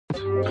See,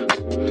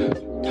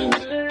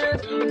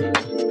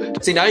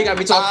 now you got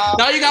me talking.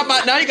 Now you got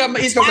my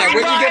East Coast. Where'd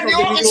you get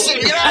from?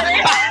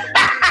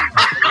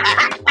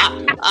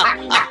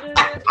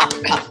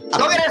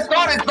 Don't get us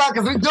started, bro,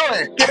 because we do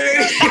it.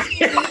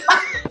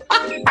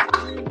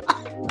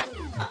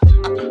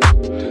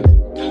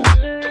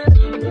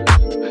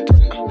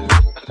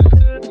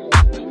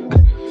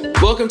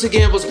 Welcome to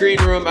Gamble's Green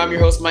Room. I'm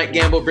your host, Mike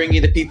Gamble, bringing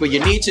you the people you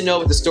need to know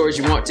with the stories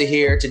you want to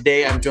hear.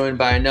 Today, I'm joined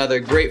by another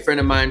great friend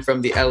of mine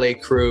from the LA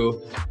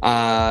crew.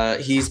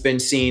 He's been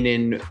seen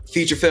in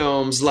feature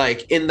films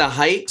like In the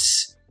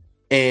Heights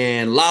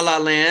and La La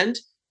Land.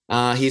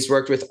 He's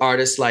worked with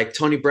artists like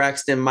Toni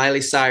Braxton,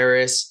 Miley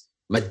Cyrus,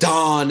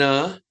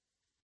 Madonna,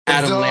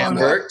 Adam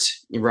Lambert,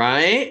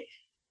 right?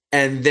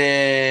 And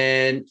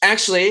then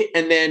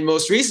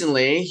most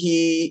recently,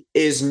 he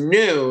is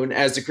known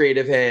as the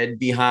creative head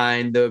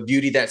behind the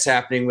beauty that's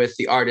happening with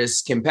the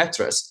artist Kim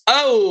Petras.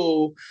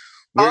 Oh,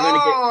 we're going to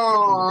get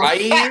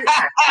right.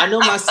 I know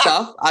my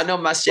stuff. I know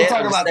my shit.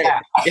 We'll talk about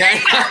that.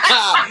 Yeah.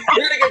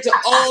 We're going to get to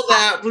all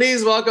that.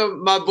 Please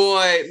welcome my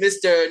boy,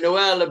 Mr.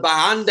 Noel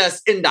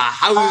Bajandas in the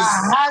house.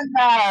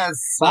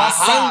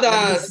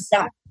 Bajandas.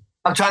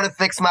 I'm trying to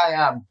fix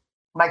my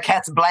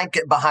cat's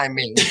blanket behind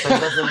me. So it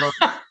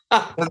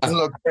doesn't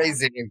look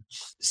crazy.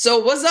 So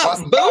what's up,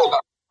 boo?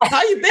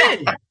 How you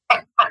been?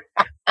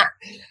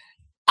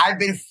 I've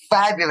been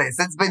fabulous.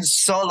 It's been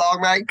so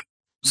long, Mike.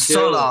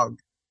 So long.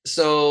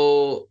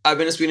 So I've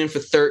been in Sweden for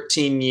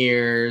 13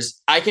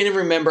 years. I can't even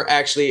remember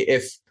actually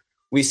if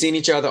we've seen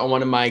each other on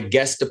one of my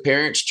guest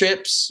appearance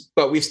trips,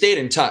 but we've stayed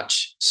in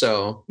touch.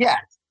 So yeah.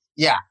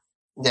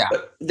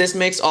 But this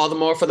makes all the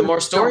more for the more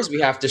stories we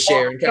have to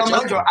share and catch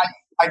up.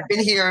 I've been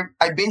here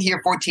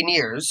 14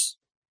 years.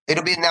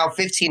 It'll be now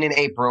 15 in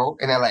April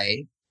in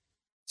LA.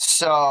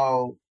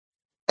 So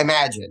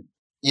imagine,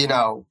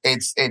 it's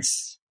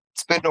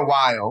been a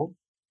while.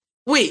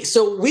 Wait,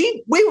 so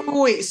we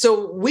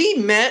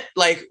met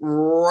like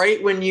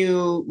right when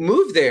you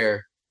moved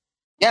there.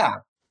 Yeah.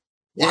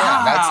 Yeah,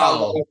 wow. That's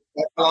how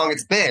long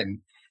it's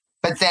been.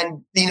 But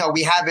then,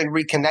 we haven't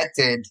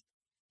reconnected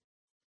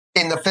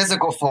in the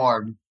physical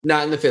form.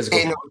 Not in the physical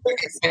form.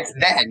 Since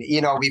then,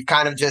 we've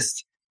kind of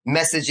just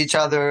messaged each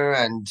other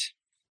and,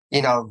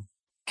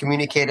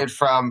 communicated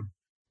from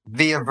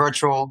via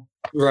virtual.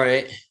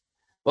 Right.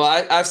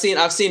 Well, I've seen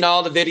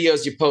all the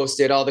videos you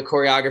posted, all the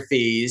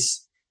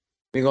choreographies.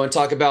 We're going to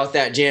talk about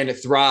that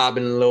Janet Throb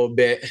in a little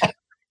bit.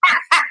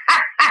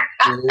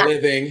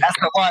 Living. That's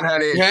the one,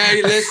 honey.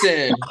 Hey,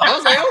 listen. I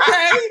was like,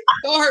 okay,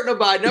 don't hurt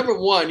nobody. Number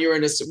one, we're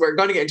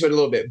going to get into it a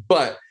little bit,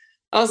 but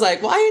I was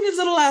like, why ain't his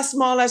little ass,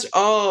 small ass?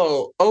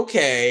 Oh,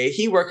 okay.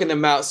 He working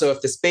them out. So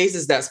if the space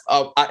is that's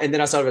up, and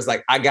then I saw it was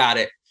like, I got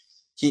it.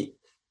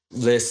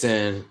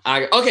 Listen.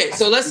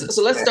 So let's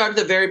start at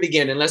the very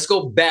beginning. Let's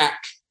go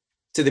back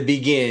to the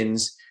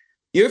begins.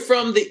 You're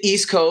from the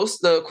East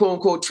Coast, the quote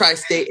unquote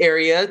tri-state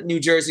area, New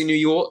Jersey, New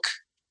York.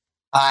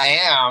 I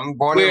am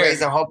born and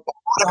raised in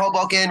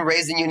Hoboken,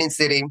 raised in Union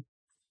City,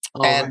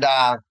 and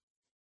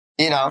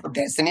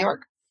danced in New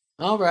York.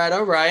 All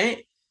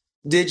right.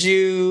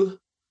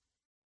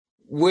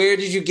 Where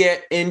did you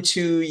get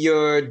into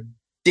your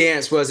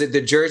dance? Was it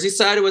the Jersey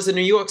side or was it the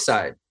New York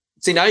side?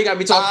 See, now you got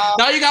me talking.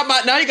 Now you got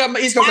my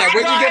East Coast side.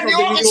 Where'd you get from the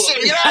New York?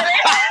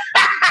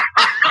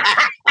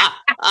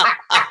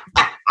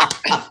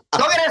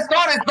 Don't get us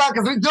started, bro,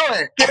 because we do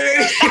it.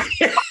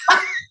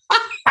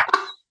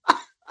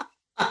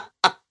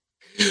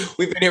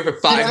 We've been here for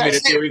 5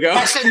 minutes. Here we go.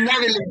 That shit never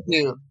leave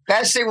you.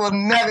 That shit will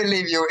never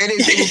leave you. It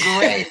is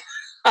ingrained.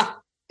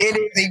 It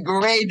is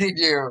ingrained in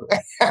you.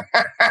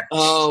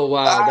 Oh,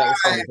 wow. That was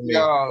funny for me.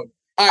 All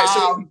right,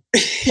 so...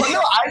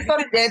 I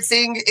started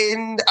dancing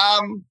in...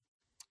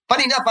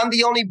 funny enough, I'm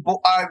the only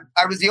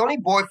I was the only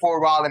boy for a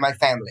while in my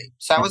family.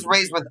 So I was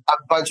raised with a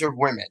bunch of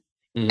women.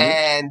 Mm-hmm.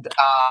 And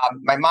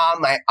my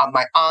mom, my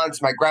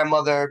aunts, my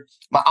grandmother,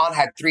 my aunt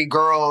had 3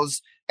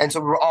 girls. And so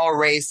we were all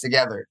raised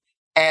together.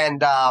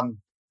 And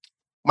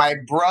my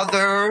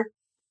brother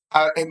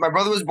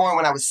was born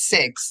when I was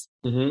 6.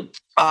 Mm-hmm.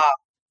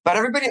 But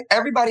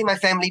everybody in my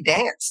family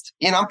danced.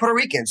 I'm Puerto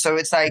Rican. So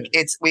it's like,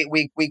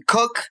 we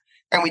cook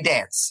and we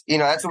dance.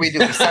 That's what we do.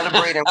 We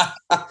celebrate and,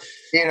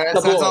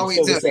 that's all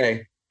we do.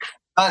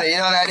 Honey,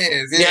 that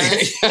is.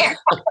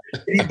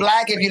 If you're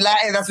black, if you're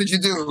Latin, that's what you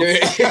do.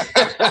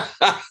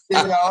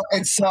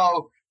 And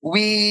so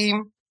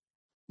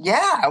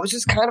I was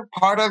just kind of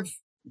part of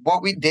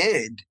what we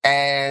did.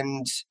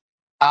 And,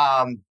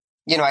 I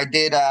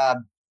did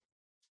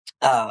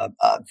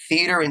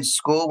theater in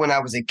school when I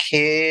was a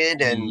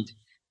kid. And,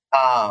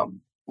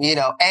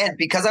 and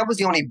because I was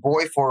the only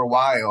boy for a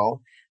while,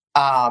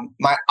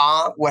 my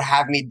aunt would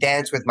have me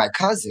dance with my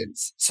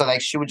cousins. So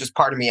like she would just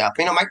partner me up.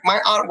 My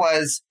aunt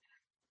was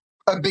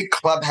a big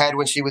club head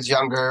when she was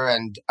younger,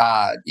 and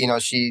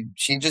she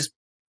just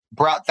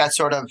brought that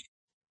sort of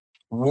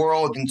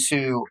world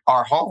into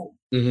our home.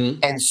 Mm-hmm.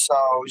 And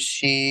so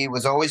she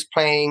was always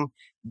playing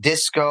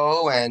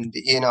disco and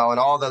and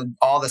all the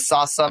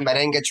salsa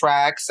merengue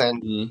tracks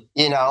and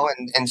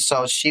and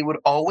so she would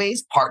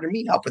always partner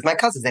me up with my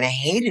cousins, and I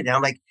hated it.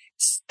 I'm like,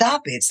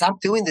 stop it. Stop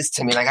doing this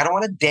to me. Like, I don't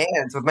want to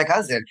dance with my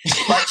cousin.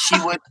 But she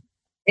would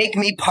make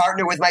me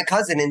partner with my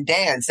cousin and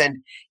dance.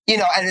 And,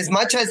 and as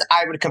much as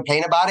I would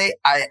complain about it,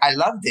 I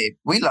loved it.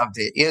 We loved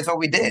it. It's what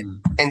we did.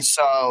 And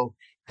so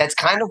that's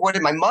kind of what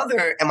my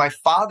mother and my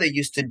father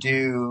used to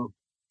do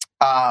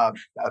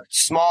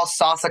small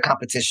salsa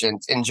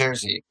competitions in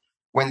Jersey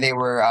when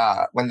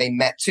they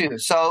met too.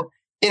 So,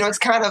 it's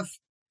kind of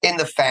in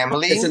the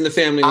family. It's in the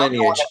family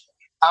lineage.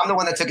 I'm the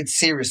one that took it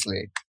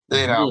seriously,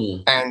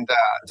 and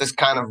just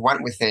kind of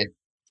went with it.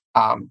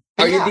 Are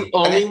you the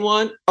only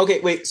one? Okay,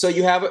 wait. So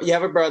you have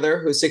a brother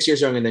who's 6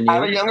 years younger than you. I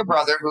have a younger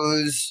brother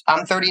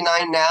I'm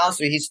 39 now,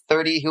 so he's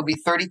 30. He'll be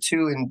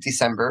 32 in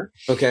December.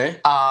 Okay.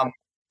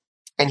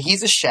 And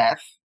he's a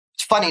chef.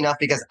 It's funny enough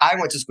because I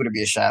went to school to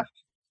be a chef,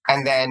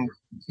 and then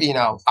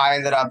I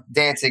ended up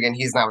dancing, and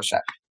he's now a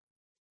chef.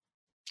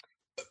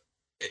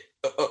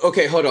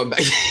 Okay, hold on.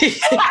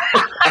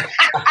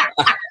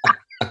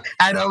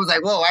 And I was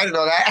like, whoa, I didn't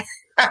know that.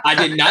 I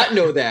did not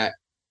know that.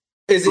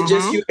 Is it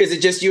just you? Is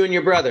it just you and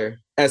your brother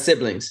as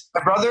siblings?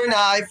 My brother and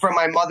I from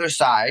my mother's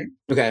side.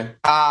 Okay.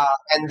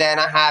 And then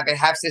I have a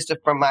half sister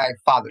from my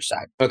father's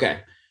side. Okay.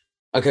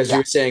 Because you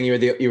were saying you were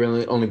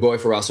the only boy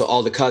for a while, so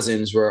all the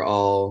cousins were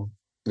all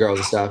girls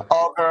and stuff.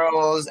 All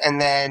girls, and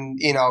then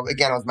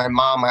again, it was my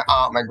mom, my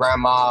aunt, my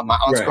grandma, my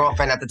aunt's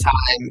girlfriend at the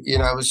time.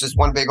 It was just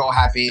one big old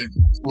happy.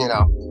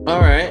 All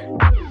right.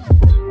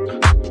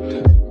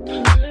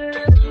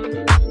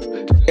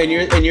 And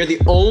you're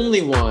the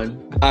only one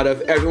out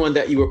of everyone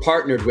that you were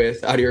partnered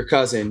with, out of your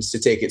cousins, to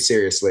take it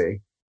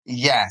seriously.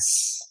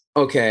 Yes.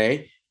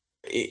 Okay.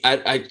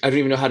 I don't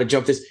even know how to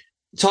jump this.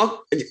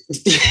 Talk,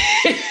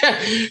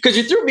 because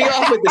you threw me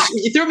off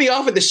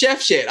with the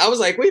chef shit. I was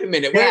like, wait a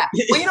minute. Yeah.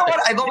 Well, you know what?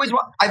 I've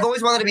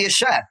always wanted to be a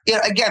chef.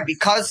 Again,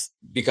 because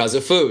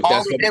of food.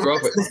 That's what we did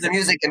was listen to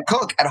music and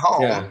cook at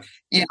home.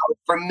 Yeah.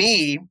 For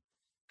me,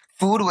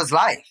 food was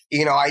life.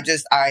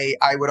 I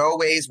would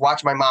always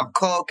watch my mom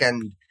cook,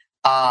 and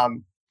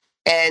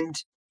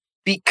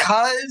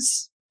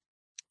because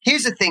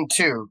here's the thing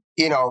too,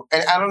 and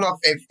I don't know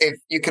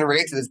if you can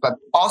relate to this, but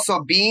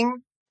also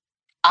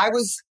I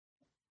was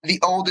the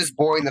oldest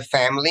boy in the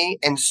family,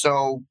 and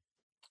so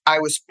I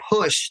was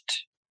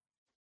pushed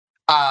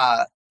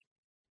harder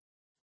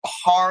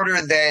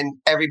than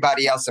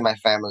everybody else in my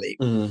family,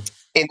 in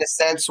the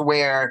sense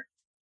where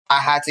I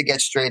had to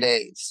get straight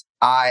A's.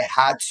 I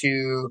had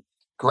to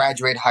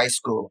graduate high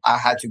school. I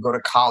had to go to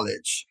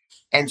college.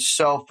 And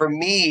so for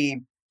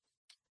me,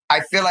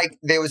 I feel like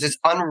there was this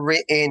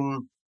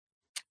unwritten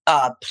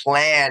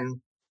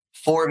plan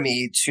for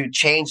me to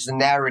change the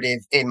narrative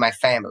in my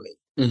family.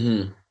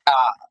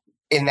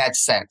 In that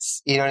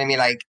sense, you know what I mean?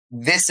 Like,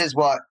 this is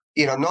what,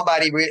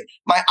 nobody really,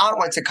 my aunt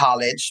went to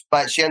college,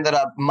 but she ended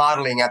up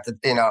modeling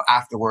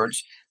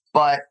afterwards.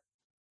 But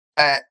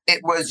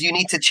it was, you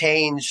need to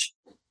change.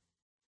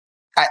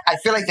 I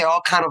feel like they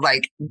all kind of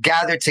like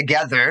gathered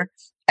together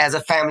as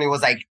a family,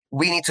 was like,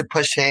 we need to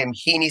push him.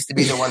 He needs to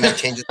be the one that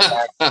changes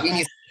that. He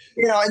needs,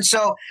 and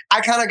so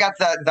I kind of got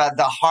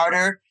the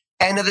harder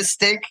end of the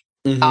stick,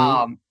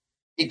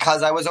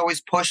 because I was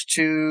always pushed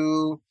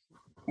to,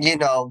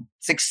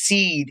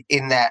 succeed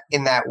in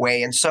that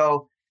way. And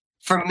so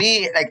for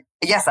me, like,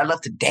 yes, I love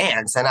to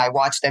dance, and I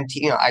watched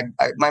MTV.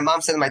 My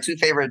mom said my two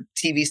favorite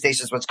TV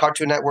stations was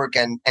Cartoon Network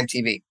and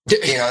MTV.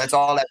 That's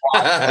all I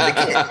watched as a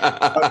kid.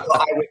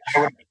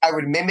 I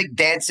would mimic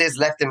dances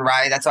left and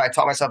right. That's how I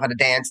taught myself how to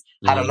dance,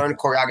 how to learn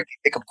choreography,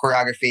 pick up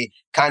choreography,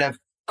 kind of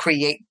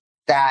create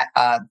that,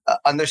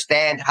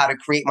 understand how to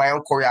create my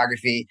own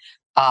choreography.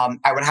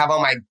 I would have all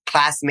my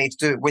classmates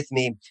do it with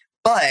me,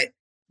 but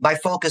my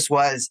focus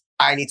was,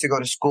 I need to go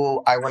to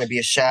school. I want to be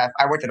a chef.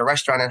 I worked at a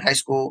restaurant in high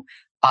school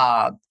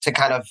to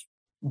kind of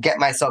get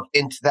myself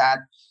into that.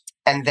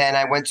 And then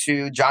I went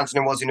to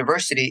Johnson & Wales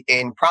University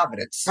in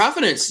Providence.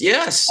 Providence,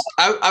 yes.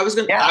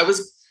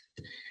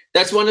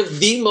 That's one of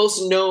the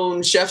most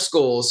known chef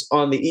schools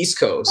on the East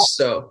Coast.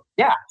 So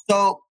yeah.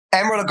 So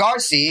Emeril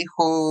Lagasse,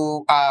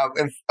 who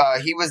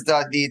he was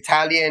the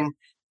Italian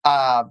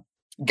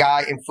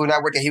guy in Food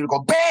Network, and he would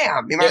go,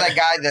 bam! You remember that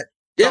guy that...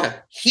 Yeah.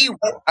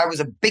 I was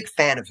a big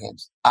fan of him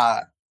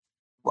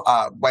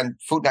when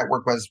Food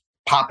Network was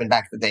popping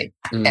back in the day.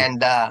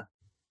 And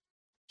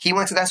he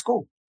went to that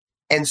school.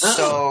 And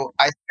so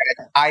I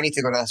said, I need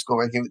to go to that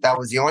school. And that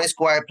was the only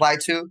school I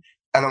applied to,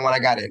 and then when I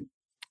got in.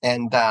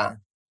 And then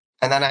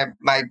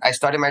I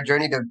started my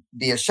journey to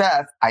be a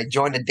chef. I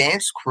joined a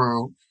dance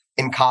crew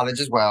in college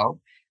as well.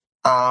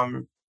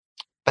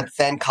 But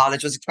then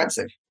college was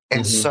expensive.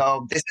 And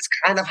so this is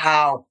kind of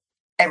how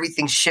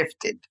everything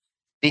shifted,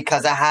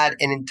 because I had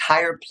an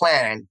entire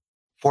plan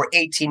for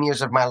 18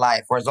 years of my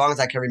life, or as long as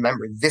I can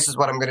remember. This is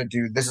what I'm going to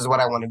do. This is what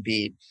I want to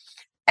be.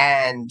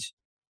 And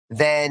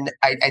then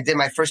I did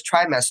my first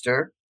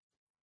trimester,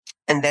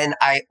 and then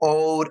I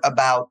owed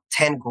about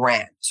 10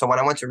 grand. So when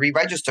I went to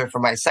re-register for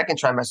my second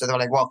trimester, they were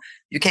like, well,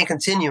 you can't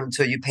continue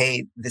until you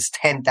pay this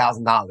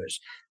 $10,000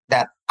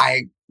 that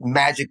I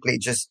magically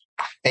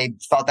they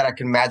thought that I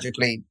could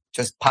magically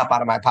just pop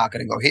out of my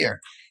pocket and go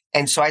here.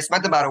 And so I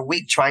spent about a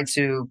week trying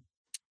to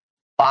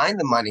find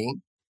the money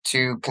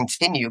to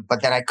continue,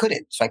 but then I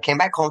couldn't. So I came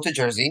back home to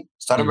Jersey,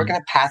 started working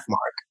at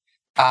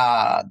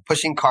Pathmark,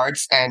 pushing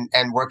carts and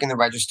working the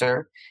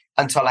register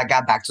until I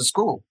got back to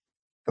school.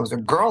 There was a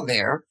girl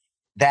there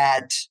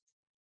that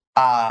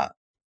I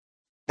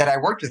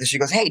worked with, and she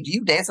goes, "Hey, do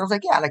you dance?" I was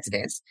like, "Yeah, I like to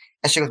dance."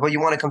 And she goes, "Well, you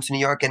want to come to New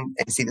York and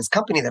see this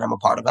company that I'm a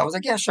part of?" I was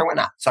like, "Yeah, sure, why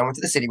not?" So I went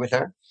to the city with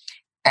her,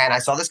 and I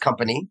saw this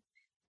company,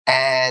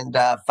 and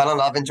fell in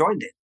love and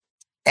joined it.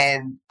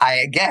 And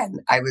I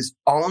was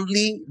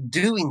only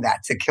doing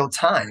that to kill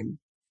time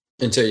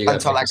until I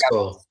got back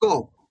to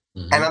school.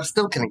 Mm-hmm. And I'm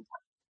still killing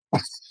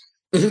time.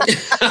 Still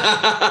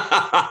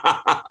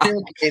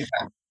killing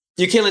time.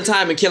 You're killing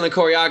time and killing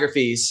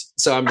choreographies.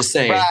 So I'm just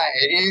saying.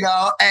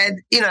 Right.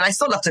 And I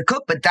still love to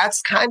cook, but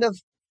that's kind of,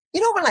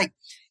 when like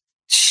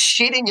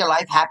shit in your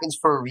life happens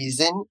for a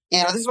reason.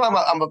 This is why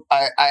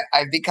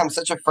I've become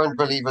such a firm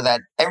believer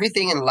that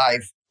everything in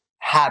life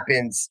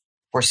happens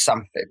for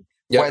something.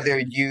 Yep. Whether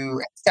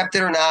you accept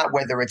it or not,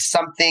 whether it's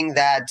something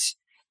that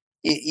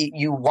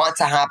you want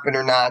to happen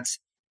or not,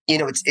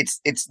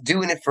 it's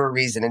doing it for a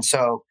reason. And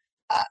so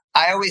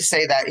I always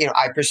say that,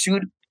 I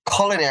pursued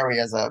culinary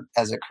as a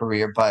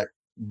career, but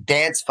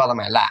dance fell in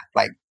my lap.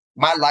 Like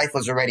my life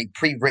was already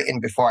pre-written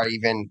before I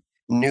even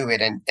knew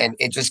it. And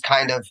it just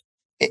kind of,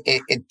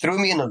 it threw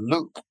me in a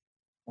loop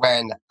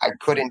when I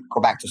couldn't go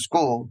back to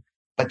school.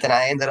 But then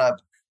I ended up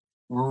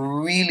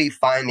really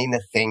finding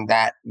the thing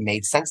that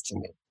made sense to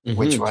me, mm-hmm.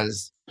 which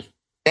was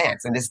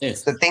dance. And it's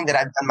the thing that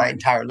I've done my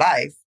entire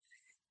life.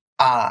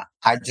 I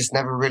just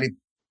never really,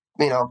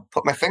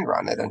 put my finger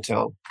on it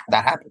until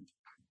that happened.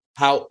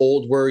 How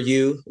old were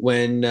you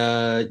when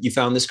you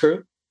found this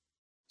crew?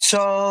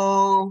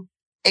 So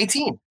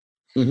 18.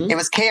 Mm-hmm. It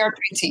was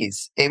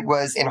KR3Ts. It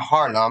was in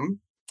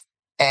Harlem.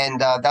 And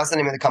that was the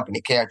name of the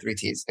company,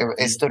 KR3Ts.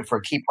 It stood for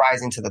Keep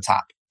Rising to the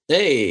Top.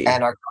 Hey.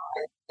 And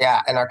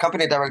our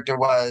company director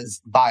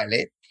was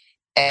Violet.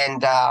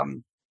 And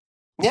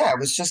it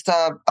was just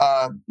a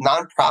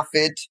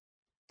nonprofit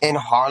in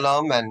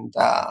Harlem and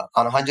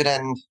on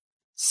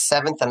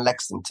 107th and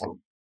Lexington.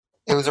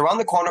 It was around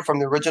the corner from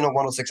the original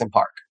 106 and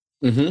Park.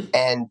 Mm-hmm.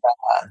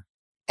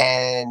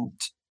 And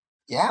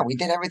we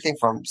did everything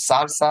from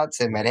salsa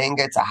to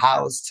merengue to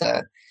house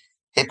to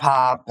hip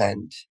hop.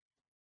 And,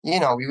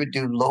 we would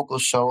do local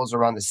shows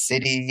around the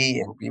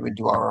city and we would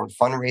do our own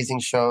fundraising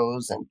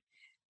shows. And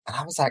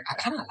I was like, I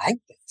kind of like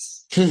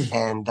this.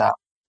 And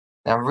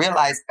I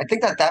realized, I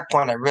think at that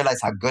point, I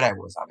realized how good I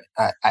was on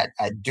it,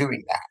 at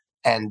doing that.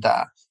 And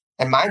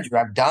mind you,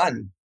 I've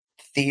done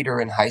theater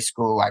in high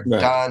school. I've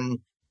done,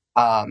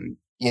 I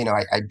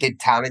did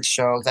talent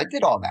shows. I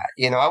did all that.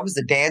 I was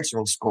a dancer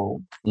in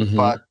school, mm-hmm.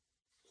 but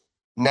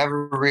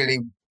never really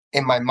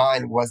in my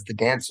mind was the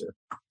dancer.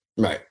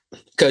 Right.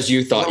 Because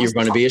you thought you were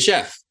going to be a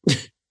chef.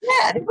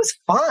 Yeah, it was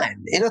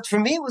fun. For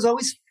me, it was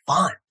always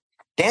fun.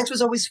 Dance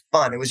was always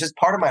fun. It was just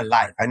part of my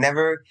life. I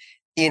never,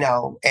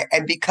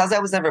 and because I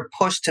was never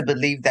pushed to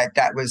believe that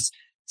that was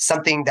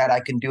something that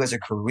I can do as a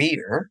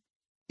career,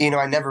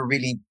 I never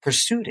really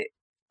pursued it.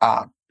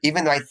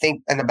 Even though I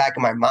think in the back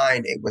of my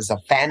mind, it was a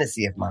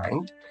fantasy of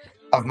mine,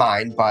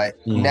 but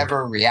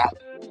never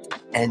reality.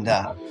 And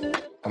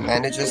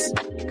then it just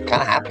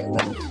kind of happened.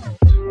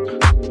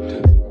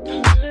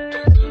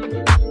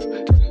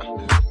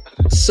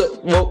 So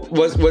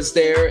was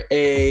there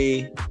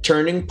a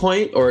turning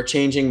point or a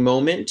changing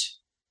moment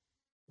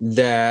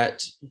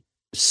that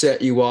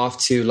set you off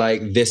to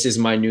like, this is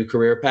my new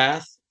career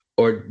path?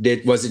 Or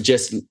was it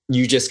just,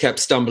 you just kept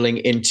stumbling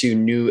into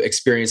new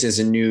experiences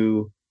and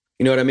new,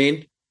 you know what I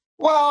mean?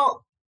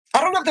 Well,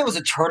 I don't know if there was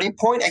a turning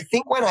point. I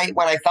think when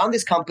I found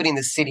this company in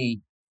the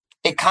city,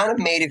 it kind of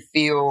made it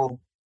feel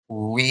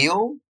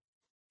real.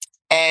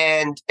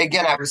 And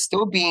again, I was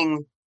still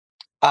being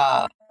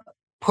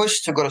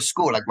pushed to go to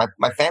school. Like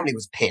my family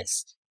was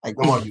pissed. Like,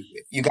 come on,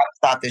 you got to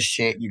stop this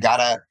shit. You got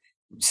to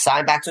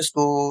sign back to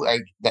school.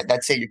 Like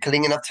that's it. You're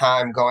killing enough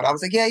time going. I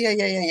was like,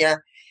 yeah.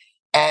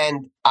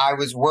 And I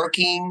was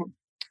working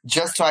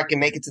just so I can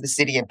make it to the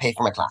city and pay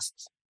for my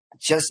classes.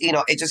 Just,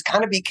 it just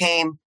kind of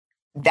became,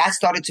 that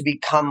started to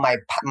become my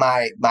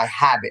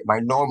habit, my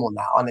normal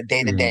now on a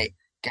day-to-day.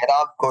 Get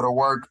up, go to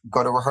work,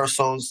 go to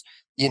rehearsals,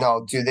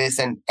 do this.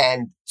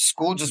 And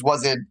school just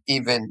wasn't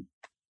even,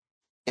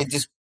 it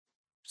just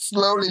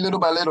slowly, little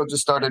by little,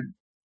 just started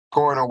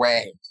going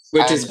away.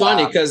 Which is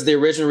funny because the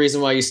original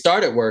reason why you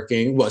started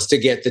working was to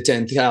get the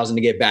 $10,000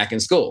 to get back in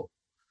school.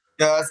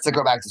 Just to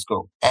go back to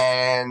school.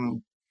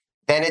 And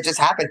then it just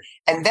happened.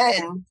 And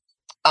then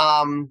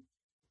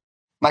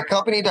my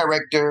company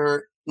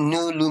director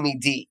knew Lumi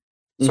D.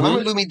 So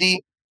remember Lumi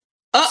D?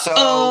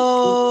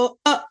 So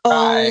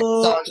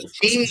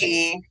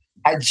she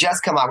had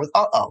just come out with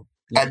Uh-Oh.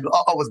 And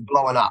Uh-Oh was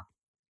blowing up.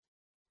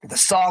 The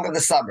song of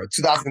the summer,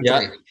 2003.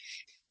 Yep.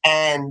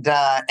 And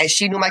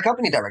she knew my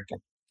company director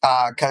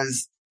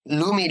because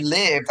Lumi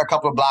lived a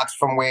couple of blocks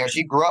from where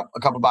she grew up, a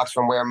couple of blocks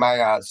from where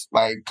my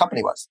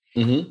company was.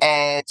 Mm-hmm.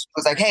 And she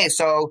was like, hey,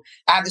 so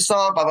I have this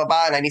song, blah, blah,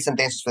 blah, and I need some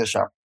dancers for the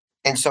show.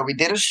 And so we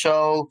did a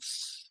show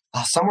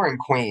somewhere in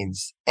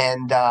Queens.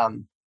 And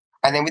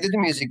then we did the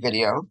music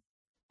video.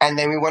 And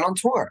then we went on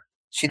tour.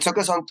 She took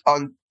us on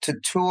to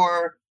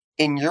tour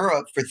in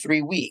Europe for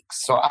 3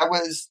 weeks. So I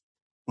was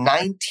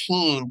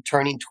 19,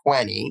 turning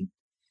 20,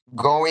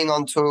 going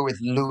on tour with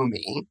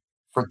Lumi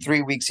for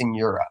 3 weeks in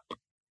Europe.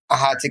 I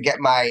had to get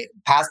my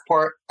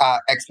passport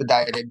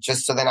expedited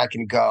just so then I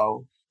can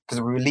go because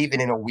we were leaving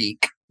in a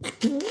week.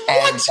 What?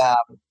 And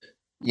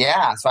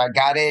yeah, so I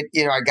got it.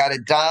 I got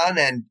it done.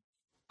 And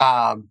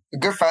a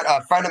good friend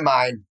of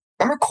mine,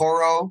 remember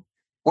Coro?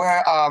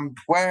 Where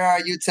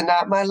are you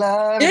tonight, my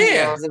love?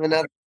 Yeah.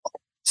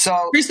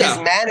 So Freestyle. his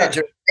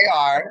manager,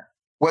 AR,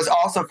 was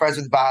also friends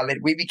with Violet.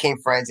 We became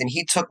friends, and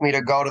he took me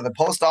to go to the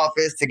post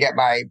office to get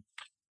my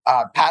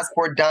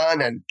passport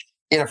done. And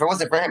if it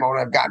wasn't for him, I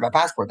wouldn't have gotten my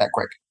passport that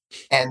quick.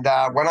 And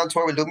went on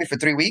tour with Lumi for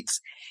 3 weeks.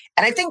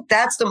 And I think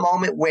that's the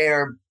moment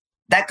where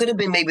that could have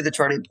been maybe the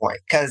turning point,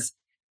 because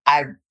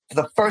for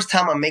the first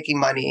time I'm making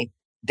money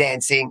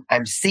dancing.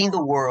 I'm seeing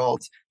the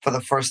world for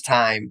the first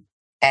time.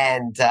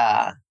 And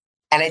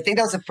I think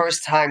that was the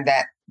first time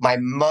that my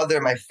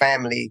mother, my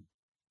family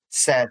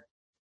said,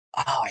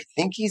 "Oh, I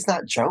think he's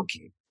not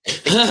joking."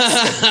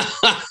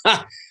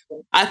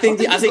 I think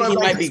he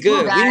might be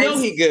good. We know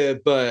he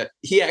good, but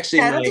he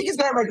actually. I don't think he's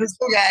going like this,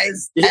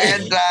 guys.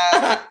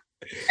 Yeah.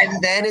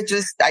 And then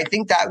I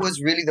think that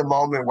was really the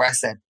moment where I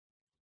said,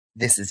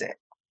 "This is it.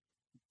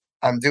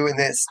 I'm doing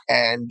this,"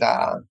 and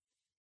yeah,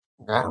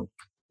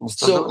 I'm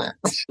still doing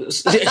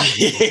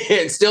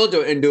it. Still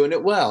doing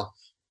it well.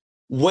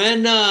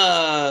 When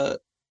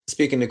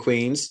speaking of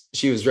Queens,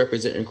 she was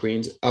representing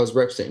Queens. I was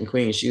representing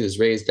Queens. She was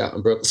raised out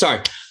in Brooklyn.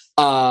 Sorry.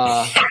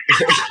 That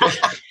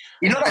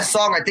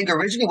song I think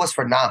originally was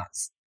for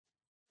Nas.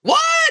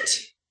 What?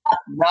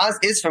 Nas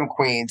is from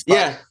Queens.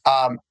 But,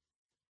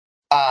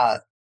 yeah.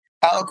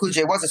 LL Cool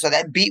J wasn't. So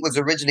that beat was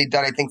originally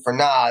done, I think, for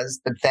Nas.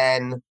 But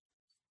then,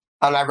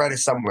 and I read it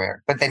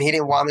somewhere. But then he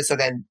didn't want it. So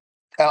then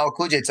LL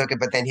Cool J took it.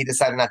 But then he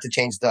decided not to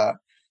change the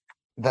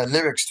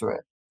lyrics to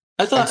it.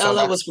 I thought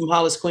LL was from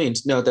Hollis,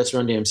 Queens. No, that's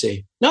Run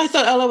DMC. No, I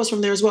thought LL was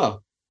from there as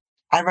well.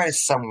 I read it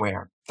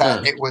somewhere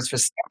that it was for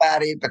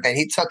somebody, but then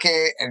he took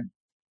it. And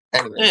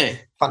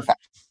anyway, fun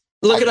fact.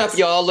 Look it up,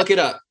 y'all. Look it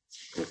up.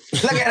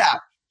 Look it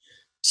up.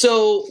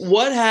 So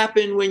what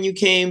happened when you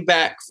came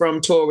back from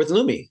tour with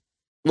Lumi?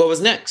 What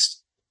was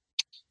next?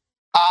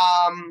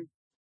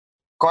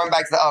 Going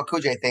back to the LL Cool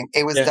J thing,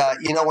 it was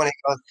when it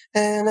goes,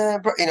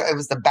 it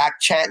was the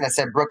back chant that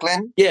said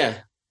Brooklyn. Yeah.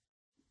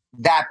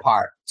 That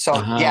part. So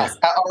yes,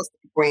 I was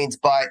from Queens,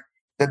 but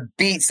the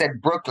beat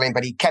said Brooklyn,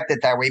 but he kept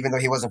it that way, even though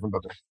he wasn't from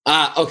Brooklyn.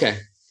 Okay.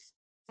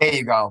 There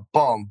you go.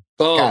 Boom.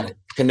 Boom. Got it.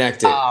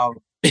 Connected.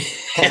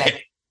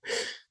 Connected.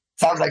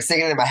 Sounds like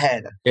singing in my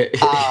head.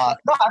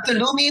 No, after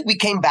Lumi, we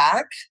came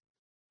back,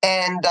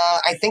 and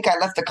I think I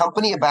left the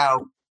company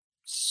about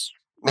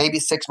maybe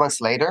 6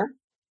 months later.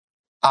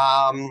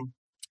 And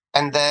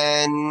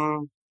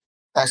then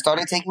I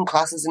started taking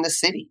classes in the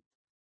city.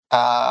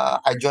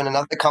 I joined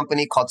another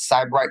company called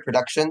Cybright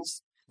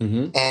Productions.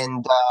 Mm-hmm.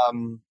 And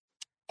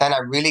then I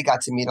really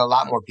got to meet a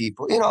lot more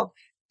people.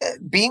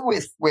 Being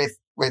with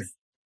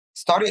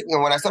started,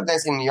 when I started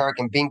dancing in New York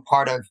and being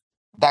part of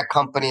that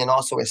company and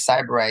also with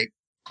Cybright,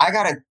 I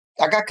got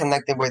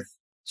connected with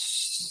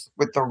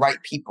the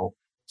right people.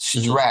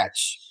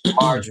 Stretch,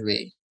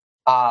 Marjorie,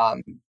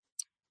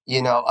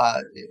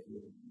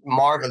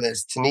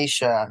 Marvelous,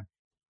 Tanisha.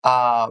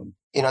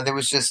 There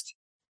was just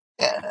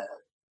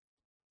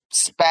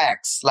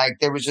Specs. Like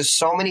there was just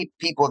so many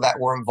people that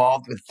were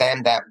involved with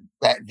them that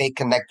they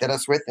connected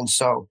us with, and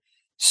so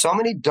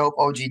many dope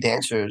OG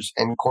dancers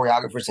and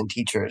choreographers and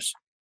teachers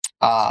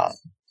that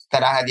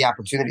I had the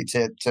opportunity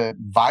to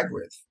vibe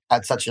with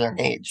at such a young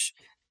age.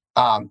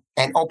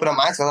 And open up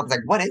my eyes. I was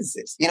like, what is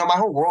this? My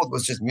whole world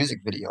was just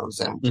music videos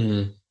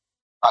and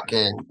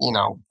fucking,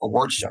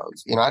 award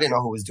shows. I didn't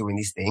know who was doing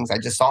these things. I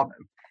just saw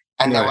them.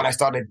 And then when I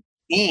started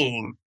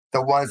seeing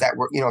the ones that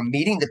were,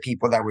 meeting the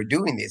people that were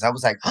doing these, I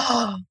was like,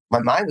 oh, my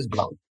mind was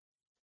blown.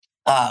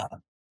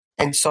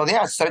 And so,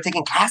 I started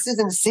taking classes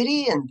in the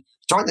city and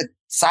joined the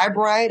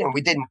Cybright, and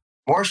we did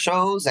more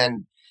shows.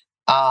 And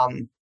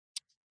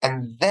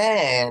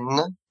then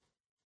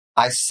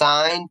I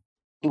signed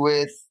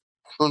with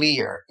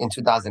Clear in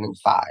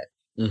 2005.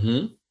 Mm-hmm.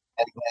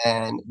 And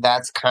then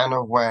that's kind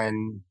of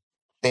when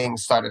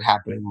things started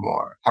happening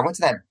more. I went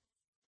to that,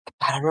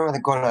 I remember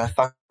going to a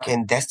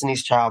fucking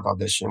Destiny's Child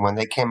audition when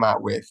they came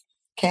out with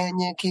Can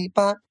You Keep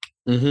Up,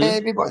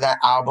 Baby Boy, that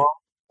album.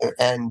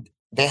 And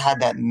they had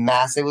that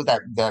massive, it was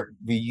that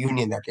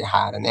reunion that they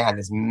had, and they had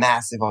this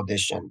massive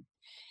audition.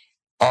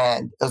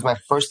 And it was my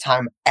first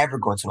time ever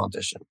going to an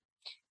audition.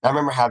 I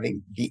remember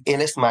having the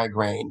illest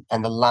migraine,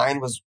 and the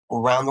line was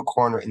around the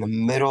corner in the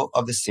middle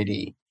of the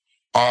city.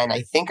 And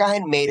I think I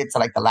had made it to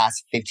like the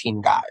last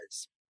 15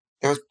 guys.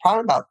 There was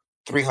probably about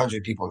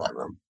 300 people in that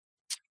room.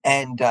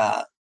 And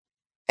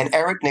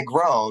Eric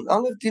Negron, I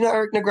don't know, do you know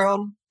Eric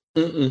Negron?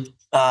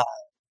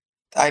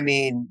 I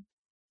mean,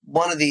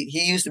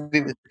 he used to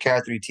be with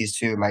KR3Ts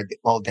too, my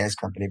old dance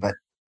company, but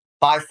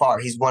by far,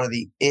 he's one of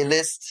the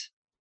illest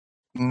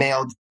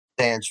male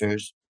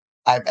dancers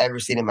I've ever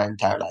seen in my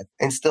entire life.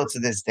 And still to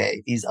this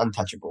day, he's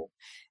untouchable.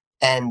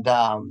 And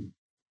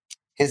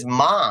his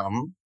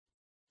mom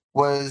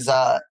was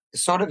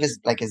sort of his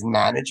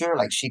manager.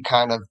 Like she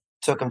kind of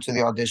took him to the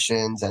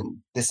auditions and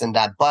this and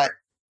that. But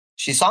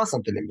she saw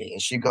something in me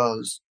and she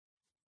goes,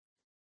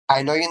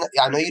 I know you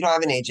don't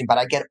have an agent, but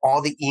I get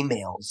all the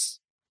emails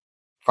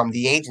from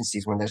the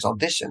agencies when there's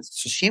auditions.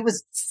 So she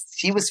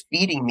was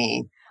feeding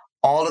me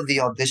all of the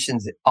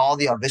auditions, all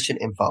the audition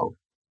info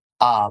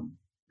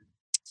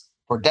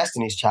for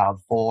Destiny's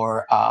Child,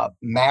 for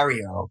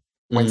Mario,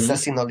 when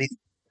Ceci Nolito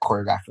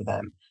choreographed for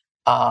them.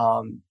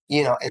 And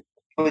it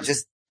would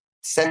just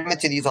send me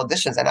to these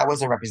auditions and I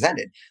wasn't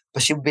represented.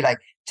 But she would be like,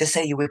 just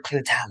say you were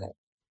Clear Talent.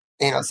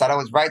 So I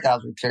was right that I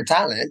was with Clear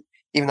Talent,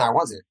 even though I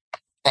wasn't.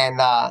 And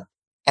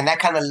that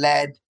kind of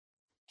led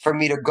for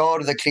me to go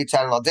to the Clear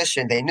Talent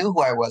audition. They knew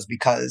who I was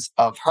because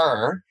of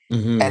her.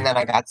 And then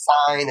I got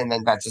signed, and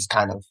then that just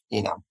kind of,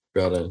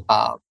 Got it.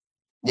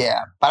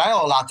 Yeah. But I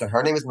owe a lot to her.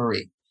 Her name is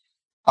Marie.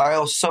 I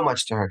owe so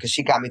much to her because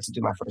she got me to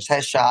do my first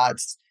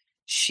headshots.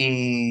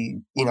 She,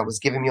 was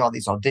giving me all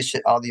the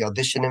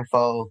audition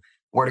info,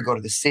 where to go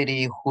to the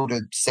city, who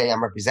to say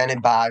I'm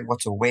represented by, what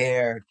to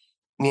wear.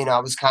 I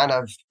was kind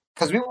of,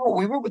 because we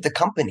were with the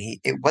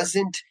company. It was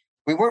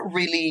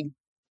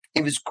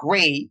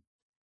great.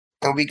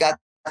 And we got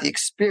the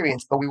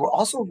experience, but we were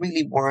also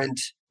we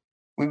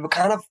were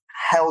kind of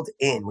held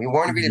in. We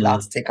weren't really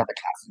allowed to take other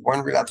classes. We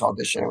weren't really allowed to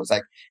audition. It was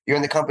like, you're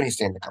in the company,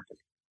 stay in the company.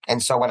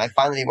 And so when I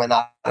finally went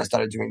out and I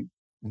started doing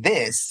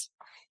this,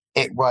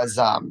 it was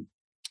a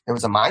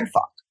mind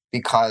fuck,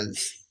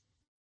 because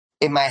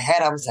in my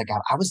head, I was like,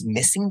 I was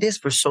missing this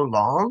for so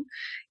long,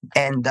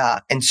 and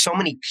so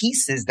many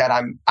pieces that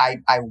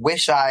I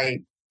wish I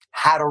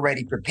had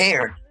already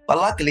prepared. But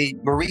luckily,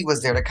 Marie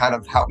was there to kind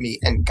of help me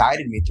and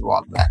guided me through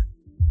all of that,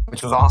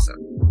 which was awesome.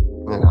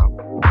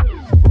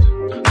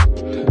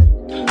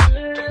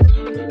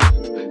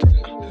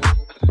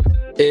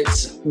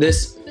 It's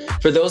this,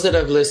 for those that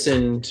have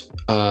listened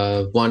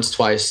once,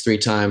 twice, 3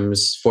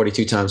 times,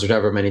 42 times,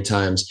 whatever many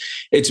times,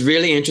 it's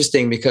really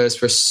interesting because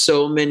for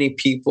so many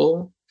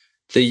people,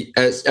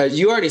 as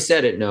you already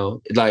said it,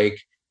 no, like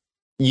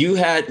you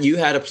had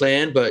a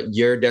plan, but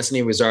your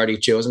destiny was already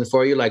chosen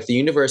for you. Like the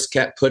universe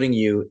kept putting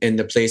you in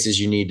the places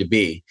you need to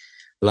be.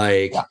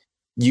 Like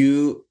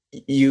you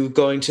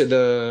going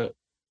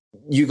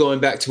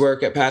back to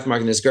work at Pathmark,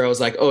 and this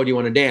girl's like, oh, do you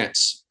want to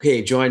dance?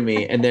 Okay, join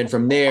me. And then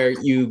from there,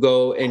 you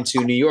go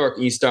into New York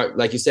and you start,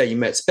 like you said, you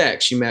met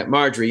Specs, you met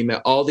Marjorie, you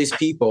met all these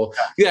people.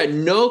 You had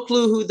no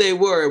clue who they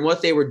were and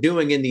what they were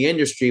doing in the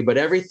industry, but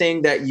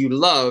everything that you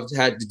loved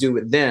had to do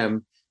with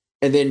them.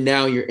 And then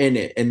now you're in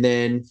it. And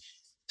then,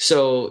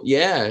 so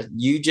yeah,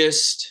 you're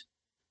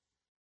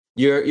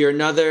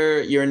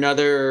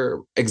another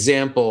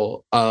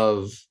example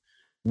of,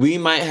 we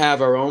might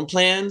have our own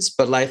plans,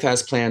 but life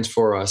has plans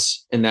for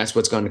us, and that's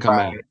what's going to come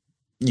out.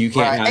 You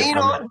can't have and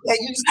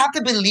you just have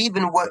to believe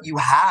in what you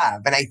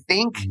have. And I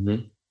think,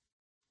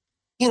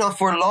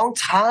 for a long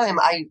time,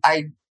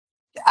 I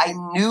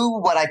knew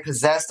what I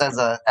possessed as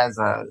a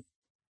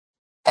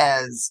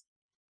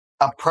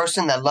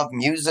person that loved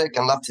music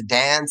and loved to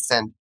dance,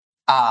 and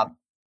I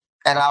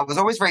was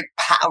always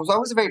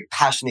a very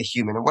passionate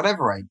human, and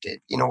whatever I did,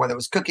 whether it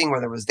was cooking,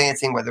 whether it was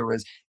dancing, whether it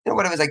was,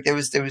 whatever it was, like there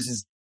was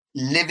this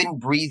living,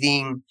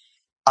 breathing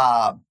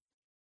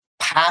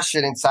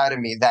passion inside of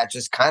me that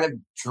just kind of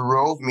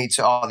drove me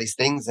to all these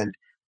things. And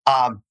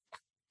at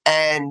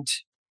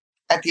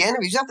the end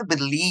of it, you just have to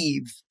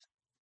believe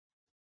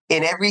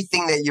in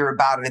everything that you're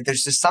about. And if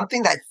there's just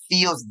something that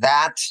feels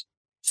that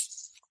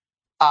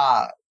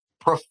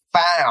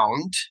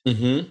profound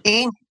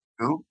in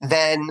you,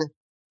 then,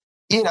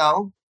 you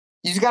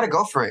just got to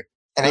go for it.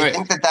 And I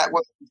think that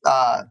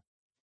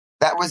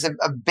was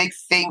a big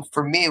thing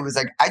for me. It was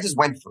like, I just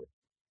went for it.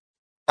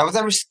 I was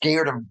never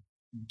scared of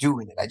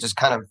doing it. I just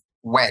kind of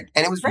went,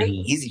 and it was very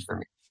easy for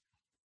me.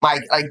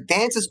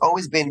 Dance has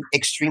always been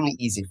extremely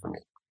easy for me,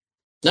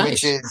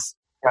 which is,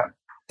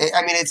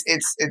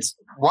 it's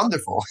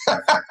wonderful.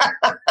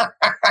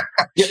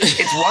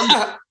 It's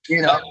wonderful,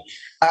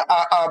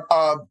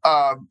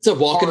 It's a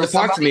walk in the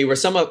park for me, where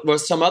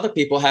some other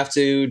people have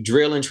to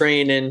drill and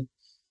train and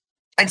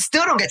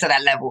still don't get to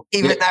that level,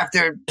 even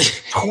after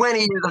 20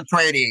 years of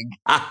training.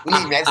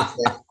 Believe me,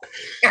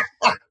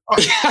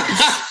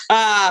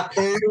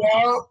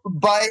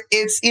 but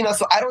it's,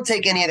 so I don't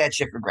take any of that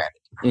shit for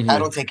granted. I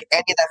don't take any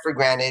of that for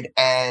granted.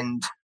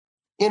 And,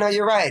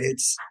 you're right.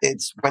 It's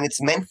when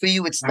it's meant for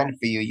you, it's meant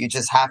for you. You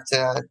just have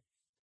to,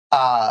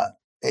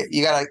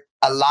 you got to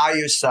allow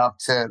yourself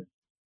to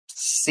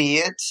see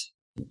it.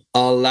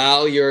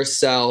 Allow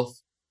yourself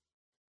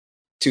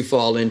to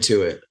fall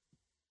into it.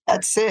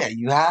 That's it.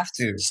 You have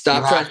to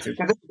stop trying to.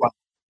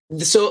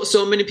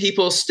 So many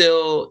people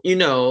still,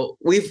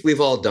 we've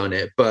all done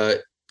it,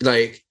 but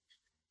like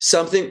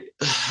something,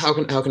 how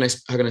can I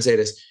say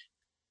this?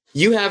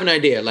 You have an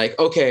idea, like,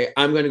 okay,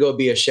 I'm going to go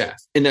be a chef,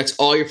 and that's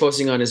all you're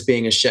focusing on is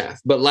being a chef.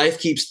 But life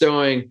keeps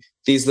throwing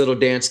these little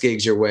dance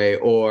gigs your way,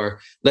 or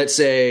let's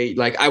say,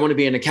 like, I want to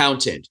be an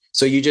accountant,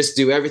 so you just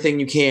do everything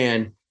you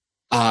can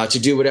to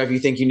do whatever you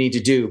think you need to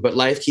do. But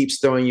life keeps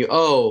throwing you,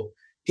 oh,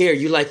 here,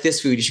 you like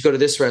this food. You should go to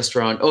this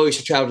restaurant. Oh, you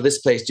should travel to this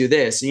place, do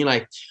this. And you're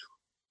like,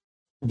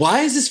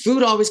 why is this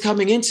food always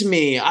coming into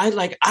me? I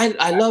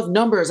love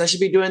numbers. I should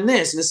be doing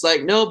this. And it's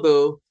like, no,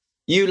 boo,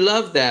 you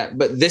love that,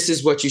 but this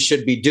is what you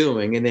should be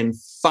doing. And then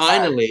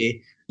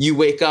finally you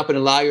wake up and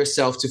allow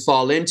yourself to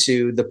fall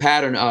into the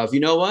pattern of, you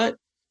know what?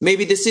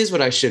 Maybe this is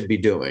what I should be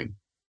doing.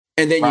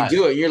 And then you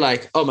do it. And you're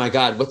like, oh my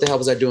God, what the hell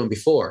was I doing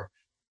before?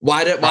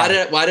 Why did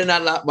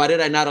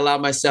I not allow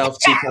myself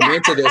to come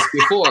into this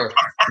before?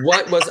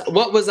 What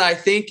was I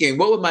thinking?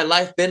 What would my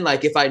life been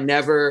like if I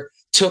never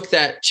took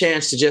that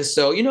chance to just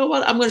you know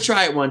what? I'm going to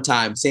try it one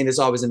time, seeing it's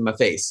always in my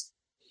face.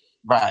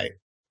 Right.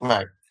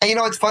 And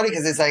it's funny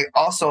because it's like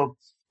also,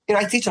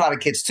 I teach a lot of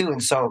kids too.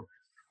 And so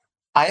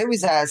I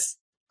always ask,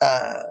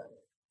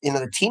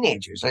 the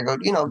teenagers, I go,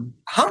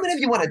 how many of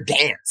you want to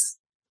dance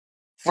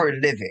for a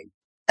living?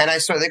 And I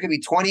swear there could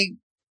be 20,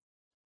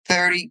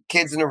 30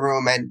 kids in the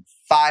room and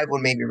 5 will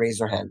maybe raise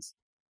their hands.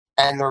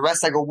 And the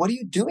rest, I go, what are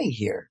you doing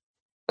here?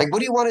 Like, what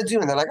do you want to do?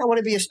 And they're like, I want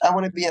to be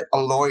a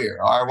lawyer,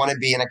 or I want to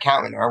be an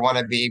accountant, or I want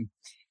to be,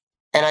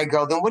 and I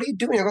go, then what are you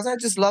doing? He goes, I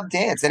just love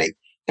dance. And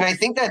I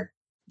think that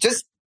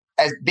just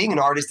as being an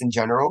artist in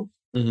general,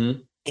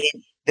 you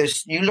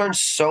learn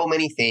so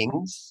many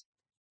things,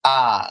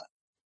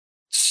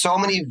 so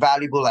many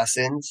valuable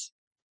lessons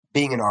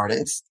being an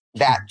artist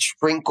that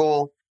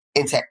trickle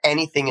into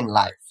anything in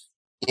life.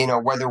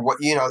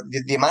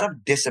 The amount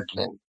of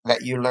discipline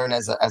that you learn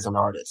as an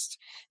artist,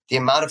 the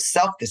amount of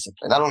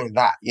self-discipline, not only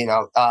that,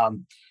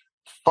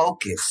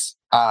 focus,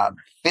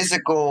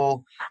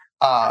 physical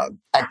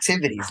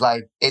activities,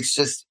 like it's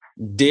just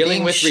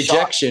dealing with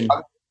rejection.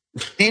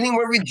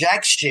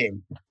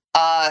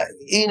 And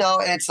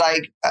it's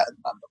like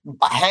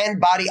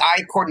hand, body,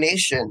 eye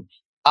coordination,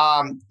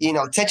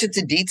 attention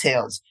to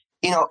details.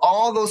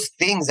 All those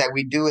things that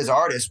we do as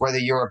artists, whether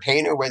you're a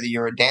painter, whether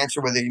you're a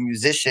dancer, whether you're a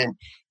musician,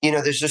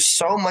 there's just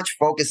so much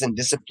focus and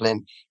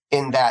discipline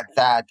in that,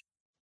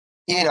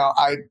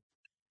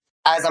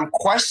 as I'm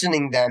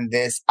questioning them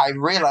I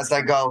realized,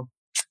 I go,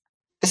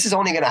 this is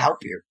only going to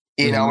help you,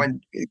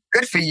 and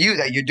good for you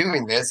that you're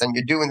doing this, and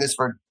you're doing this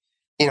for,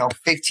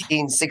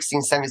 15,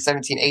 16,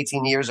 17,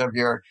 18 years of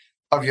your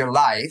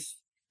life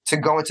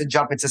to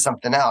jump into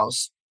something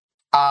else.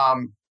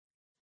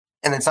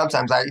 And then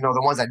sometimes the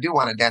ones I do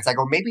want to dance, I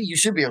go, maybe you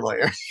should be a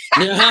lawyer.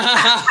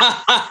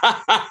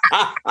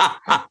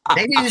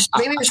 maybe you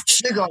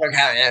should go like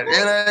that. You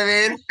know what I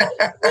mean?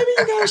 Maybe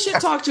you guys should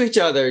talk to each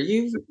other. But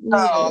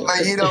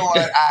you know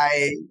what?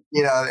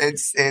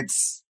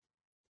 It's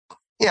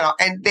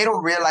and they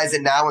don't realize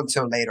it now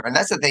until later. And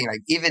that's the thing.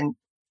 Like even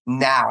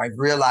now, I've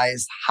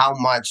realized how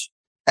much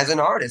as an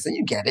artist, and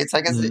you get it. It's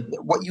like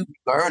what you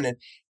learn, and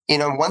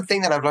one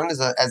thing that I've learned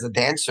as a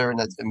dancer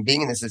and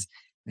being in this is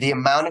the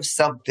amount of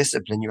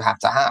self-discipline you have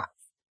to have.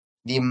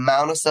 The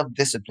amount of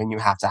self-discipline you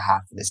have to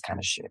have for this kind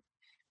of shit.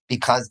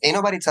 Because ain't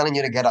nobody telling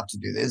you to get up to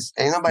do this.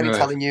 Ain't nobody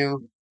telling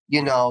you,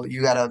 you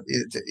gotta,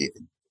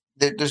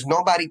 there's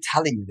nobody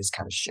telling you this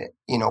kind of shit,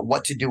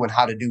 what to do and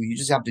how to do. You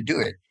just have to do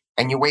it.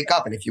 And you wake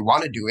up, and if you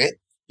want to do it,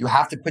 you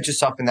have to put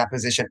yourself in that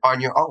position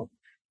on your own.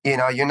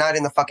 You're not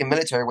in the fucking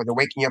military where they're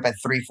waking you up at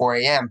 3, 4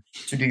 a.m.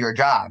 to do your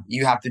job.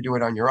 You have to do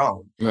it on your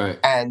own. Right.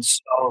 And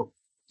so,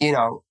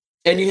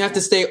 and you have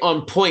to stay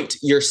on point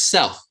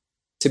yourself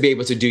to be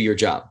able to do your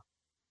job.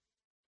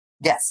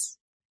 Yes.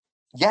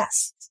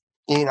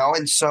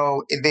 And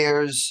so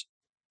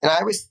I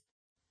always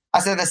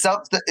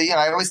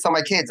tell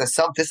my kids that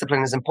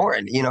self-discipline is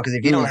important, because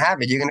if you don't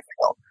have it, you're going to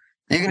fail.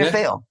 You're going to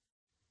fail.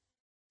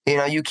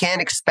 You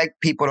can't expect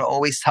people to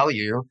always tell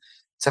you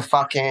to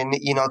fucking,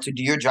 to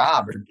do your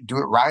job or do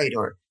it right,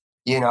 or,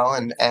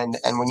 and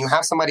when you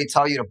have somebody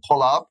tell you to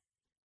pull up,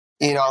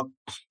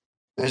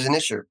 there's an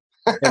issue.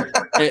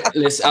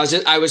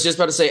 Listen, I was just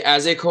about to say,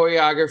 as a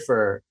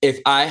choreographer, if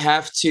I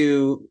have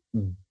to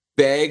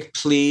beg,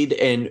 plead,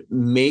 and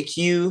make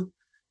you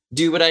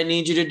do what I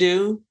need you to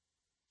do,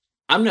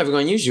 I'm never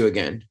going to use you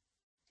again.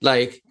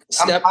 Like,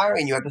 I'm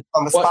hiring you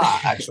on the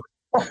spot, actually.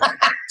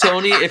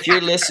 Tony, if you're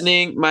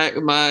listening,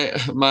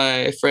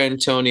 my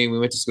friend Tony, we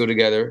went to school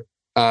together.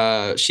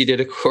 She did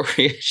a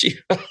choreo.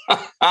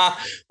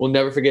 We'll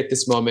never forget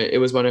this moment. It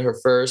was one of her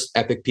first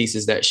epic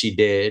pieces that she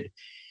did.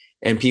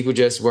 And people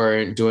just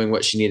weren't doing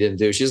what she needed to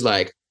do. She's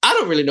like, I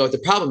don't really know what the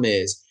problem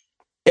is.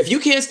 If you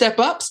can't step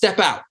up, step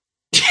out.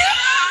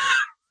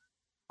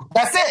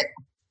 That's it.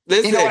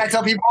 What I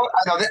tell people?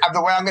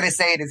 The way I'm going to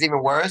say it is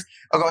even worse.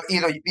 I'll go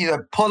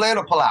either pull in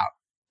or pull out.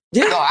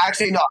 Yeah. No,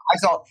 actually, no. I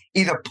tell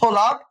either pull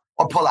up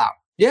or pull out.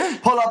 Yeah.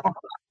 Pull up or pull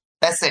out.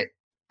 That's it.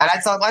 And I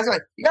tell them,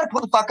 you got to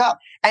pull the fuck up.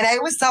 And I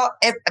always tell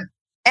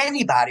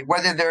anybody,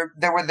 whether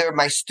they're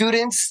my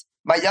students,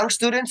 my young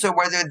students, or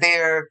whether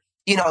they're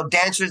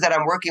dancers that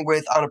I'm working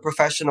with in a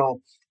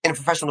professional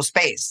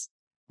space.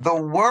 The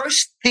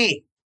worst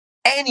thing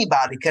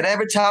anybody could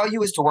ever tell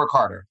you is to work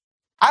harder.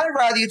 I'd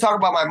rather you talk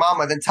about my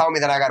mama than tell me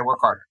that I got to work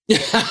harder. And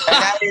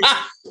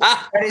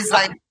that is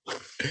like,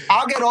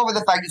 I'll get over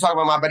the fact you talk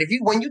about mama, but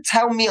when you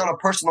tell me on a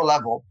personal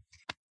level,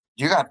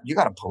 you got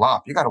to pull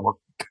up. You got to work.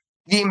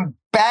 The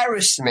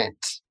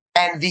embarrassment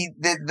and the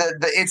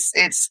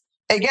it's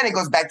again, it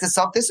goes back to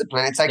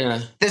self-discipline. It's like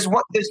there's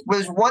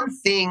one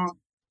thing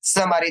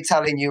somebody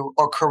telling you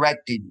or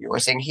correcting you or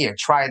saying, here,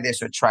 try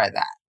this or try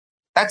that.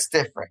 That's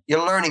different.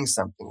 You're learning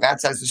something.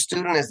 That's as a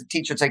student, as a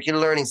teacher, it's like you're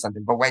learning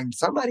something. But when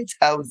somebody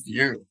tells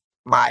you,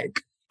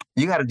 Mike,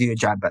 you got to do your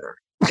job better.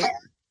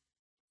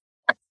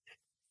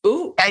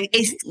 Ooh. And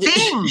it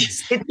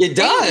stings. It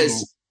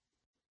does.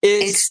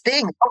 It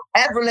stings. Don't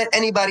ever let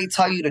anybody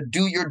tell you to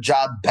do your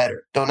job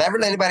better. Don't ever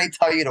let anybody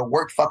tell you to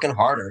work fucking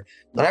harder.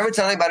 Don't ever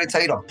tell anybody to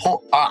tell you to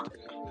pull up.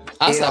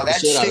 I'll slap the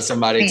shit out of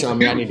somebody telling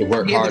me I need to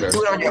work harder.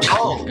 Do it on your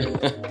own.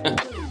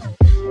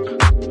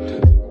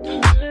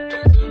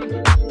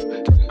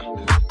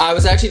 I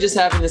was actually just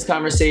having this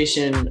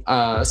conversation,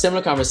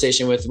 similar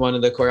conversation with one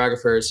of the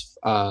choreographers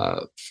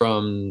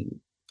from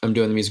I'm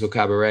doing the musical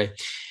Cabaret.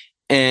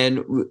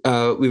 And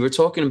we were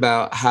talking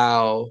about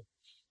how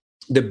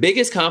the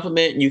biggest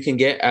compliment you can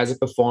get as a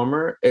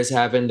performer is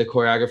having the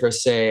choreographer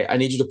say, I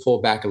need you to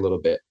pull back a little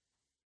bit.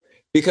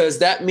 Because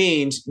that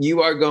means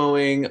you are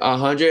going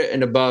 100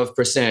 and above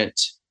 %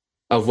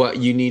 of what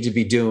you need to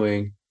be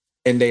doing.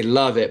 And they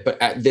love it. But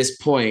at this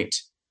point,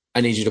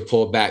 I need you to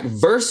pull back.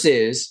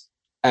 Versus,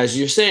 as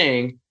you're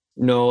saying,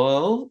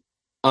 no,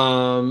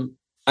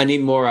 I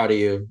need more out of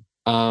you.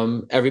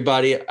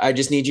 Everybody, I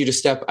just need you to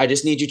step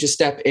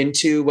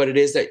into what it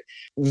is that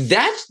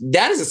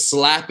is a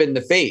slap in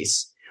the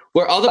face.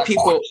 Where other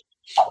people,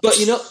 but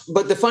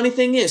the funny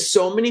thing is,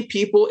 so many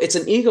people, it's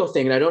an ego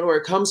thing, and I don't know where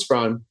it comes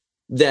from,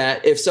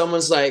 that if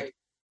someone's like,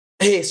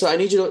 hey, so I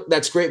need you to,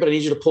 that's great, but I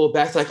need you to pull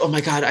back, like, oh my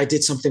God, I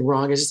did something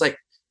wrong. It's just like,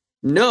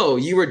 no,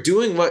 you were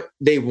doing what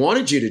they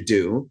wanted you to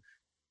do.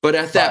 But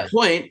at that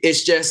point,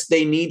 it's just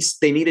they need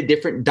a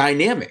different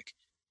dynamic.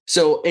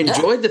 So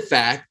enjoy the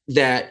fact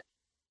that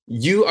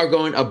you are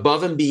going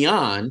above and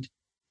beyond.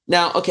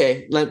 Now,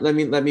 okay, let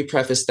me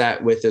preface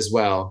that with as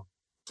well.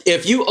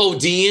 If you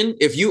ODing,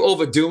 if you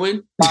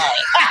overdoing,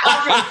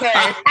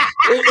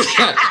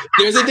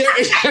 there's a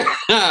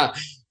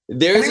difference.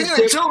 There's a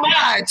difference. Too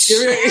much.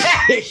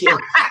 Dude,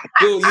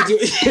 you do.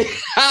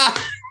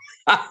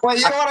 Well,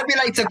 you don't want to be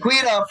like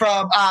Taquita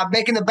from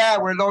Making the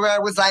Band, where Laura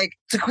was like,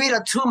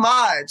 Taquita, too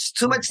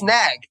much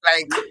neck,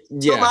 like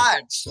too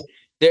much.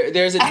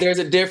 There's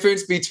a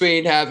difference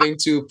between having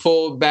to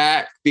pull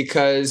back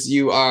because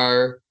you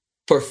are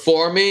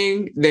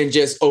performing than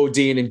just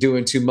ODing and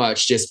doing too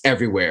much just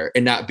everywhere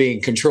and not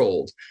being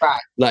controlled. Right.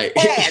 Like,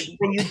 and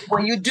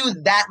when you do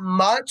that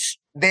much,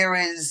 there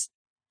is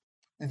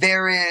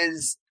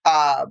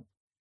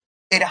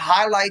it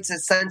highlights a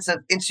sense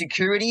of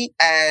insecurity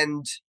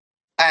and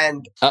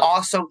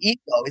also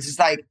ego. It's just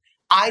like,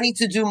 I need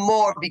to do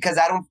more because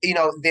I don't,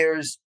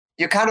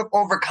 you're kind of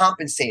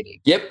overcompensating.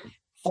 Yep.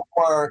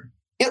 For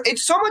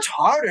it's so much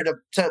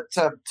harder to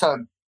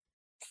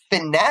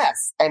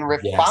finesse and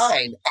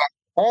refine and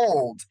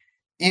hold,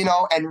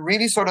 and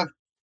really sort of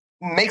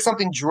make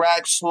something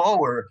drag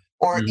slower,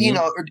 or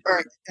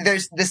or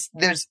there's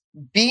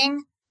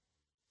being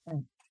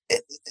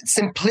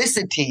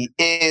simplicity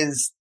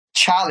is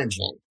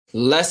challenging.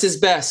 Less is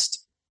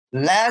best.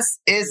 Less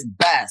is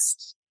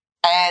best.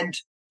 And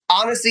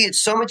honestly,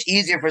 it's so much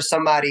easier for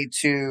somebody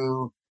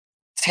to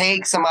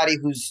take somebody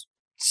who's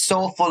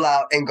so full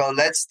out and go,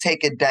 let's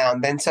take it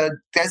down, than to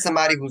get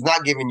somebody who's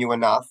not giving you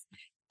enough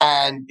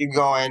and you're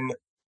going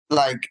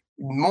like,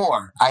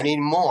 more. I need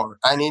more.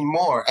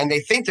 And they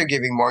think they're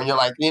giving more. And you're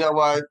like, you know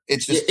what?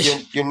 It's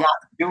just, you're not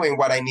doing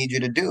what I need you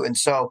to do. And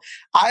so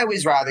I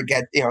always rather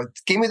get,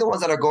 give me the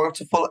ones that are going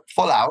to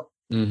full out.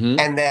 Mm-hmm.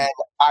 And then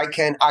I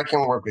can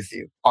work with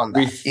you on that.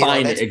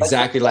 Refine it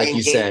exactly like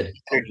you said.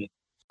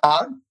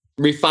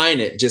 Refine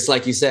it just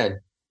like you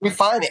said.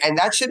 Refine it. And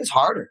that shit is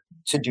harder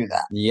to do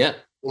that. Yep.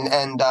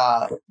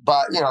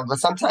 But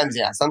sometimes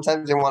you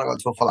want to go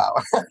to a full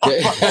hour.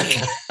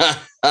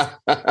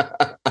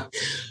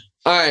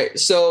 All right.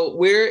 So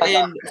we're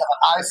in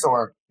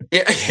eyesore.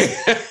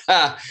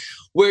 Yeah.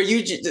 Where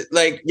you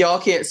like, y'all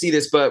can't see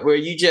this, but where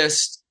you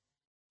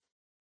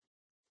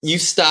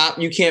stop,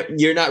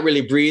 you're not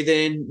really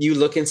breathing. You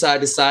look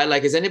inside the side.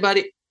 Like, is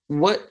anybody,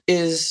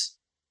 it's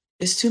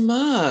too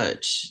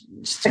much.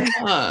 It's too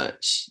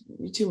much.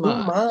 You're too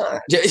much.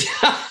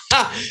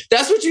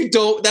 That's what you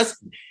don't,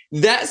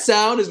 that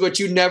sound is what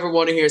you never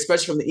want to hear,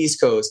 especially from the East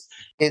Coast.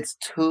 It's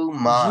too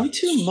much. You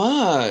too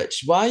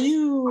much. Why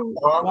you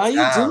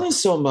doing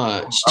so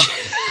much?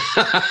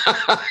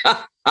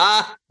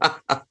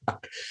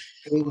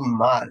 Too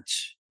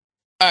much.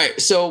 All right.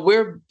 So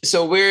we're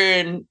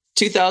in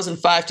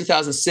 2005,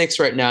 2006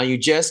 right now. You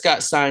just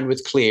got signed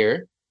with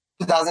Clear.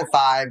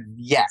 2005.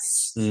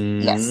 Yes.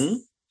 Mm-hmm. Yes.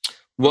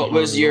 What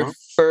was your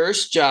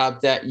first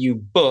job that you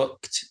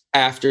booked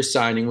after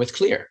signing with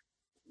Clear?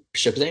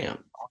 Shazam.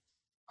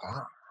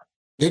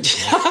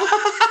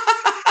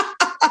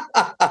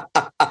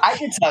 I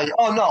can tell you.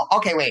 Oh no.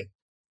 Okay, wait.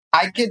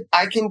 I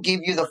can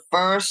give you the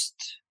first.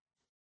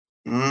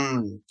 I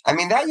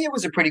mean, that year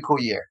was a pretty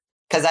cool year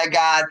because I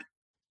got.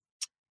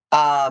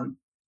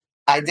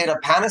 I did a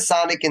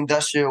Panasonic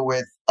Industrial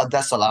with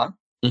Odessala.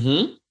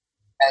 Mm-hmm.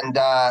 And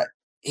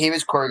he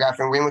was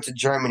choreographing. We went to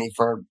Germany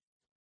for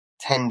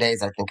 10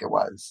 days, I think it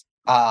was.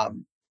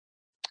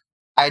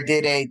 I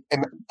did a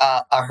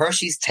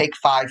Hershey's Take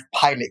 5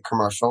 pilot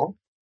commercial.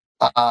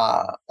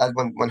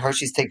 When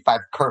Hershey's Take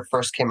 5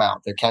 first came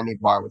out, the candy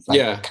bar with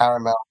like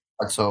caramel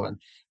pretzel, and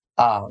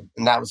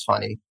that was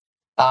funny.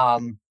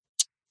 And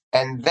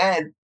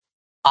then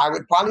I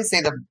would probably say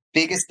the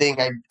biggest thing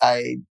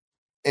I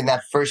in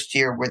that first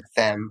year with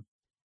them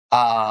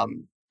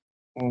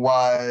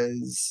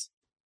was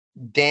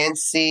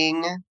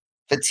dancing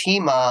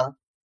Fatima.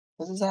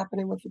 What is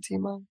happening with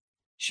Fatima?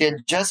 She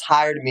had just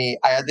hired me.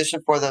 I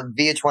auditioned for the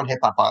VH1 Hip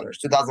Hop Honors,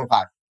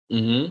 2005.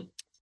 Mm-hmm.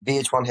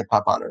 VH1 Hip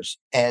Hop Honors.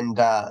 And,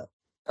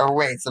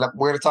 wait, so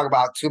we're going to talk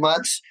about too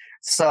much.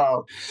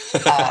 So,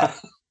 it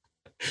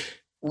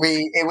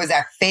was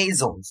at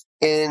Faisal's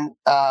in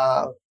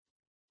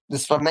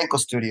this flamenco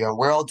studio.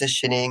 We're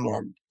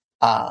auditioning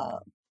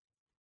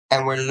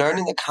and we're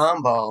learning the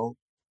combo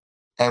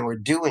and we're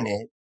doing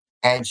it.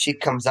 And she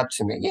comes up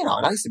to me, and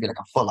I used to be like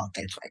a full out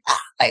dancer,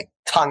 like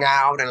tongue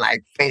out and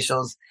like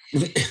facials.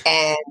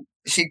 And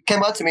she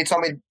came up to me,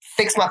 told me to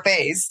fix my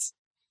face.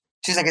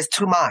 She's like, it's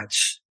too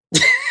much.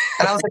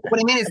 And I was like, what do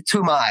you mean it's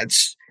too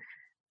much?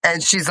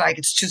 And she's like,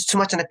 it's just too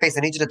much on the face.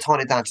 I need you to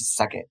tone it down just a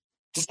second,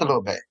 just a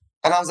little bit.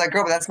 And I was like,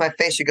 girl, but that's my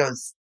face. She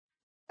goes,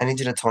 I need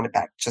you to tone it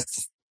back.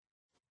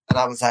 And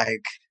I was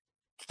like,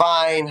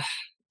 fine.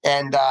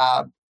 And,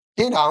 I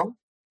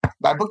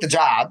booked the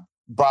job,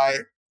 but,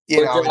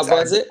 what job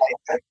was it?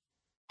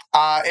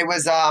 It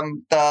was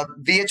the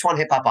VH1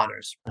 Hip Hop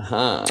Honors,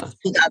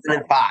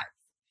 2005.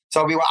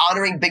 So we were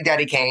honoring Big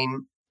Daddy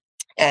Kane,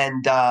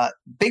 and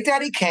Big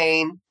Daddy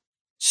Kane,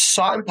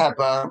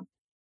 Salt-N-Pepa,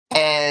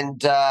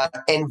 and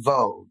En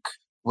Vogue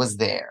was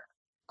there.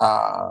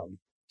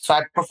 So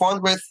I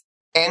performed with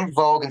En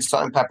Vogue and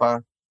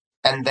Salt-N-Pepa,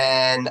 and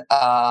then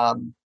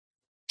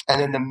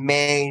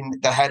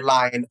the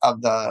headline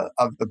of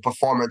the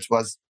performance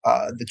was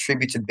the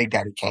tribute to Big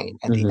Daddy Kane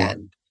at the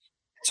end.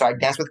 So I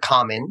danced with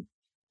Common.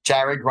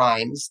 Jared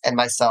Grimes and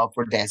myself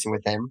were dancing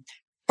with him.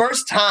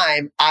 First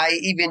time I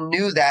even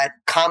knew that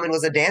Common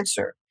was a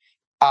dancer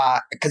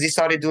because he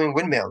started doing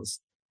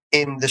windmills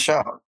in the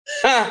show.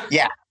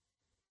 Yeah.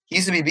 He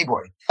used to be a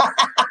B-boy.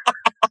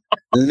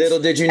 Little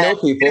did you know,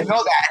 people. Didn't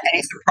know that. And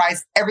he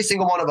surprised every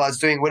single one of us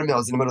doing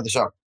windmills in the middle of the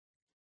show.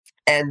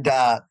 And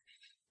it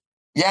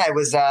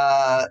was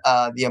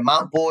the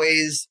Amount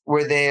Boys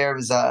were there. It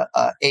was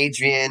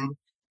Adrian.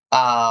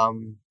 Oh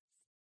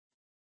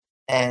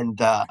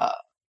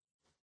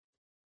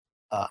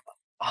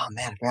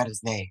man, I forgot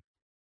his name.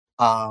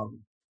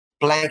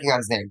 Blanking on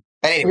his name.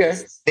 But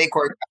anyways, they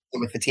choreographed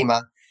with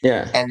Fatima.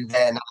 Yeah. And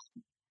then,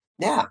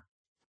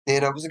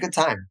 it was a good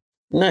time.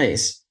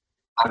 Nice.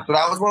 So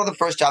that was one of the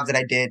first jobs that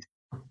I did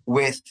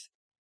with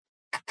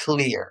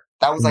Clear.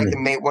 That was like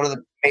one of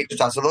the major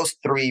jobs. So those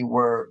three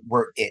were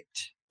it.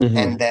 Mm-hmm.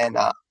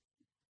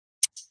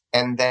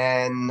 And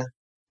then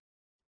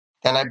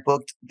I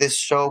booked this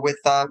show with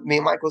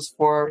Mia Michaels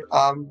for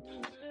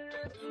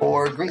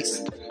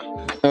Grease.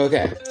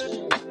 Okay.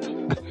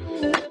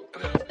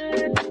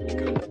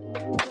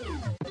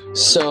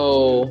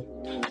 So,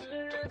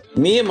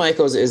 Mia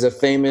Michaels is a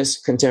famous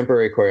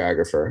contemporary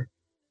choreographer.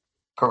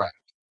 Correct.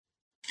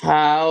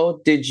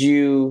 How did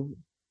you,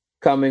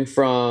 coming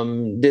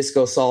from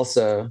disco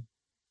salsa,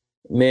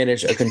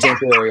 manage a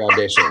contemporary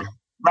audition?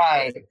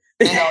 Right.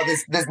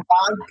 This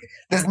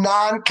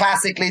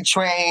non-classically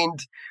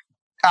trained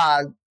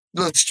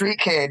little street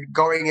kid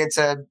going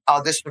into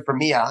audition for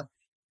Mia.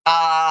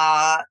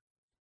 My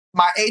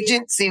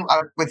agency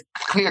with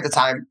Clear at the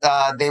time,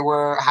 they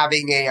were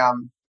having a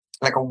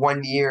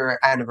 1-year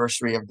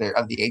anniversary of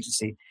the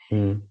agency,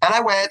 and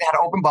I went, had an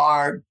open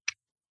bar,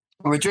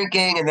 we were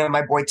drinking, and then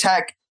my boy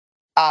Tech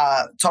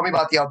told me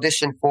about the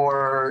audition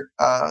for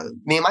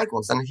Mia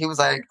Michaels, and he was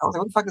like, I was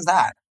like, what the fuck is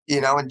that?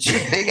 And she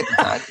was big at the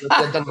time. She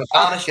had done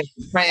Madonna, she had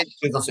Prince,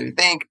 she was also You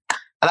Think,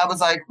 and I was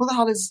like, who the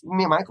hell is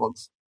Mia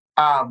Michaels?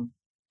 Told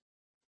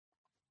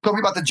me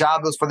about the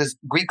job. It was for this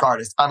Greek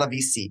artist, Anna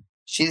Visi.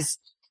 She's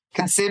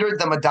considered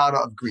the Madonna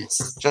of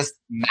Greece, just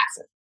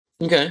massive.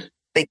 Okay.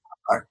 Big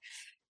art.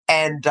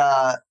 And so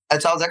I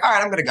was like, all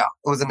right, I'm going to go.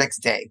 It was the next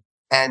day.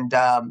 And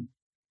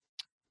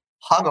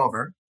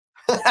hungover,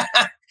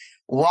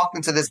 walked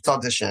into this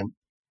audition.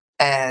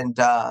 And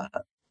I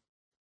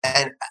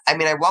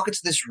walk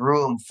into this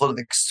room full of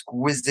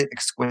exquisite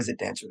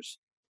dancers.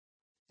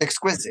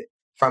 Exquisite.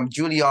 From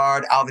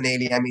Juilliard, Alvin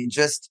Ailey,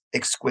 just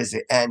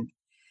exquisite. And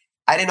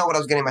I didn't know what I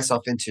was getting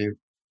myself into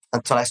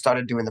until I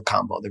started doing the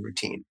combo, the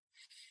routine.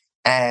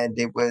 And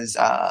it was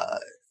a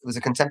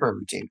contemporary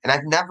routine. And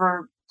I've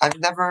never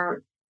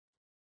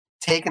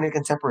taken a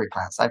contemporary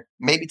class. I've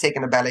maybe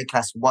taken a ballet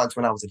class once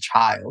when I was a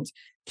child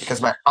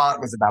because my aunt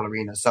was a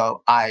ballerina.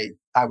 So I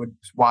would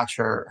watch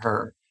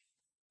her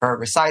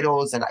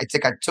recitals, and I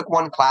took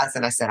one class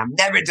and I said, I'm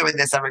never doing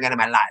this ever again in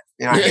my life.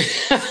 You know what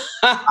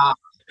I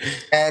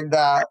mean?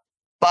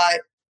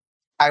 But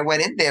I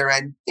went in there,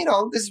 and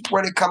this is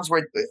when it comes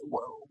where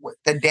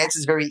the dance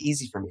is very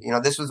easy for me.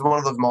 This was one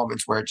of those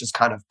moments where it just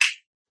kind of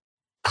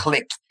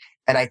clicked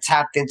and I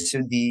tapped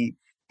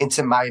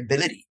into my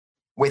ability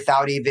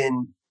without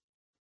even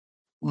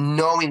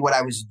knowing what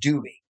I was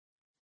doing.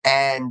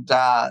 And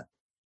I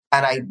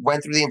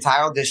went through the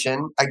entire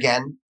audition.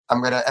 Again,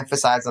 I'm going to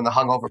emphasize on the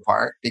hungover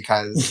part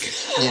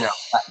because,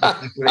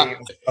 that was really a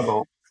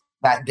struggle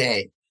that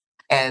day.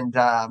 And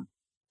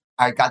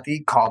I got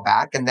the call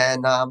back, and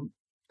then I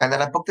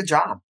booked the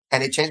job,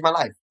 and it changed my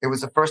life. It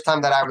was the first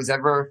time that I was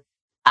ever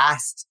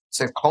asked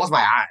to close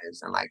my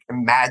eyes and like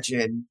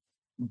imagine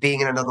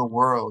being in another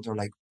world, or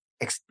like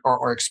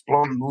or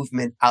exploring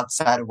movement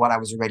outside of what I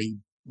was already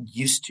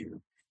used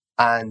to,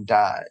 and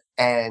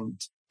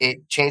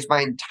it changed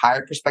my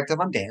entire perspective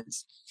on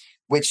dance,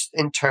 which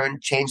in turn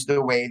shifted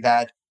the way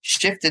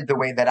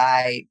that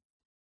I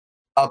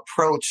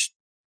approach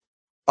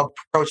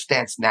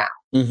dance now.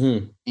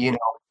 Mm-hmm.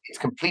 It's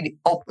completely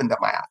opened up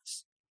my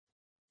eyes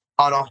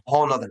on a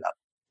whole nother level.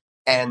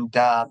 And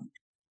yeah,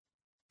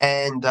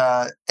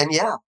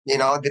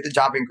 did the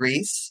job in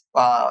Greece.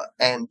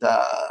 And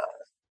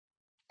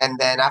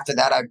then after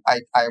that,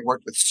 I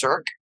worked with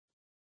Cirque.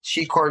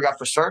 She choreographed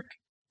for Cirque,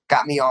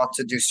 got me on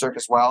to do Cirque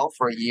as well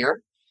for a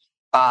year.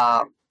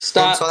 Stop.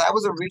 So that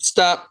was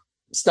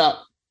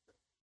Stop.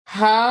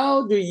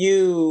 How do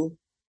you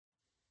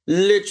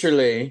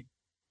literally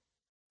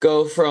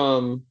go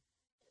from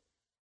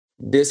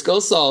disco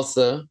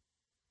salsa,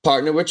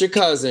 partner with your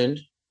cousin,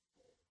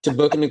 to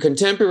booking a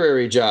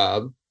contemporary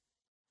job,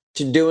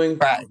 to doing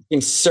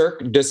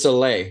Cirque du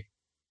Soleil?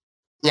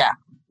 Yeah.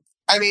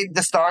 I mean,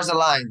 the stars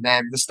aligned,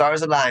 man. The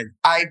stars aligned.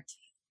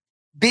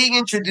 Being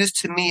introduced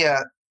to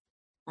Mia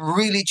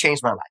really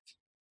changed my life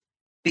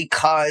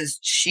because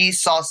she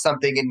saw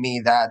something in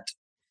me that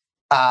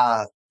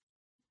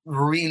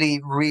really,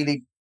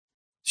 really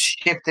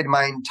shifted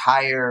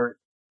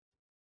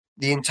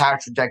the entire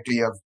trajectory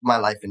of my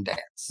life in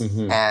dance.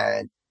 Mm-hmm.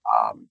 And,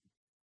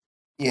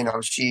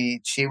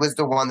 she was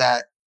the one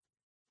that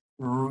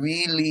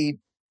really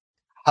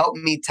helped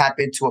me tap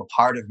into a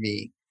part of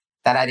me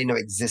that I didn't know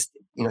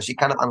existed. She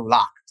kind of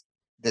unlocked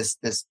this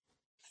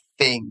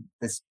thing,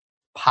 this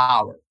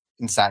power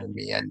inside of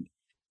me.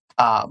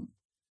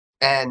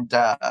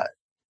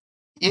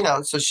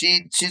 So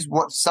she's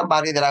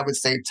somebody that I would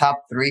say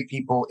top 3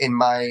 people in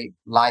my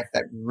life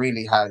that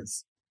really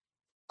has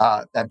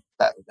that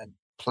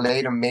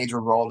played a major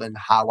role in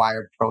how I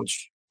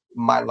approach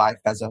my life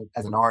as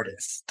an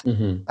artist,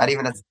 mm-hmm. not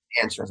even as a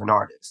dancer, as an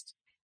artist.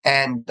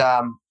 And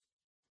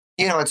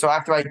and so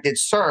after I did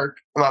Cirque,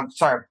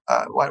 after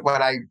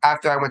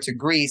I went to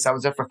Greece, I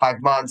was there for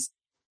 5 months.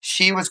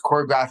 She was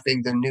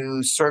choreographing the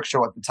new Cirque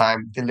show at the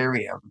time,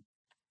 Delirium,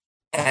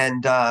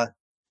 and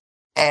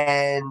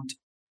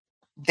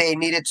they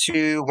needed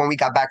to, when we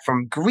got back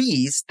from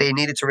Greece, they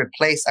needed to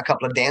replace a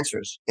couple of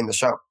dancers in the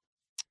show.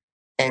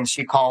 And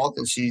she called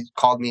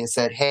me and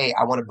said, "Hey,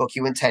 I want to book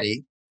you and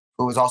Teddy,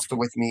 who was also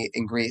with me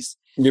in Greece,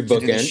 to do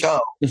the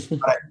show.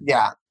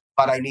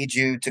 But I need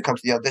you to come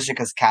to the audition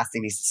because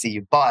casting needs to see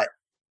you. But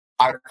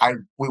I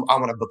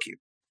want to book you."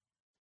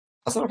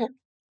 I said, "Okay."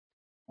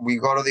 We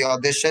go to the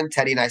audition.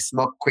 Teddy and I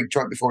smoke a quick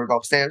joint before we go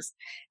upstairs,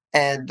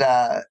 and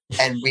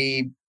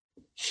we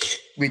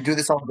do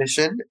this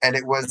audition, and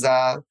it was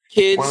one of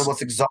the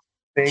most exhausting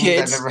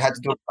things I've ever had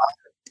to do.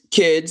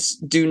 Kids,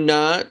 do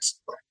not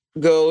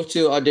go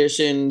to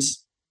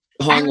auditions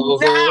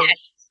hungover.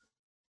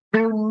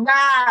 Do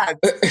not.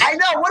 I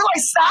know. What do I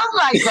sound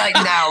like right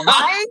now,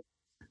 right?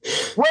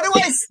 What do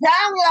I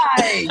sound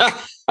like?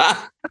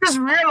 I'm just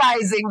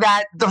realizing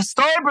that the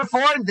story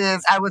before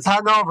this, I was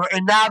hungover,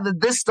 and now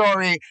this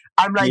story,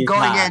 I'm like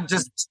going in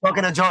just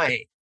smoking a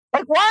joint.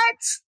 Like what?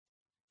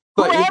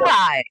 Who am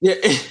I?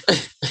 Yeah.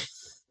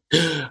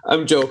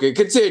 I'm joking.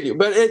 Continue,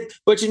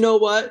 but you know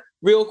what?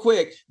 Real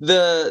quick,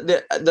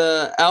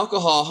 the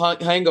alcohol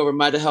hangover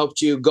might have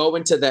helped you go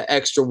into that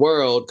extra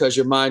world because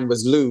your mind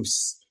was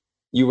loose.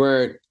 You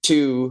weren't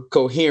too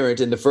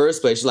coherent in the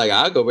first place. You're like,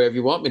 I'll go wherever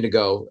you want me to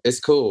go. It's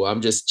cool. I'm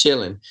just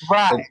chilling.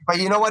 Right. But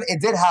you know what? It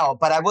did help.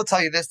 But I will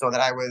tell you this, though,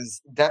 that I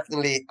was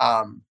definitely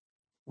I'm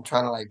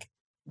trying to like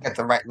get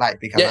the right light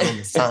because I'm in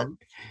the sun.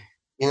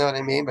 You know what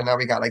I mean? But now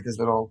we got like this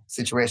little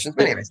situation.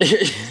 But anyways.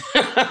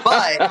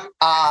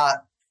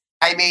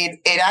 I mean,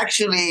 it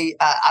actually,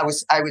 I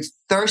was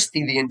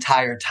thirsty the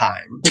entire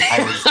time.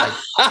 I was like,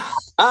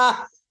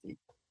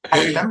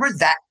 I remember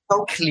that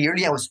so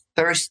clearly. I was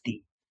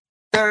thirsty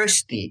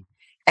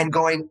and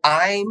going,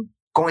 I'm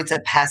going to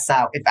pass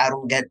out if I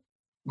don't get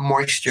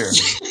moisture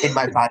in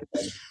my body.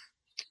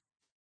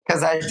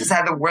 Because I just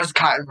had the worst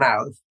cotton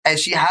mouth. And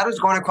she had us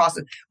going across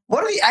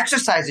one of the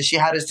exercises she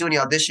had us do in the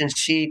audition.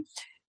 She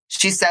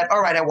said,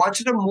 all right, I want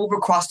you to move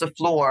across the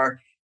floor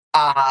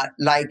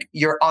like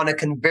you're on a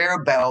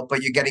conveyor belt,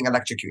 but you're getting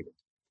electrocuted.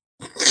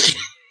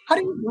 How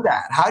do you do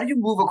that? How do you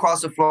move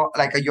across the floor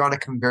like you're on a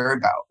conveyor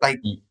belt? Like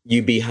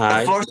you be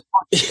high. The floor's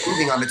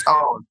moving on its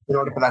own in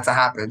order for that to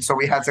happen. So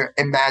we had to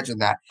imagine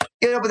that.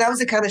 But that was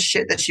the kind of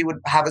shit that she would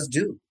have us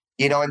do.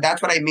 And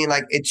that's what I mean.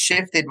 Like it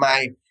shifted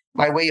my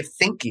way of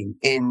thinking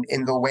in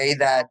the way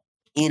that,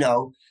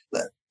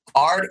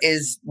 art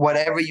is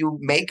whatever you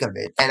make of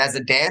it. And as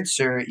a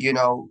dancer,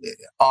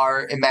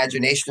 our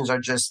imaginations are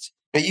just,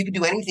 you can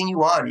do anything you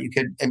want. You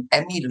could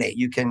emulate,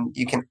 you can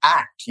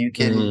act, you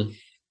can,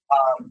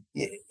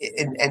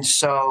 and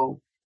so,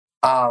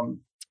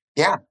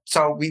 yeah.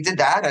 So we did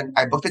that, and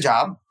I booked a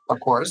job, of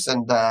course,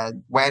 and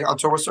went on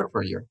tour with Cirque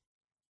for a year,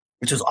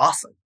 which was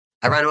awesome.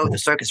 I ran over the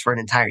circus for an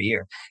entire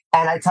year.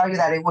 And I tell you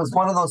that it was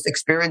one of those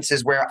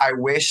experiences where I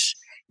wish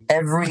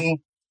every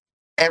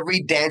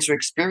dancer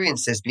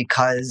experiences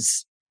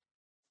because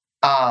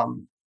I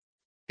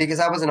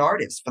was an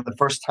artist for the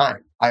first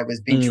time. I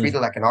was being treated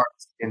like an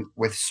artist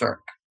with Cirque.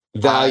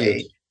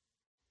 Valued.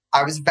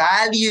 I was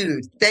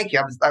valued. Thank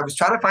you. I was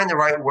trying to find the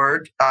right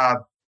word.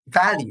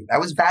 Valued. I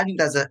was valued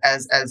as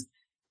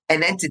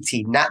an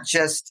entity, not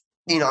just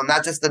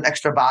an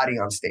extra body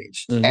on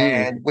stage.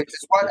 And which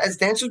is what, as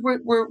dancers,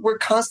 we're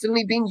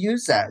constantly being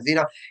used as.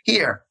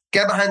 Here,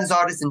 get behind this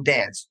artist and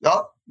dance.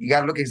 Oh, you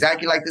got to look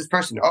exactly like this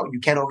person. Oh, you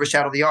can't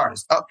overshadow the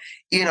artist. Oh,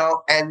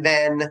 and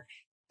then,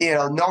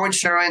 no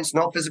insurance,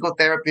 no physical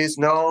therapist,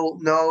 no,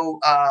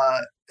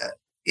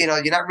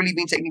 you're not really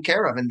being taken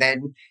care of. And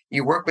then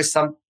you work with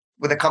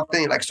a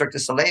company like Cirque du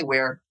Soleil,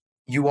 where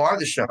you are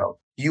the show.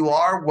 You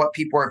are what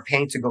people are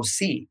paying to go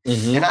see.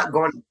 They're not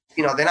going,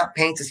 they're not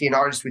paying to see an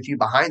artist with you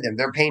behind them.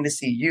 They're paying to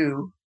see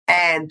you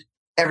and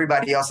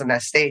everybody else on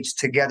that stage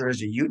together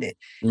as a unit.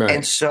 Right.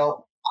 And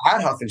so I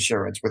had health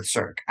insurance with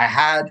Cirque. I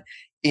had,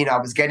 I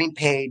was getting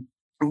paid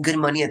good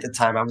money at the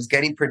time. I was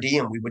getting per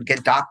diem. We would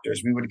get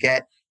doctors. We would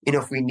get,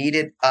 if we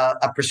needed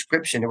a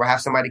prescription, or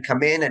have somebody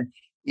come in and,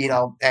 it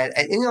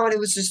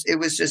was just,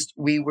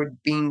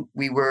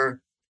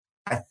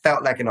 I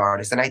felt like an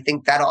artist. And I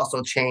think that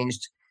also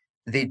changed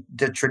the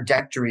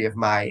trajectory of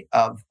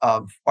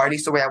or at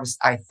least the way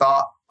I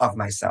thought of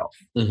myself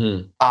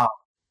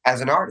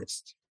as an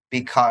artist,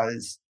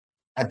 because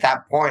at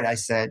that point I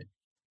said,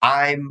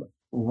 I'm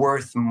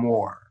worth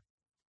more.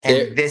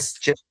 And this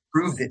just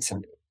proved it to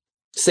me.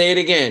 Say it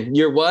again.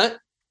 You're what?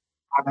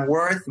 I'm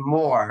worth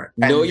more.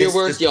 Know your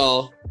worth,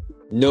 y'all.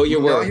 Know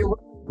your worth.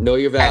 Know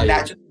your value.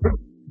 And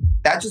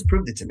that just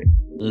proved it to me.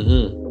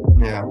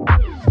 Yeah.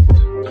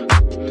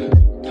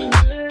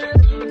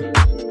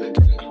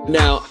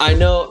 Now, I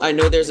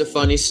know there's a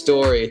funny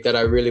story that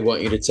I really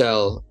want you to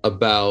tell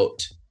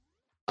about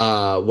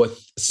what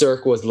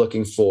Cirque was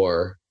looking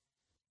for.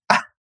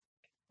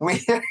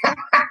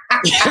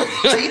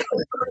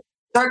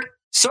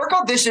 Cirque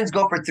auditions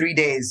go for 3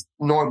 days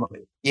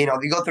normally. You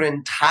go through an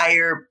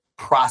entire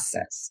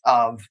process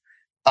of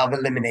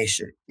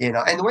elimination.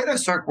 And the way that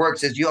Cirque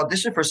works is you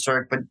audition for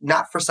Cirque, but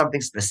not for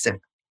something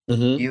specific.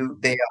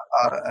 The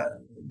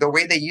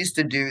way they used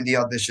to do the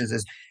auditions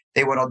is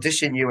they would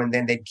audition you and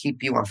then they'd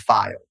keep you on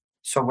file.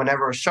 So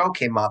whenever a show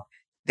came up,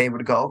 they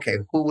would go, okay,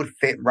 who would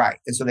fit right?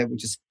 And so they would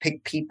just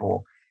pick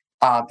people.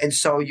 And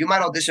so you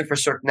might audition for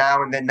Cirque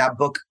now and then not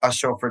book a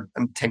show for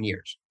 10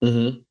 years.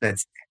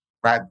 That's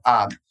right.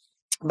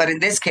 But in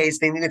this case,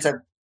 they needed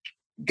to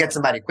get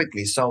somebody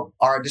quickly. So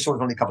our audition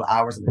was only a couple of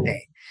hours in the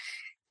day.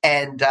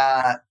 And,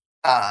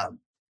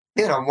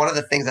 one of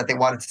the things that they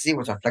wanted to see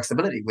was our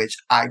flexibility, which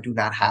I do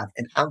not have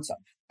an ounce of.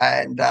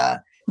 And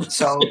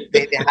so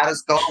they had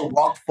us go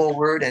walk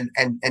forward and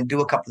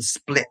do a couple of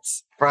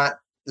splits, front,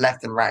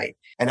 left, and right.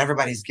 And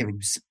everybody's giving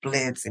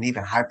splits and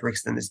even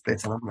hyperextended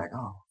splits. And I'm like,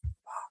 oh,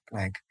 fuck,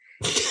 like,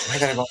 am I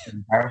going to go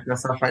embarrass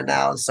myself right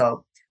now?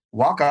 So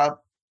walk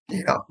up,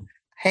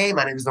 hey,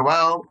 my name is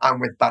Noel. I'm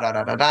with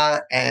da-da-da-da-da.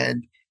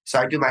 And so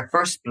I do my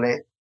first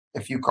split.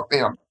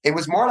 It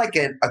was more like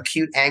an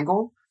acute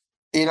angle.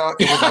 It was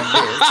like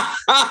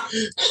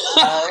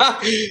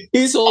this.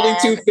 He's holding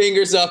two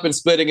fingers up and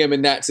splitting him,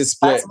 and that's his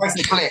split. That's my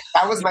split.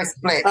 That was my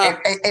split.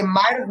 It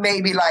might have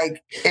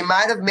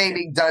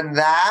maybe done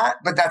that,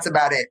 but that's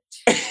about it.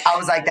 I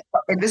was like,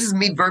 and this is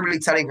me verbally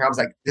telling her, I was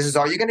like, this is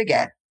all you're gonna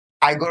get.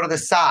 I go to the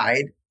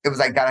side. It was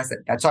like that. I said,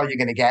 that's all you're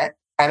gonna get.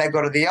 And I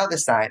go to the other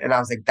side, and I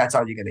was like, that's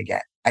all you're gonna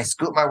get. I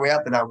scoop my way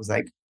up, and I was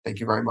like,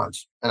 thank you very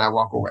much, and I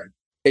walk away.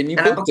 And you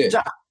booked it.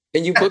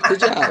 And you booked the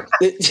job.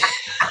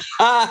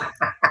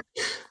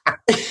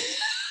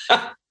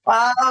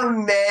 Oh,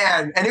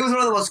 man. And it was one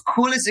of the most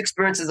coolest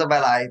experiences of my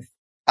life.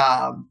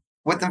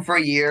 With them for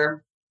a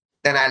year.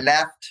 Then I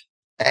left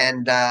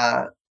and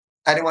I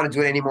didn't want to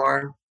do it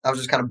anymore. I was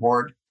just kind of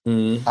bored.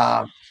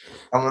 I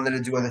wanted to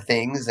do other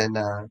things and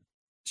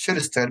should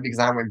have stood because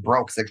I went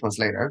broke 6 months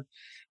later.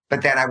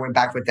 But then I went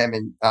back with them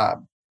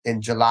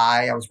in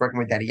July. I was working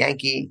with Daddy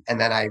Yankee and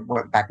then I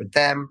went back with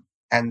them.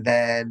 And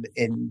then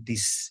in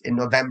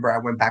November, I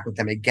went back with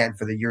them again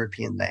for the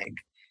European leg.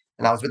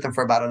 And I was with them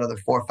for about another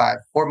 4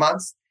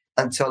 months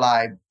until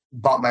I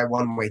bought my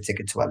one-way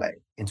ticket to LA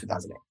in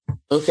 2008.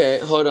 Okay,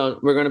 hold on.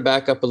 We're going to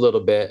back up a little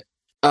bit.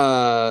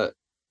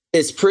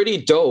 It's pretty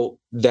dope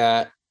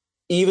that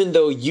even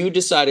though you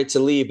decided to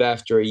leave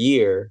after a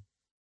year,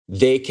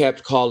 they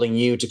kept calling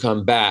you to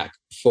come back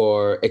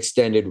for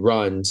extended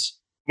runs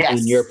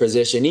in your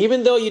position,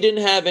 even though you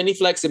didn't have any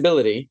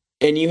flexibility.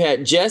 And you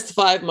had just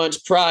 5 months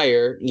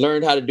prior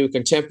learned how to do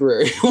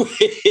contemporary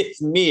with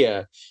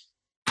Mia.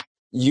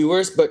 You were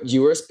a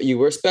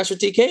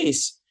specialty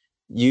case.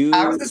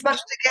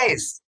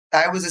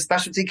 I was a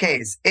specialty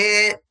case.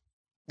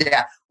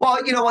 Yeah.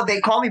 Well, you know what? They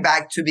called me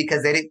back too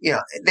because they didn't.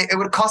 It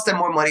would cost them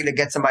more money to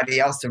get somebody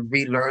else to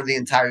relearn the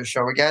entire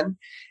show again.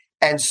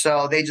 And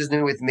so they just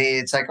knew with me,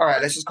 it's like, all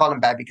right, let's just call him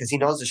back because he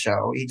knows the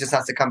show. He just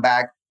has to come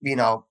back,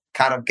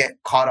 kind of get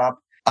caught up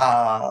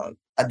a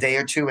day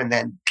or two and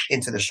then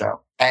into the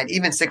show. And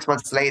even 6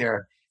 months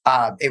later,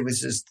 it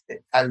was just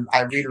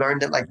I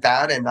relearned it like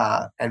that and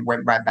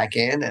went right back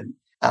in and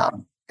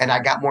I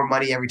got more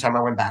money every time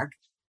I went back.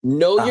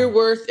 Know your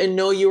worth and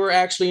know you are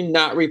actually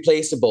not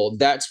replaceable.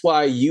 That's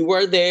why you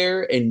are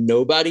there and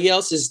nobody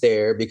else is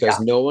there because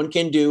no one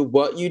can do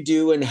what you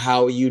do and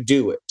how you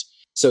do it.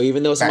 So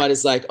even though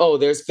somebody's like, oh,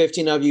 there's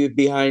 15 of you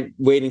behind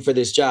waiting for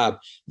this job,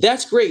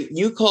 that's great.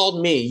 You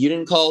called me. You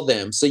didn't call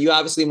them. So you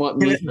obviously want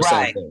me for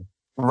something.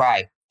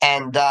 Right.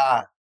 And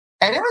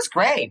it was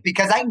great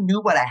because I knew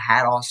what I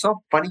had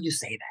also. Funny you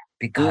say that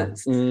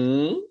because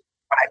when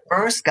I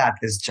first got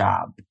this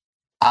job,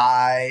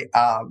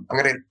 I'm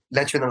going to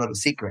let you in a little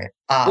secret.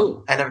 I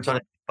never told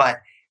it,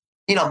 but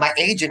my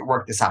agent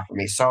worked this out for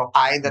me. So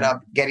I ended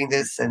up getting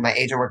this and my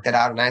agent worked it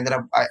out. And I ended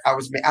up, I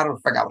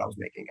forgot what I was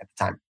making at the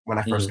time when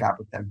I first got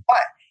with them.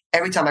 But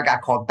every time I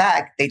got called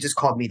back, they just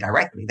called me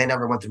directly. They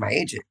never went through my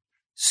agent.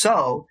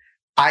 So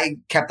I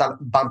kept on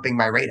bumping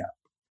my rate up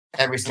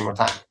every single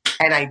time.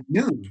 And I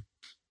knew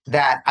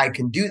that I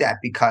can do that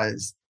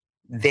because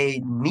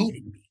they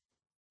needed me,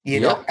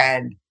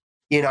 and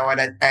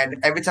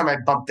every time I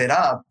bumped it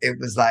up, it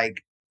was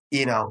like,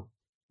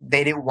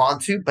 they didn't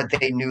want to, but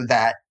they knew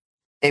that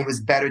it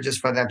was better just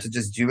for them to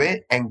just do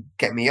it and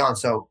get me on.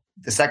 So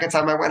the second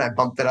time I went, I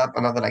bumped it up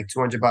another like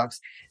 $200.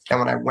 And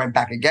when I went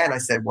back again, I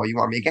said, well, you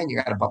want me again? You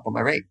got to bump up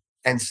my rate.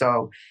 And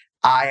so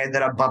I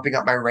ended up bumping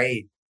up my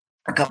rate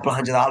a couple of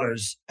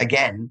 $100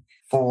 again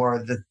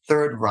for the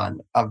third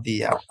run of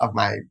of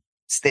my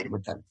stint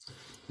with them.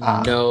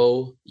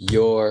 Know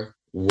your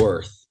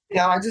worth.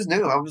 I just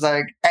knew. I was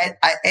like,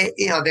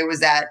 there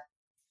was that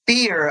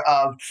fear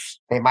of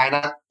they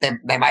might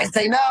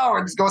say no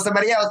or just go with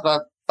somebody else,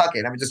 but fuck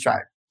it, let me just try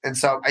it. And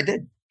so I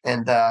did.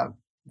 And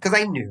because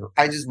I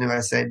just knew. I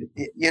said,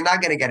 you're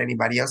not going to get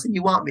anybody else, and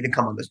you want me to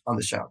come on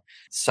the show.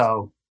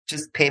 So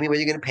just pay me what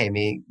you're going to pay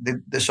me.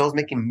 The show's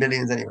making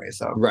millions anyway.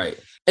 So right.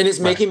 And it's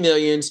making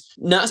millions,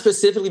 not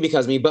specifically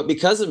because of me, but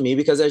because of me,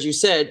 because as you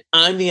said,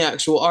 I'm the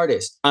actual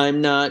artist.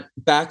 I'm not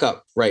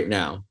backup right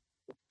now.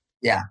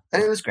 Yeah.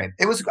 And it was great.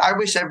 I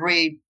wish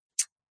every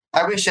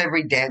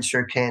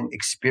dancer can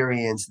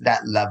experience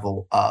that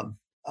level of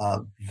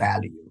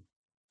value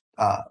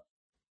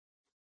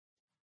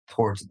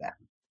towards them.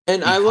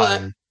 And I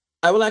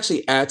will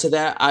actually add to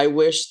that. I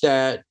wish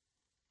that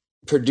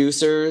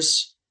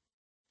producers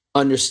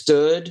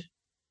understood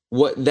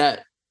what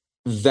that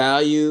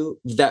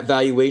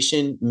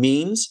valuation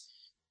means.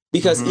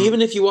 Because even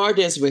if you are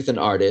dancing with an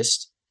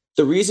artist,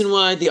 the reason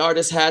why the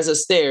artist has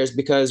us there is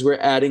because we're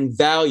adding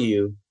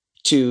value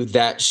to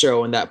that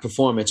show and that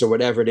performance or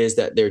whatever it is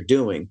that they're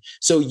doing.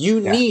 So you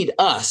need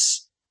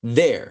us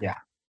there. Yeah.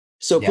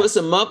 So put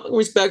some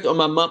respect on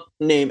my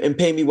name and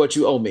pay me what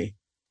you owe me.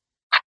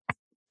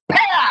 Pay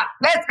up!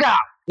 Let's go!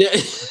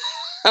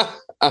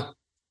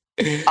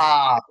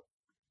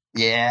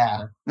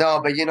 Yeah.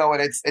 No, but you know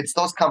what? It's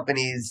those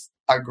companies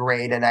are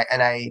great, and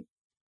I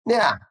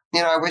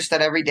wish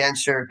that every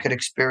dancer could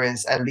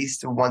experience at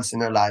least once in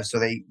their life. So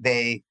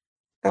they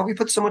we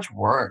put so much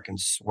work and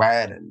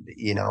sweat and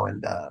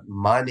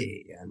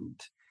money and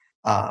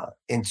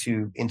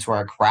into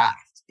our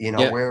craft.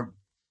 Where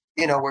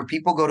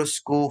people go to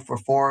school for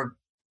 4,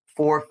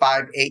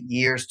 5, 8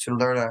 years to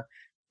learn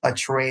a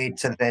trade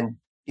to then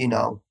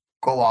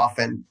go off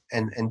and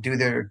do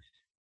their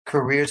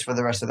careers for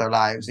the rest of their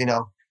lives.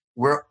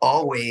 We're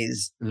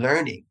always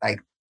learning. Like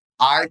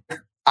I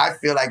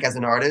feel like as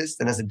an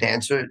artist and as a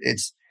dancer,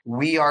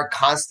 we are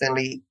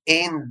constantly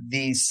in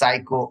the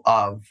cycle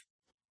of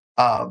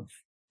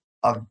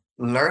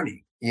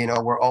learning.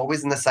 We're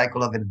always in the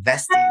cycle of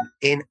investing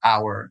in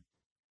our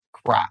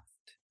craft.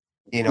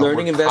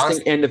 Learning,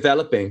 investing, and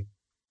developing.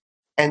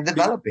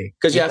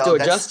 Because you have to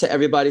adjust to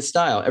everybody's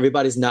style.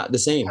 Everybody's not the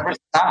same. Never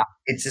stop.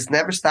 It just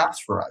never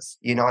stops for us.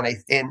 And I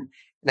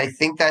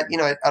think that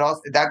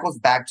that goes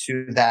back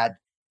to that.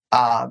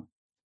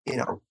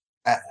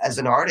 As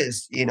an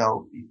artist,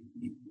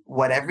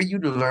 whatever you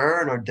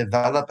learn or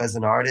develop as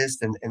an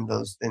artist, and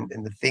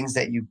the things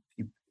that you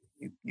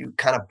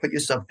kind of put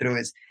yourself through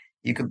is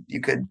you can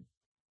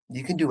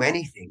do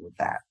anything with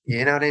that.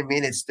 You know what I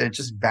mean? They're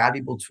just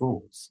valuable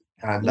tools,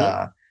 and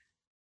but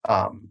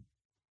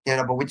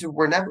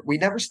we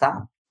never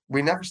stop.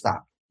 We never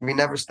stop.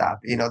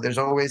 There's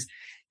always.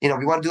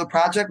 We want to do a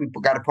project. We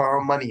got to put our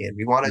own money in.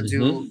 We want to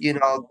do,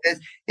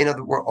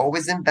 we're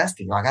always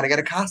investing. I got to get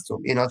a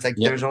costume. It's like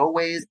there's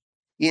always,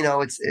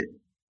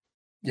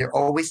 you're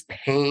always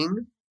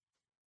paying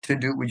to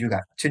do what you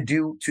got to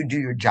do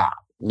your job.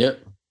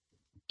 Yep.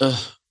 So.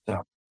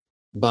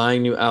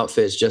 Buying new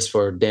outfits just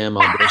for a damn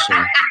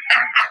audition.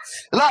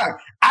 Look,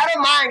 I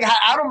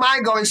don't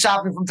mind going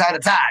shopping from time to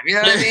time. You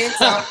know what I mean?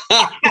 So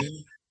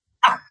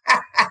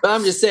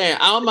I'm just saying,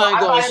 I don't mind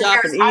going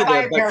shopping either. I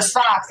buy a pair of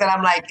socks, and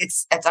I'm like,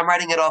 I'm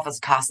writing it off as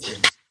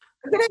costume.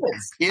 It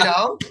is, you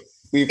know.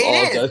 We've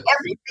all done.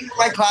 Everything in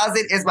my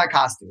closet is my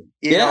costume.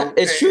 You know?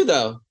 It's true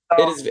though.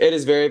 It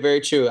is very, very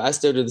true. I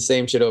still do the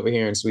same shit over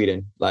here in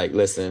Sweden. Like,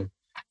 listen,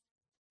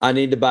 I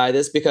need to buy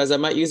this because I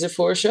might use it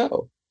for a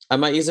show. I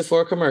might use it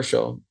for a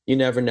commercial. You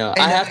never know.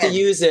 I have to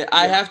use it.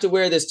 I have to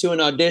wear this to an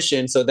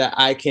audition so that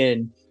I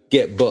can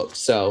get booked.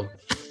 So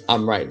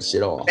I'm writing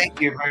shit off. Thank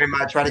you very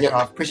much. Writing it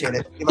off. Appreciate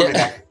it. You love me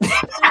back.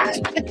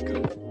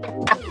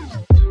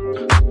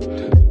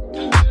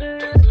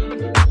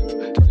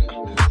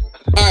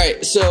 All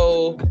right.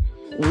 So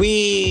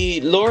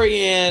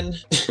Lorianne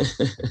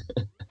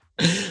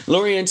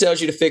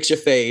tells you to fix your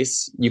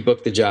face. You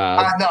book the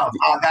job. No,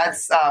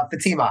 that's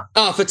Fatima.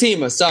 Oh,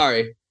 Fatima.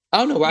 Sorry. I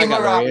don't know where I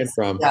got Lorianne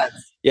from. Yes.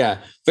 Yeah,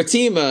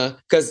 Fatima,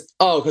 because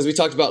we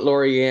talked about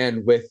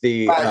Lorianne with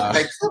the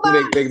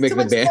making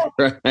the band,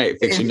 right?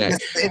 Fix your neck.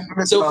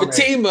 So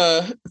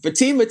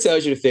Fatima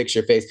tells you to fix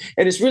your face,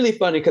 and it's really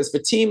funny because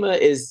Fatima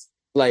is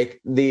like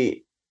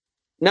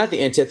not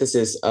the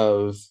antithesis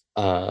of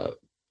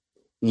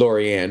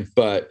Lorianne,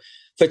 but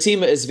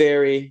Fatima is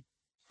very,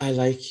 I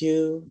like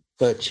you,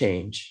 but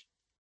change.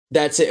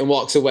 That's it, and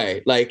walks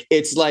away. Like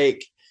it's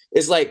like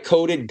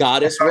coded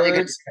goddess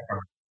words.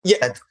 Yeah,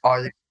 that's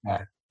all you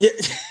got. Yeah.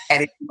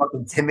 And it's the most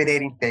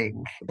intimidating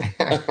thing.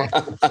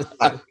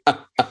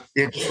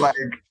 It's just like,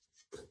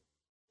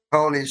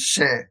 holy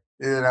shit,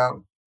 you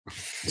know?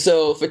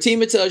 So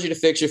Fatima tells you to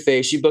fix your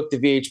face. You book the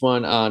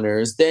VH1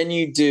 honors. Then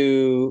you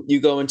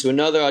go into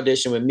another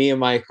audition with Mia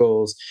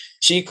Michaels.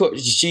 She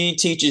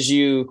teaches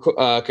you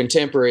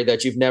contemporary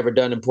that you've never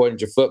done and pointed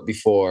your foot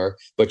before,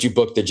 but you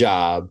booked the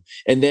job.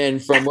 And then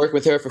from working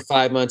with her for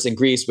 5 months in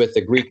Greece with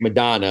the Greek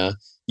Madonna,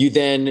 she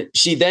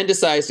then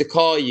decides to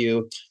call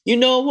you. You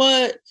know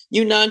what?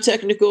 You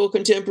non-technical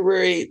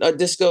contemporary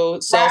disco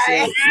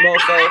salsa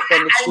mofo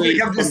from the street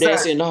from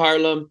dancing in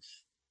Harlem.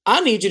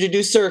 I need you to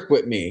do Cirque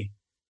with me.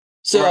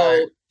 So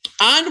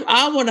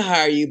I want to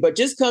hire you, but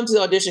just come to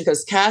the audition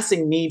because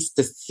casting needs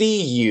to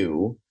see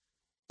you,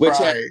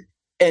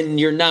 and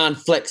your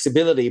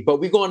non-flexibility. But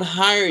we're going to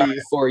hire you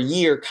for a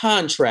year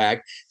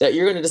contract that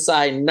you're going to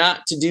decide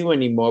not to do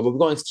anymore. But we're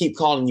going to keep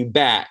calling you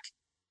back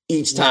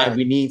each time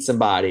we need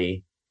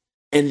somebody.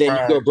 And then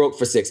you go broke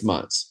for 6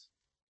 months.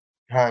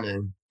 Honey.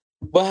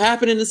 What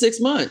happened in the 6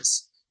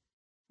 months?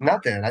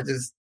 Nothing. I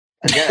just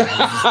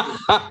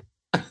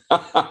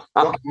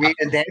me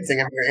and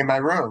dancing in my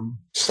room.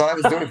 So I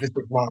was doing it for 6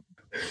 months.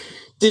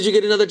 Did you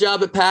get another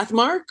job at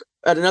Pathmark?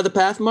 At another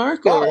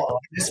Pathmark? No,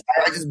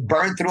 I just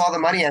burned through all the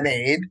money I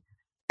made.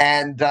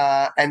 And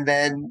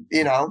then,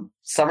 you know,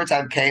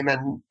 summertime came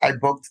and I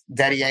booked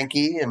Daddy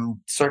Yankee and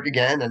Cirque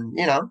again. And,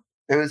 you know,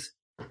 it was...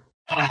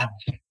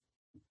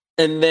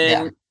 And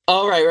then...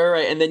 Oh,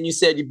 right. And then you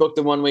said you booked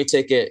a one-way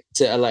ticket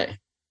to LA.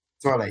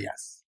 To LA,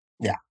 yes.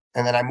 Yeah.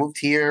 And then I moved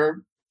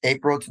here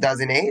April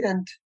 2008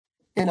 and,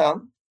 you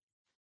know,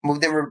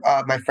 moved in with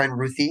my friend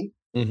Ruthie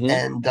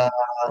and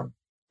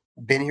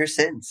been here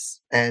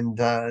since. And,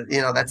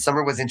 you know, that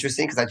summer was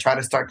interesting because I tried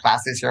to start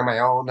classes here on my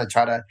own. I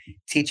try to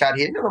teach out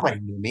here. Nobody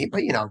knew me,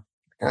 but, you know,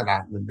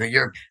 New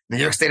York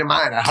state of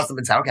mind. I hustled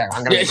and said, okay,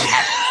 I'm going to make it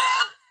happen.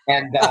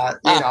 And,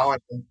 you know.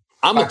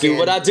 I'm going to do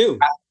what I do.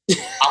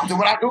 I'll do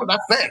what I do.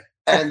 That's it.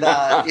 And,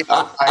 you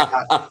know,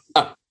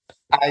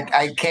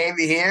 I came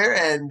here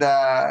and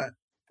I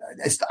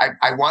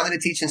wanted to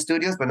teach in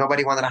studios, but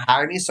nobody wanted to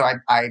hire me. So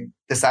I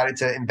decided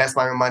to invest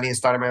my own money and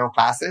started my own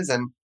classes.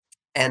 And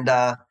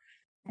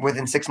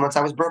within 6 months,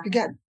 I was broke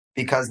again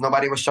because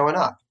nobody was showing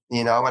up,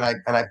 you know, and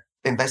I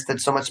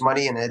invested so much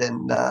money in it.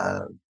 And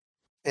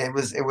it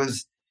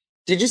was.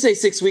 Did you say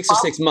 6 weeks or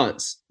 6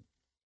 months?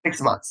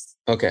 6 months.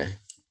 Okay.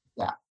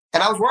 Yeah.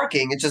 And I was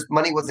working. It just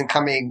money wasn't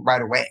coming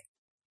right away.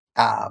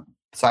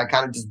 So I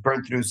kind of just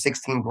burned through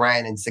 16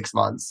 grand in 6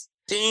 months.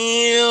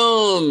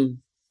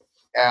 Damn.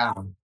 Yeah.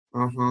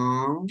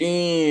 Mm-hmm.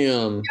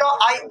 Damn. You know,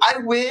 I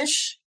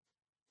wish,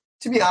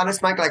 to be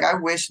honest, Mike, like I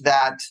wish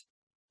that,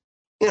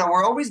 you know,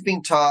 we're always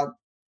being taught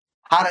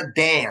how to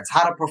dance,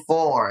 how to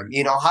perform,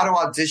 you know, how to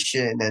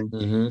audition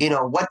and, you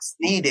know, what's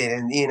needed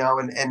and, you know,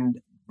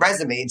 and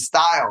resume and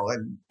style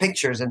and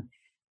pictures. And,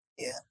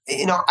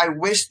 you know, I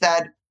wish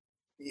that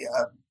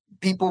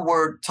people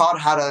were taught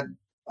how to,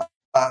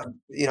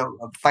 you know,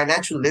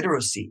 financial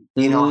literacy,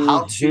 you know,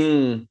 how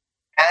to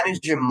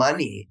manage your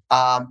money,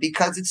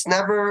 because it's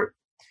never,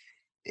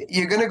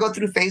 you're going to go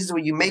through phases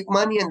where you make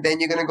money and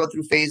then you're going to go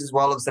through phases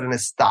where all of a sudden it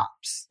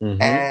stops.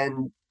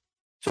 And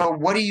so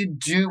what do you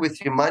do with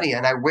your money?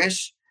 And I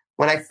wish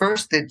when I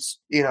first did,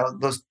 you know,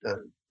 those,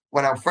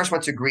 when I first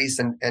went to Greece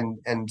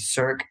and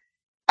Cirque,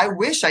 I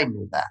wish I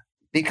knew that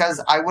because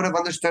I would have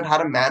understood how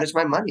to manage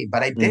my money,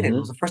 but I didn't. It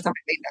was the first time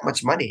I made that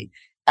much money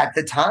at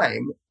the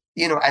time.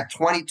 You know, at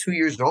 22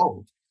 years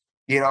old,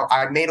 you know,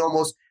 I made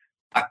almost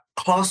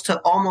close to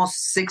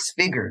almost 6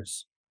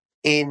 figures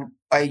in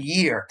a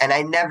year. And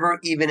I never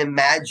even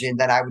imagined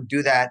that I would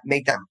do that,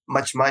 make that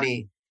much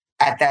money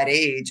at that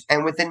age.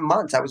 And within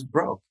months, I was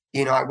broke.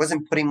 I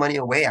wasn't putting money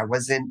away. I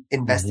wasn't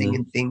investing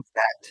in things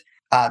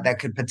that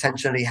could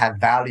potentially have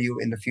value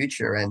in the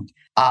future. And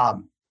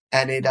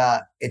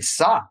it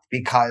sucked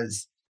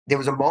because there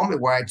was a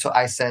moment where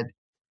I said,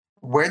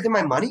 where did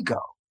my money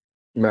go?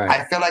 Right.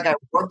 I feel like I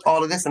worked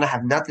all of this and I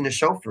have nothing to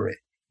show for it.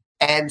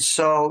 And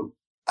so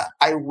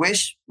I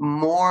wish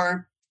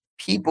more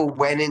people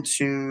went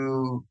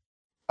into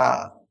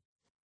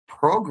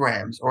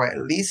programs or at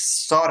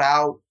least sought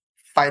out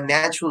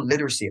financial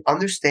literacy,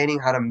 understanding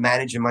how to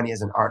manage your money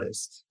as an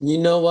artist. You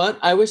know what?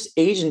 I wish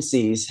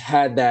agencies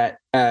had that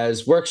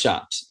as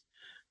workshops.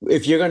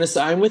 If you're going to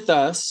sign with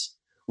us,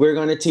 we're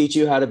going to teach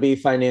you how to be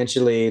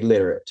financially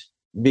literate,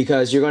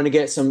 because you're going to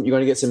get some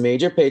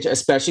major paychecks,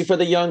 especially for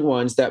the young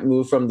ones that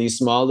move from these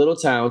small little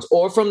towns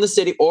or from the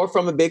city or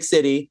from a big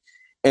city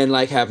and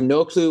like have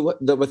no clue what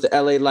the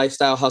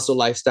LA hustle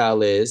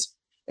lifestyle is.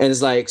 And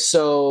it's like,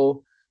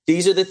 so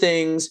these are the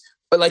things.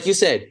 But like you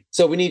said,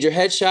 so we need your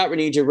headshot, we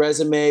need your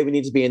resume, we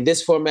need to be in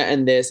this format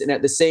and this. And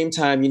at the same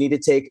time, you need to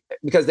take,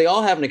 because they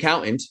all have an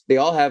accountant. They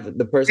all have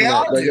the person they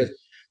that all do.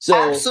 So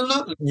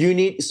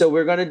absolutely. So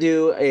we're going to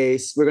do a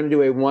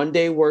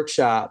 1-day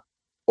workshop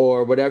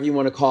or whatever you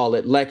want to call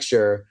it,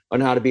 lecture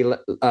on how to be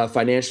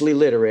financially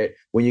literate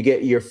when you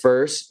get your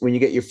first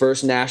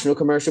national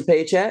commercial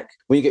paycheck,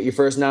 when you get your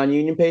first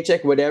non-union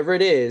paycheck, whatever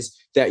it is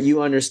that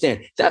you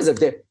understand. That's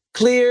a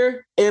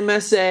clear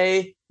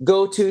MSA,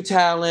 go-to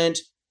talent,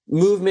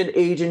 movement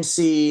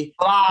agency,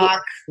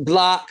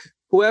 block,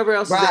 whoever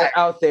else is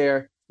out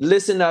there.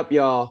 Listen up,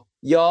 y'all.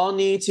 Y'all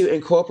need to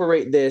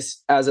incorporate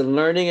this as a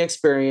learning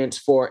experience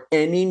for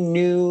any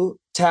new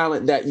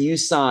talent that you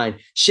sign.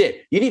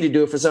 Shit, you need to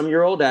do it for some of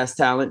your old ass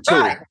talent too.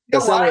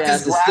 Because some of your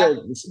ass is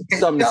still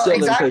in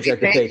paycheck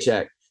to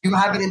paycheck. You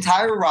have an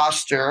entire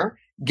roster.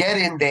 Get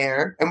in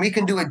there, and we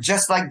can do it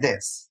just like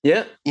this.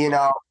 Yep.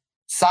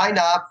 Sign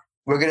up.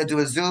 We're gonna do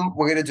a Zoom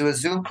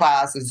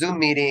class, a Zoom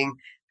meeting,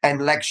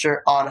 and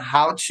lecture on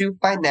how to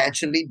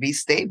financially be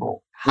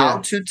stable, how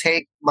to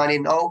take money,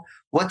 know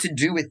what to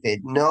do with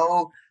it,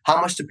 know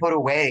how much to put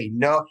away,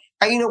 know.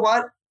 And you know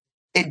what?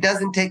 It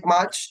doesn't take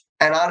much.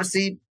 And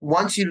honestly,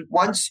 once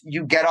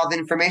you get all the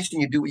information,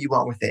 you do what you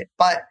want with it.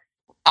 But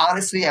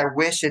honestly, I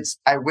wish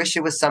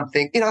it was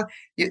something,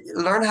 you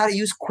learn how to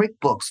use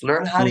QuickBooks,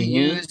 learn how to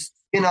use,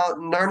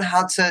 learn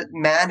how to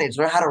manage,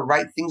 learn how to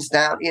write things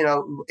down.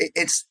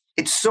 It's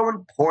so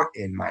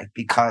important, Mike,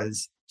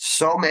 because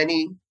so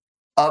many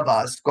of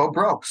us go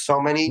broke. So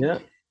many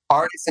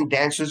artists and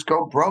dancers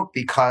go broke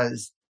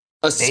because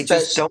they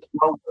just don't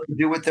know what to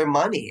do with their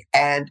money.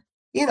 And,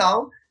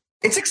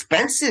 it's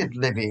expensive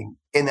living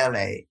in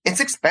LA. It's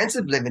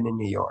expensive living in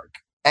New York.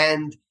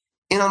 And,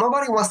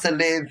 nobody wants to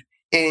live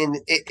in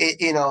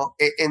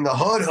the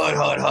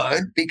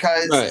hood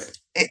because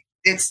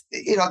it's,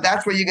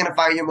 that's where you're going to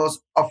find your most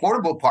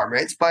affordable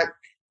apartments. But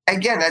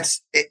again,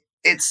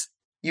 it's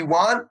you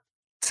want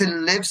to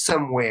live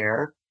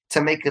somewhere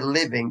to make a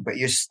living, but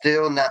you're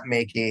still not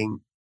making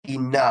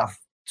enough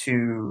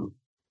to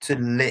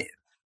live.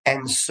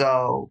 And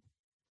so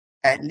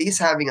at least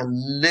having a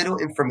little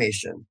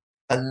information,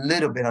 a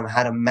little bit on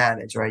how to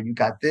manage, right? You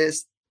got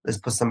this, let's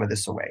put some of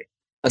this away.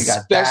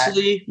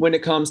 Especially when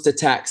it comes to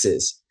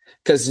taxes.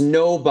 Because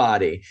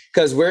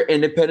we're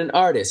independent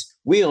artists.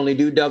 We only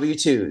do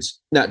W-2s,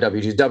 not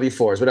W-2s,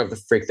 W-4s, whatever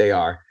the freak they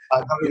are.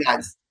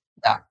 W-9s.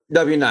 Yeah.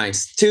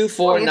 W-9s,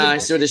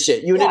 249s, sort of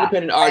shit. You're an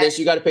independent artist.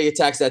 You got to pay your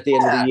tax at the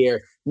end of the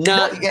year. And you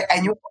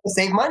have to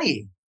save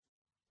money.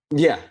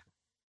 Yeah.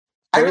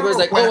 Everybody's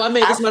like, I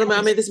made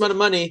this amount of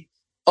money.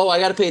 Oh, I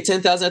got to pay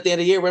 $10,000 at the end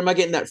of the year. Where am I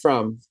getting that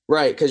from?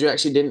 Right. Because you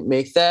actually didn't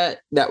make that.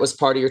 That was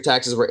part of your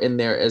taxes were in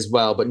there as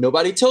well. But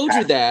nobody told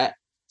you that.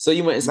 So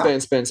you went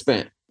and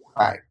spent.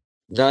 Right.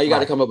 Now you got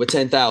to come up with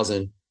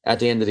 $10,000 at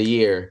the end of the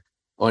year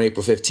on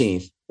April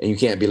 15th, and you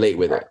can't be late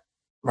with it.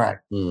 Right.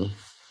 And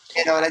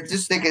I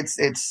just think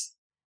it's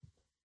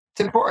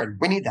important.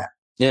 We need that.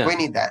 Yeah. We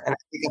need that. And I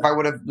think if I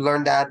would have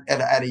learned that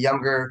at a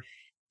younger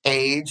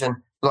age, and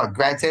look,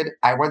 granted,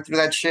 I went through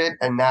that shit,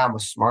 and now I'm a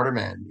smarter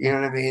man. You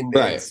know what I mean?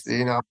 Right. It's,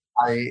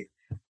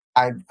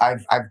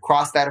 I've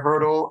crossed that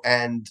hurdle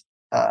and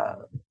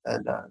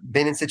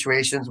been in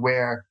situations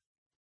where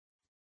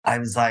I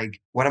was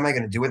like, what am I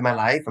going to do with my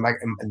life? Do I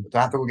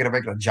have to go get a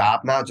regular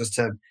job now just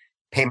to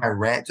pay my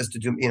rent, just to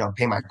do,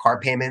 pay my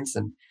car payments?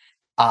 And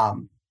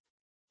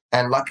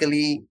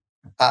luckily,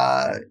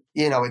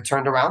 it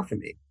turned around for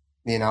me.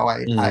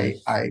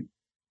 I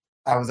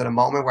was at a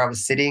moment where I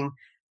was sitting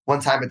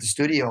one time at the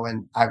studio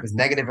and I was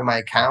negative in my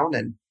account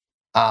and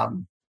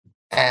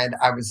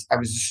I was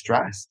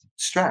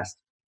stressed.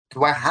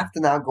 Do I have to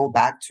now go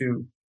back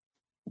to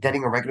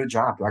getting a regular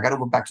job? Do I got to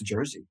move back to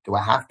Jersey? Do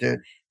I have to?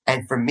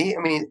 And for me,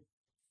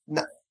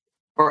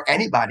 for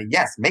anybody,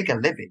 yes, make a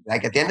living.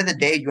 Like at the end of the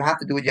day, you have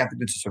to do what you have to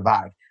do to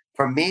survive.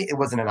 For me, it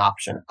wasn't an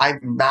option. I'm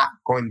not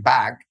going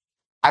back.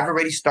 I've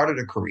already started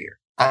a career.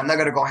 I'm not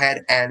going to go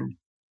ahead and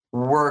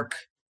work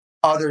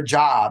other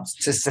jobs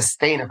to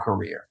sustain a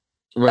career.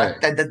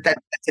 Right. That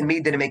to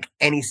me didn't make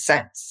any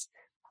sense.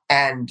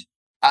 And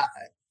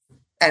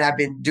and I've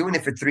been doing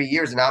it for 3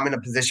 years, and now I'm in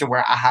a position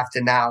where I have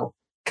to now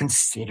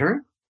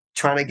consider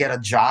trying to get a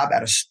job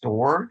at a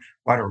store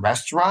or at a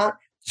restaurant.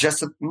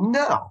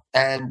 No.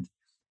 And,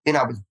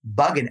 I was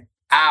bugging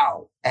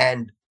out,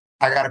 and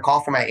I got a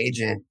call from my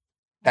agent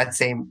that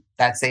same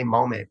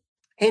moment.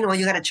 Hey,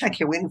 you got a check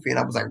here waiting for you.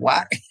 And I was like,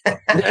 what?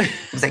 I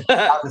was like,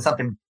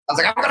 something. I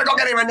was like, I'm going to go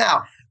get it right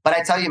now. But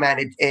I tell you,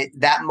 man,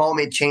 that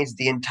moment changed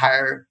the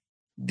entire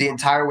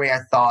way I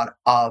thought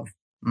of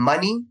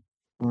money,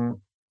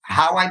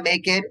 how I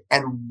make it,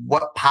 and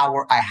what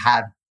power I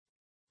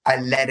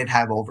let it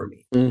have over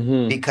me.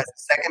 Mm-hmm. Because the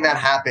second that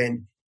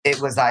happened, it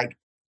was like,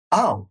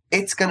 oh,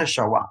 it's going to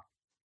show up.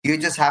 You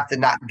just have to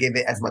not give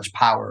it as much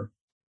power.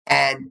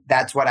 And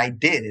that's what I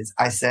did. Is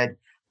I said,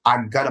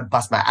 I'm going to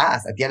bust my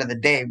ass. At the end of the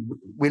day,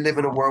 we live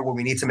in a world where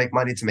we need to make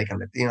money to make a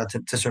live,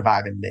 to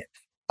survive and live,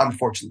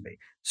 unfortunately.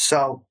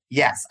 So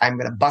yes, I'm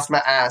going to bust my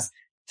ass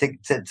to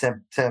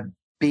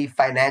be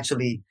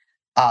financially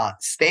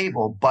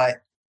stable, but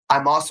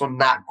I'm also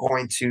not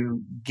going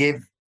to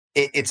give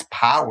it its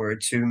power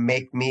to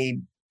make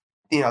me,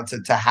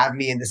 to have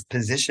me in this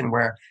position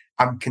where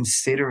I'm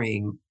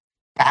considering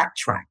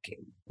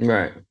backtracking,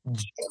 right,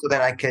 just so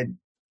that I could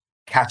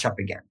catch up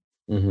again.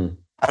 Mm-hmm.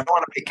 I don't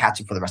want to play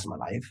catch up for the rest of my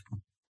life,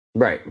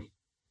 right?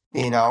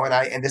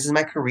 And this is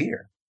my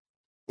career.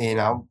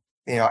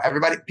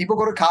 People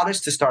go to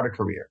college to start a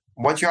career.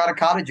 Once you're out of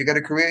college, you get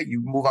a career,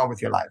 you move on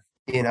with your life.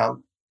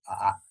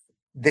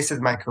 This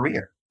is my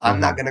career. I'm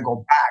not going to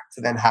go back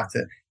to then have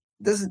to.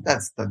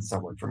 That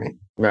doesn't work for me.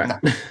 Right. No.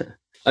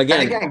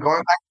 Again,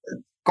 going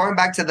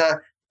back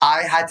to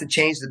I had to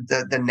change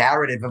the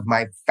narrative of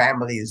my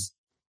family's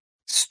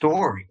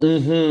story,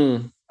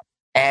 mm-hmm.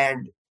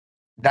 and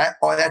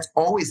that's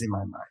always in my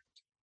mind.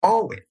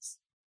 Always.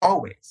 I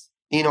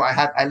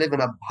live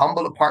in a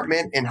humble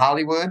apartment in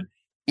Hollywood.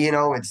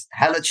 It's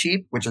hella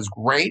cheap, which is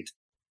great.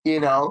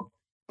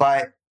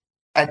 But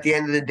at the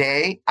end of the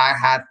day, I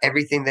have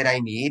everything that I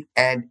need.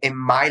 And in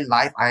my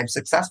life, I am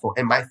successful.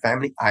 In my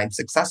family, I am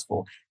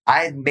successful.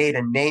 I have made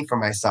a name for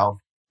myself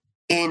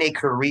in a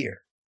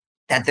career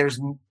that there's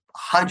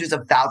hundreds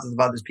of thousands of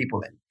other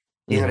people in.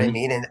 You know what I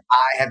mean? And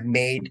I have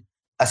made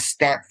a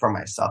stamp for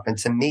myself. And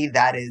to me,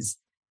 that is,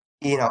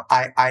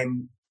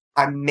 I'm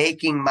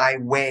making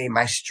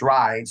my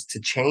strides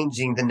to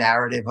changing the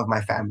narrative of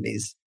my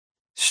family's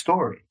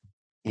story,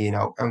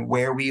 and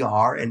where we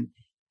are and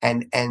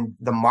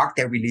the mark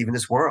that we leave in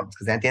this world.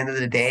 Because at the end of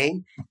the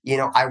day,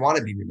 I want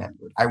to be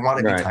remembered. I want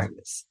to be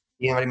timeless.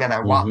 You know what I mean? I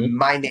want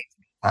my name to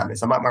be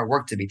timeless. I want my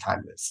work to be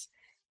timeless.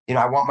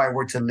 I want my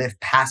work to live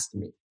past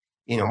me.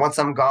 Once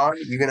I'm gone,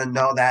 you're going to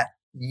know that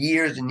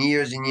years and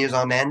years and years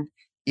on end,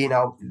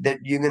 that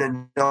you're going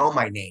to know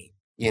my name,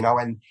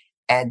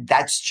 and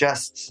that's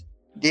just,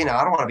 I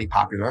don't want to be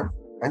popular.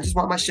 I just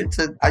want my shit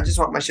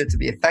to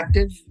be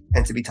effective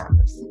and to be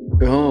timeless.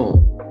 Oh.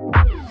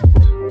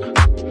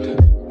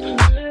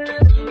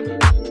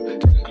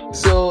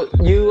 So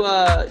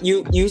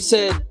you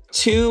said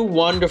two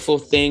wonderful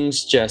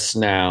things just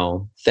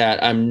now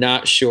that I'm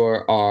not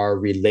sure are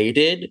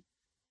related,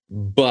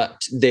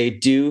 but they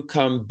do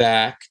come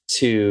back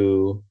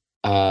to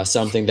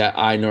something that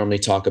I normally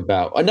talk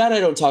about. Or not I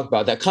don't talk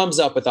about, that comes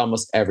up with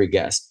almost every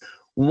guest.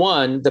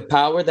 One, the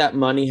power that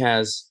money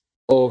has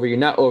over you,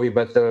 not over you,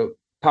 but the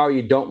power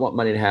you don't want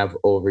money to have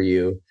over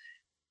you.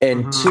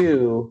 And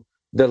two,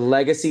 the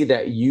legacy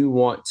that you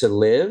want to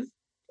live.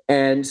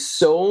 And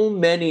so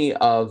many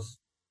of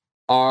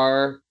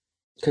our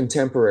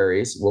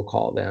contemporaries, we'll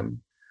call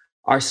them,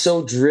 are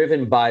so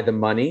driven by the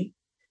money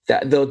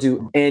that they'll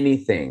do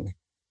anything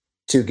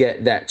to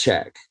get that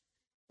check.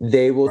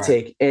 They will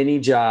take any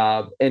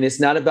job. And it's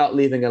not about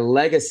leaving a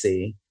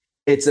legacy.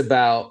 It's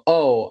about,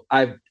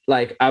 I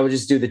would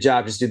just do the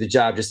job just to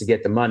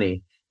get the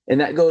money. And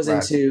that goes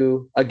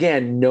into,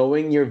 again,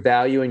 knowing your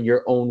value and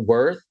your own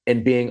worth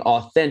and being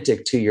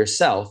authentic to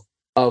yourself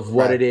of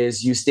what it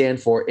is you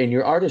stand for in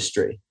your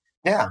artistry.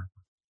 Yeah.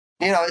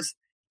 It's,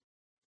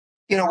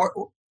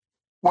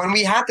 when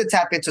we have to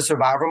tap into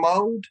survival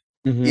mode,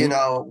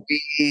 we'll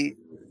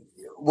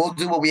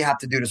do what we have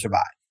to do to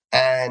survive.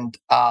 And,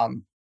 I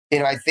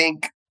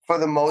think for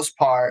the most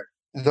part,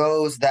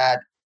 those that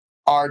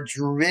are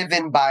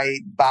driven by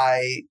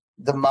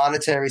the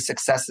monetary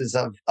successes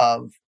of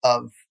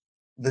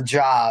the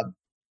job,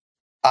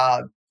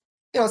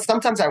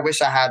 sometimes I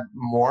wish I had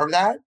more of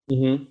that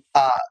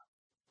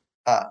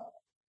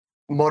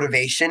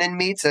motivation in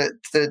me to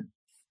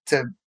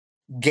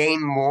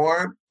gain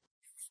more,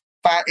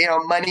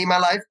 money in my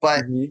life.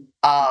 But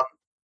I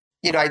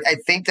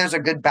think there's a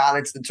good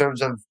balance in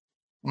terms of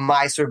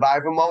my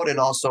survival mode and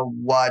also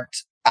what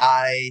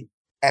I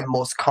am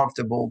most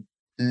comfortable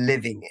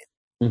living in.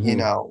 At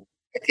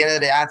the end of the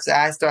day, I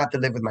still have to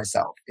live with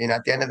myself.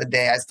 At the end of the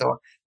day,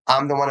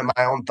 I'm the one in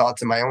my own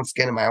thoughts, in my own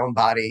skin, in my own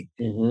body.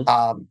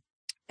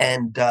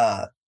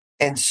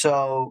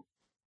 So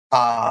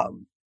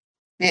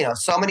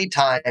so many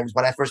times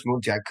when I first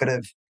moved here,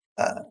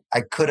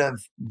 I could have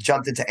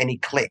jumped into any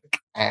clique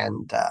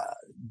and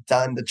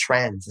done the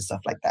trends and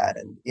stuff like that.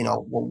 And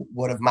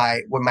would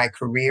my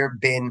career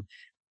been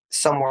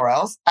somewhere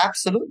else?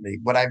 Absolutely.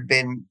 What I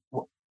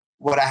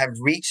have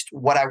reached,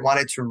 what I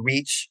wanted to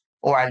reach,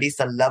 or at least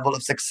a level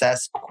of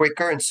success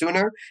quicker and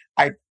sooner,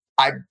 I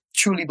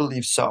truly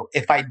believe so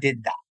if I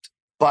did that.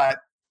 But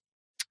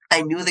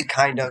I knew the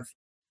kind of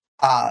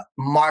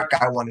mark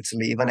I wanted to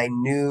leave, and I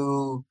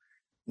knew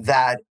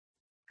that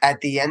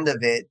at the end of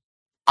it,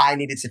 I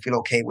needed to feel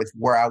okay with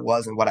where I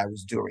was and what I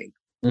was doing.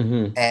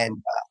 Mm-hmm.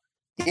 And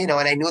and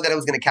I knew that I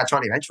was going to catch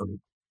on eventually.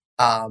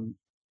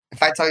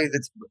 If I tell you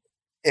that,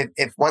 if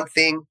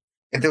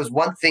there was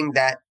one thing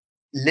that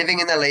living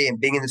in LA and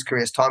being in this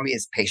career has taught me,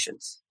 is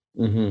patience.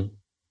 Mm-hmm.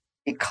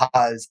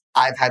 Because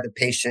I've had the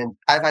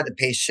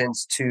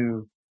patience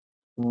to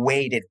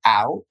wait it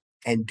out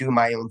and do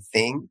my own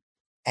thing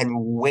and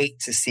wait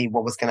to see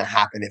what was going to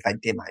happen if I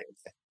did my own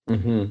thing.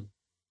 Mm-hmm.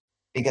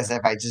 Because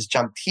if I just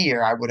jumped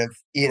here, I would have,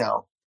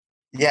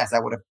 yes, I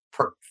would have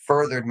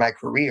furthered my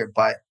career,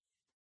 but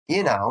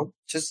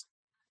just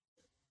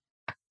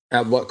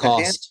at what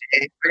cost?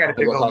 I got to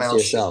figure out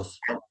yourself.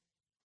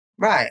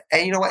 Right.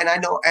 And you know what? And I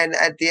know, and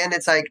at the end,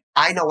 it's like,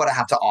 I know what I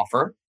have to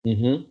offer.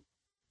 Mm-hmm.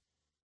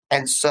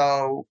 And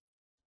so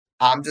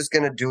I'm just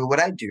going to do what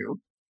I do,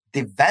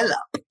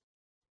 develop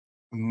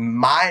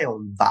my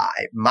own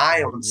vibe,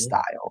 my own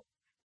style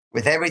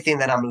with everything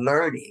that I'm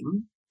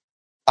learning.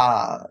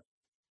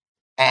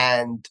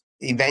 And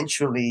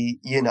eventually,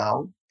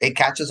 it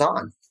catches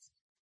on.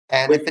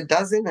 And if it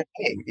doesn't,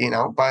 okay,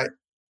 but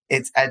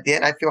it's at the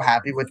end, I feel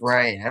happy with where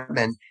I am.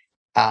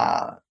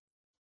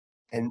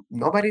 And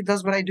nobody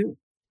does what I do.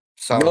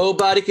 So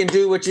nobody can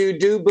do what you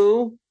do,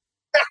 boo.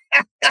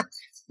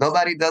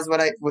 Nobody does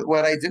what I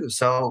do.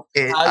 So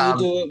how you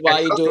do it, why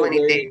you do it, where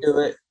you do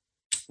it.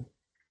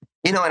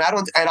 And I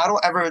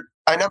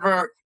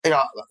never,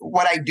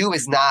 what I do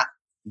is not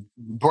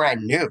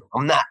brand new.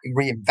 I'm not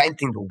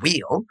reinventing the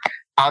wheel.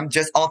 I'm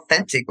just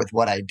authentic with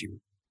what I do.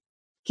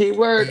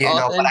 Keyword,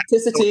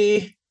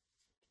 authenticity.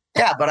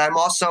 But I'm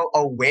also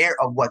aware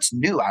of what's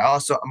new.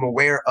 I'm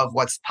aware of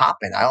what's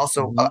popping. I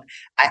also, I'm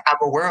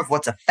aware of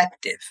what's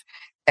effective.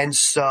 And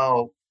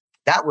so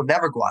that will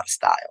never go out of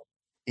style.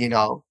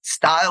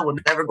 Style will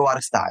never go out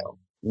of style.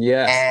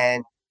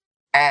 Yeah.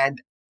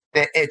 And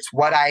it's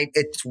what I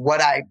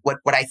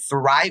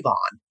thrive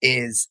on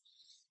is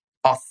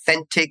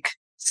authentic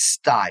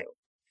style.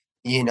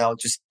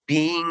 Just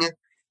being,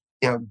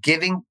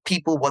 giving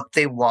people what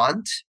they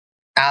want,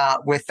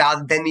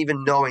 without them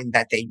even knowing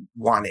that they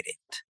wanted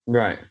it.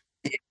 Right.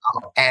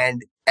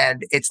 And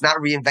it's not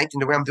reinventing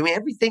the way I'm doing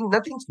everything.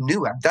 Nothing's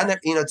new. I've done it.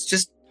 It's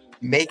just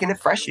making it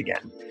fresh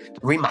again,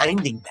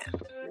 reminding them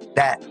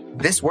that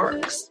this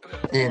works.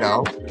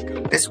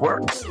 This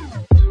works.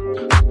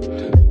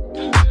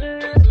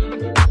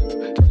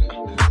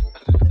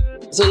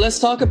 So let's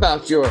talk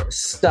about your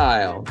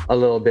style a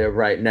little bit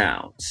right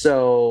now.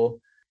 So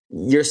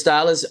your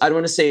style is, I don't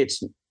want to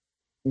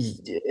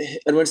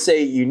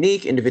say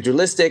unique,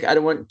 individualistic. I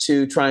don't want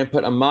to try and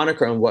put a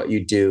moniker on what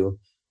you do,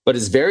 but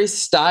it's very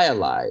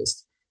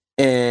stylized.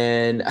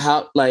 And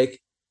how,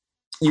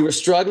 you were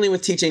struggling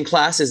with teaching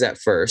classes at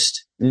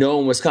first. No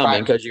one was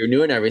coming because you were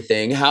new and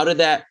everything. How did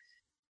that,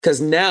 because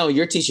now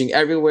you're teaching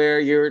everywhere.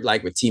 You're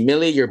like with T.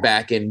 Millie, you're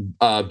back in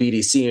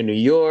BDC in New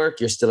York.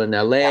 You're still in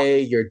LA. Yeah.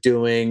 You're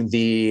doing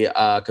the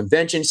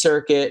convention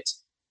circuit.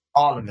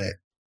 All of it.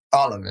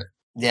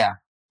 Yeah.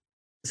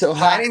 So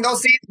planting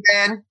those seeds,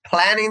 man.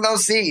 Planting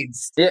those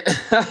seeds. Yeah.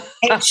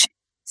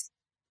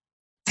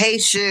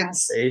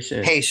 Patience.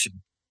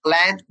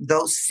 Plant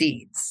those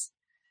seeds.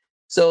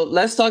 So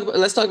let's talk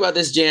about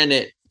this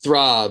Janet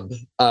Throb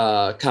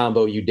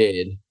combo you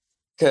did.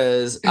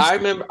 Because I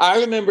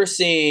remember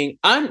seeing,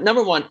 I'm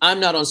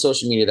not on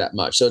social media that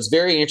much. So it's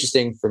very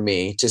interesting for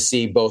me to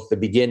see both the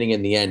beginning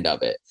and the end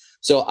of it.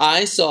 So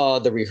I saw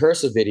the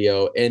rehearsal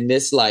video in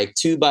this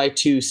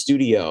 2x2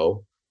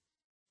 studio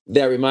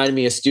that reminded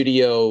me of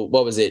Studio,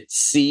 what was it,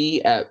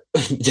 C at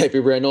Debbie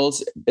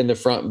Reynolds in the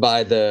front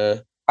by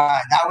the...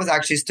 that was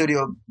actually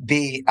Studio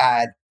B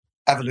at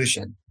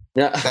Evolution.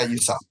 Yeah. That you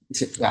saw.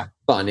 Yeah.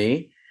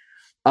 Funny.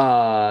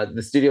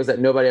 The studios that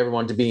nobody ever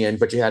wanted to be in,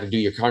 but you had to do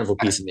your carnival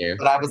piece in there.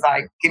 But I was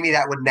like, give me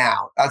that one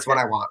now. That's what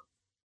I want.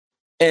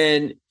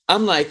 And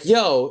I'm like,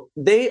 yo,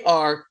 they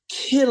are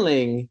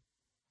killing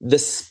the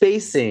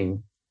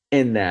spacing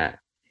in that.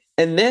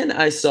 And then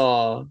I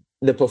saw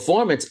the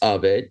performance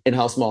of it and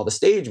how small the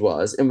stage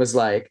was and was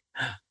like,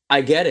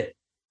 I get it.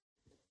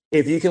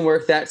 If you can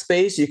work that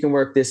space, you can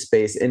work this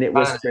space. And it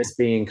was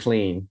crispy and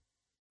clean.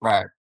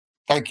 Right.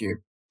 Thank you.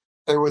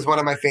 It was one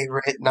of my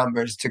favorite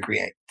numbers to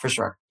create, for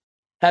sure.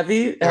 Have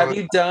you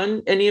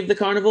done any of the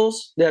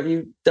carnivals? Have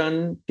you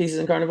done pieces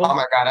in carnival? Oh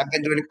my God,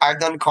 I've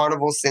done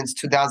carnival since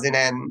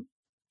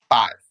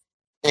 2005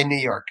 in New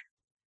York.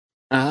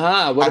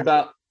 What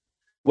about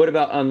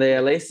on the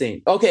LA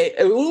scene? Okay.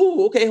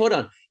 Ooh, okay, hold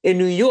on. In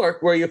New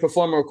York, were you a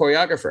performer or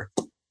choreographer?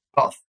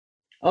 Both.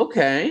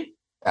 Okay.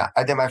 Yeah,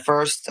 I did my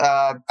first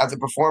as a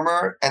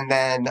performer and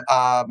then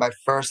my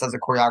first as a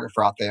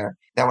choreographer out there.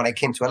 Then when I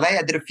came to LA,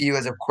 I did a few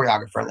as a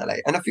choreographer in LA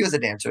and a few as a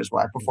dancer as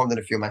well. I performed with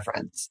a few of my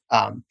friends.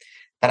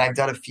 But I've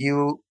done a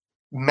few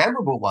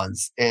memorable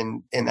ones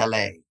in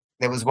LA.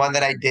 There was one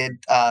that I did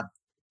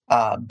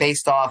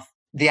based off,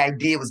 the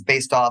idea was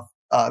based off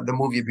the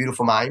movie A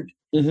Beautiful Mind.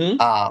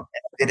 Mm-hmm. I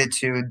did it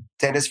to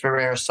Dennis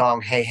Ferrer's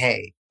song Hey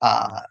Hey.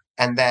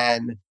 And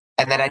then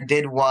I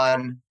did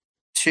one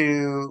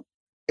to,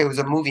 it was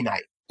a movie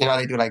night. You know,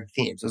 they do like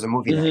themes. It was a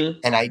movie night.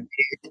 And I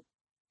did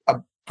a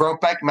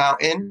Brokeback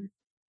Mountain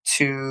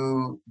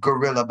to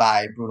Gorilla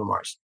by Bruno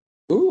Mars.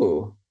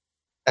 Ooh.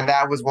 And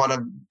that was one of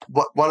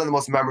the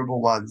most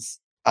memorable ones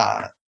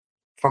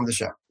from the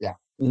show. Yeah.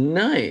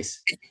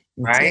 Nice.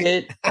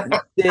 Right?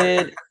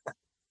 Did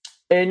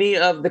any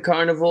of the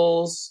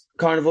carnival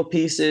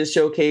pieces,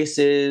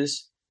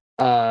 showcases,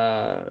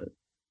 have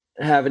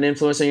an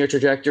influence on your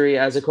trajectory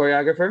as a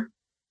choreographer?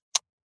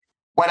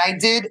 When I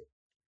did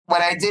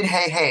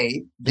Hey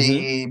Hey,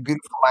 the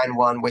Beautiful Mind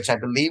one, which I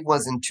believe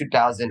was in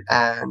 2000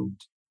 and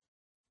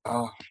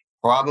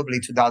probably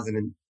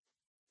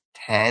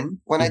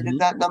 2010 when I did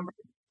that number.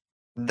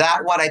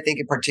 That one, I think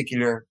in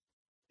particular,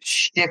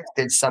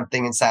 shifted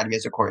something inside me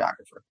as a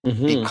choreographer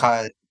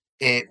because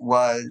it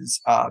was,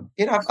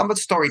 I'm a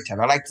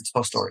storyteller. I like to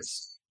tell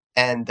stories.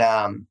 And,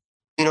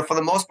 for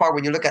the most part,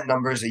 when you look at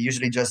numbers, they're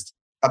usually just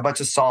a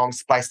bunch of songs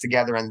spliced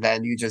together and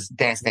then you just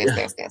dance.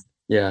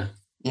 Yeah.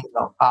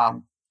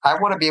 I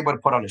want to be able to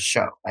put on a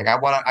show. Like I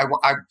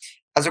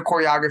as a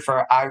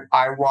choreographer,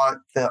 I want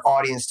the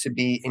audience to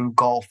be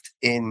engulfed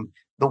in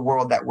the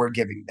world that we're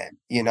giving them.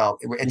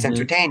 It's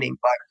entertaining,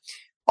 but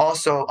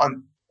also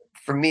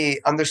for me,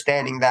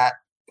 understanding that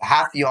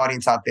half the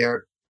audience out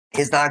there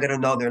is not going to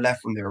know their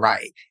left from their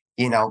right.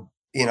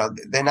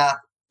 They're not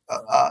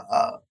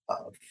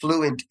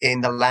fluent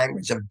in the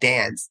language of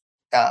dance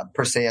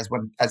per se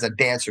as a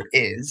dancer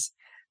is.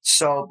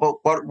 So,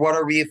 but what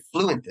are we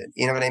fluent in?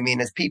 You know what I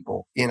mean? As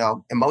people,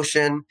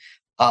 emotion,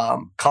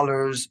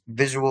 colors,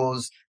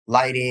 visuals,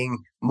 lighting,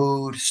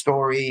 mood,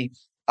 story.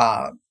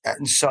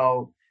 And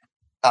so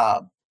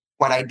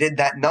when I did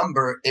that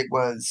number, it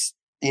was,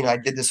 I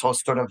did this whole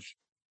sort of,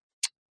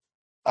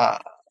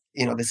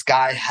 this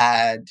guy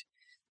had,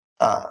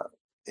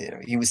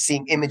 he was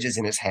seeing images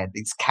in his head,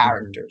 these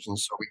characters. And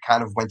so we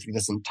kind of went through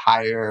this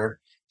entire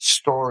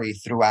story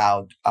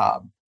throughout,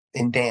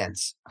 in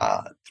dance,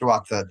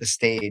 throughout the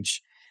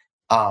stage.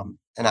 And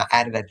I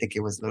added, I think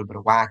it was a little bit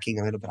of whacking,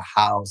 a little bit of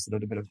house, a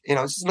little bit of,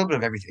 just a little bit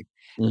of everything.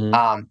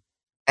 And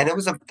it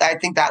was, I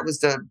think that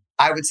was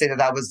I would say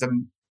that was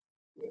in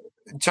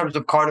terms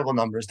of carnival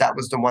numbers, that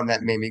was the one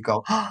that made me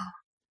go,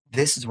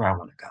 this is where I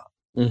want to go.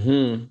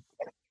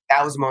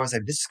 That was more, I was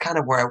like, this is kind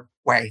of where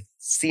I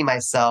see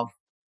myself.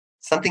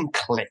 Something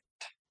clicked.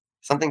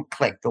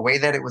 The way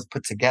that it was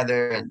put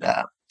together, and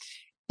and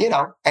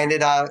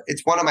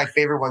it's one of my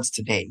favorite ones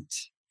to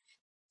date.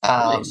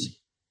 Nice.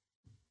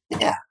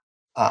 Yeah.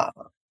 And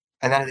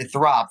then the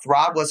Throb.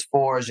 Throb was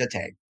for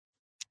Jeté.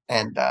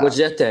 And what's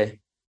Jeté?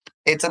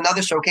 It's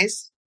another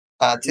showcase.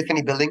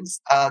 Tiffany Billings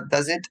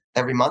does it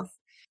every month,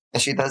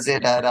 and she does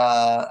it at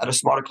a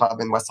smaller club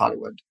in West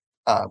Hollywood,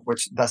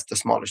 which that's the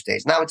smaller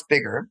stage. Now it's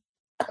bigger,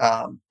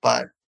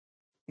 but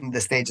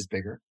the stage is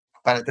bigger.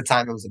 But at the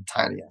time, it was a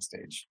tiny ass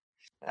stage.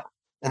 Yeah.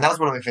 And that was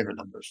one of my favorite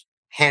numbers,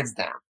 hands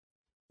down.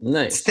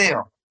 Nice.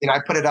 Still, I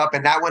put it up,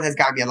 and that one has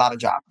got me a lot of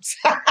jobs.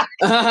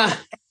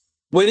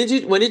 When did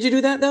you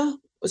do that though?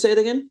 Say it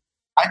again.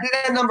 I did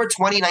that number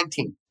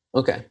 2019.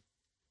 Okay.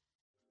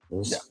 It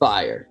was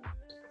fire.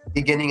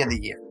 Beginning of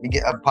the year,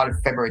 part of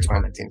February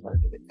 2019 when I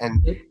did it,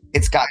 and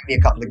it's got me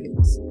a couple of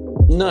gigs.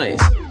 Nice.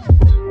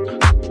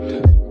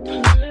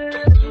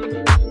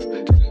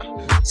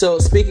 So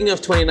speaking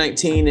of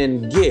 2019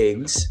 and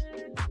gigs,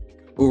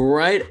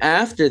 right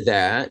after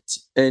that,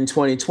 in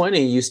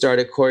 2020, you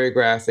started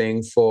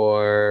choreographing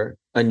for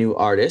a new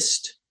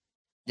artist.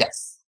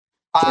 Yes.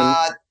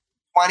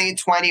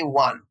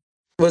 2021.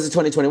 Was it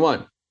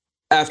 2021?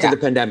 After the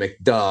pandemic,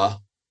 duh.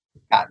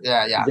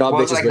 Yeah. Y'all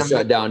bitches were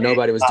shut down.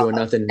 Nobody was doing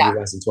nothing in the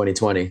US in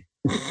 2020.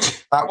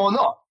 Well,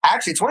 no.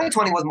 Actually,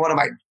 2020 was one of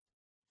my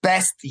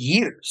best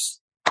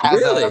years.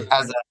 Really?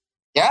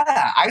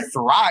 Yeah, I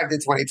thrived in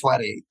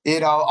 2020.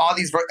 All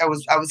these, I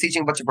was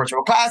teaching a bunch of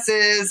virtual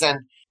classes,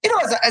 and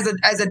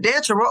as a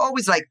dancer, we're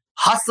always like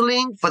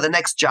hustling for the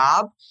next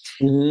job,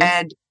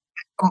 and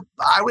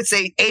I would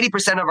say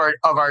 80%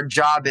 of our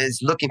job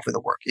is looking for the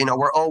work.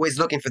 We're always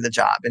looking for the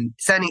job and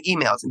sending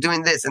emails and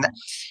doing this and that.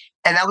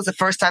 And that was the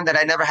first time that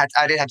I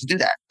didn't have to do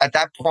that. At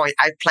that point,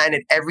 I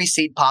planted every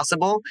seed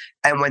possible,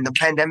 and when the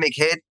pandemic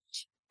hit,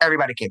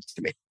 everybody came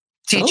to me,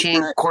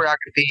 teaching,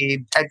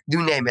 choreography,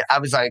 you name it. I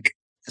was like,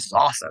 this is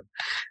awesome.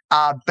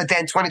 But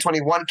then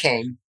 2021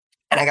 came,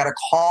 and I got a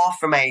call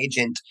from my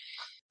agent.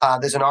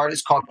 There's an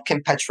artist called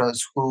Kim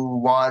Petras who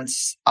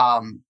wants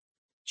to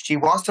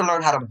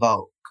learn how to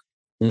Vogue.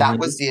 That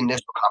was the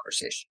initial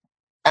conversation.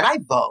 And I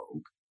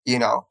Vogue,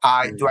 do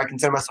I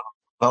consider myself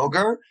a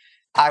Voguer?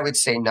 I would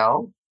say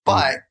no,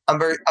 but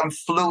I'm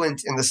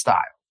fluent in the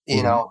style,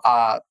 and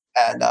I'm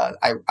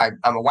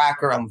a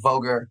whacker, I'm a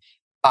Voguer.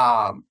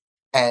 I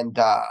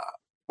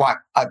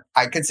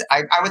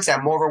would say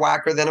I'm more of a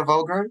whacker than a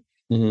Voguer.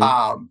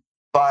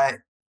 But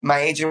my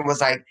agent was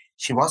like,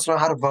 she wants to learn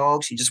how to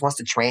Vogue. She just wants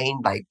to train,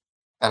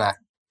 and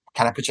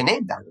can I put your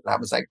name down? And I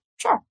was like,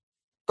 sure,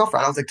 go for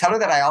it. I was like, tell her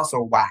that I also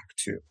whack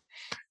too.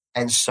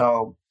 And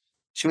so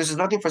she was just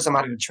looking for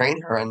somebody to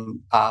train her, and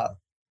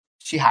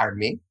she hired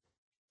me.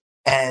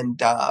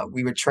 And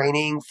we were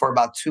training for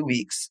about 2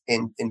 weeks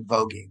in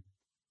voguing.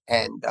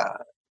 And,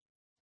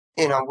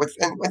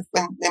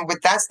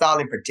 with that style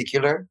in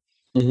particular,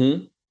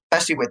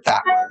 especially with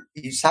that one,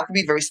 you just have to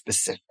be very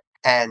specific.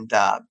 And,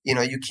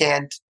 you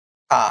can't,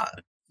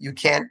 what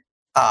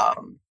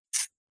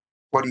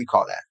do you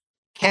call that?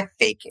 Can't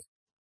fake it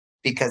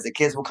because the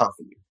kids will come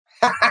for you.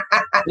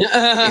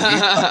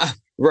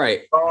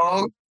 Right.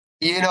 Oh,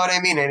 you know what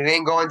I mean? And it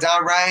ain't going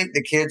down right.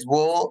 The kids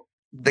will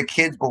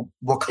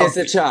come. It's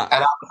a chop.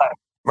 And I'm like,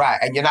 right.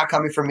 And you're not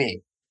coming for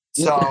me.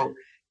 So,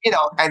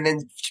 and then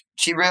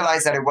she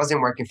realized that it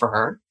wasn't working for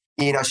her.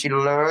 She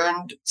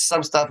learned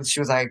some stuff and she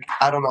was like,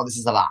 I don't know, this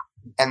is a lot.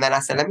 And then I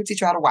said, let me teach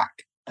you how to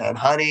whack. And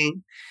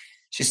honey,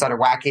 she started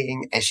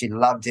whacking and she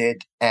loved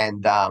it.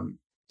 And,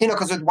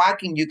 because with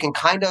whacking, you can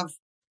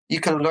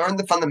learn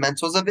the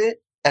fundamentals of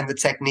it and the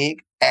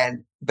technique,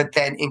 but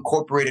then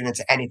incorporate it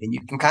into anything. You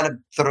can kind of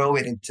throw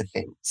it into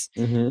things,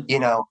 and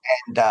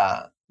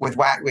with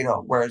whack,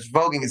 whereas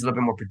voguing is a little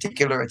bit more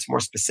particular, it's more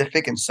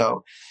specific. And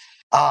so,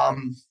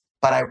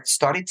 but I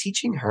started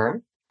teaching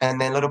her,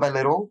 and then little by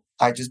little,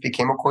 I just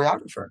became a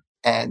choreographer.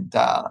 And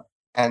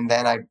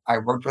then I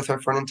worked with her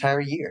for an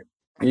entire year.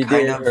 You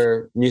did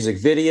her music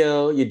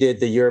video. You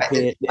did the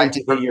European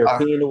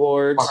European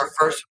Awards.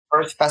 For her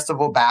first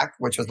festival back,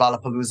 which was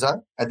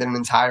Lollapalooza. I did an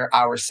entire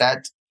hour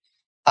set.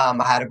 I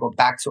had to go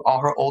back to all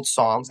her old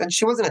songs, and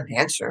she wasn't a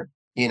dancer.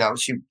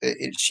 She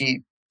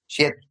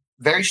had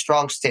very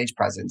strong stage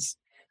presence,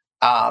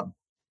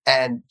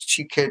 and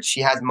she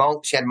had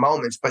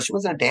moments, but she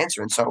wasn't a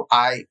dancer. And so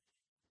we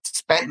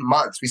spent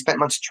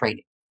months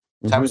training.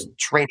 So I was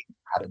training her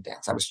how to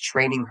dance. I was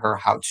training her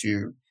how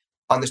to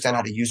understand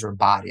how to use her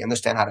body,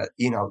 understand how to,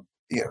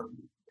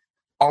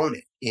 own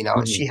it,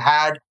 and she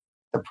had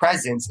the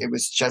presence. It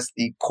was just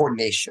the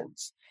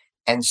coordinations.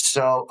 And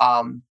so,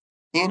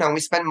 we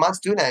spent months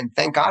doing that, and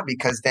thank God,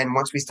 because then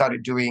once we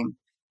started doing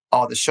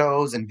all the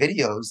shows and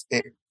videos,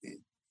 it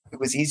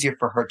was easier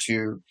for her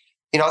to,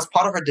 it's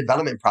part of her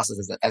development process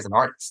as an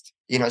artist.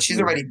 She's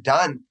already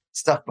done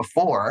stuff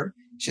before.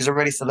 She's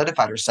already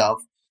solidified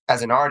herself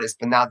as an artist,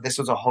 but now this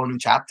was a whole new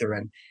chapter.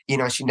 And,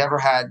 she never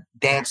had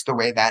danced the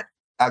way that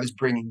I was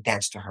bringing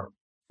dance to her.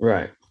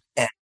 Right.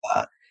 And,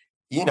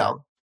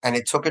 and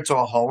it took her to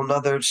a whole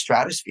nother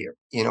stratosphere.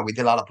 We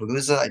did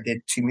Lollapalooza. I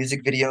did 2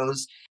 music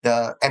videos,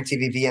 the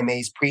MTV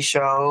VMAs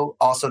pre-show,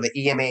 also the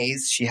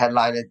EMAs. She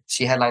headlined the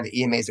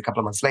EMAs a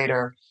couple of months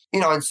later.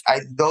 And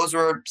those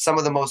were some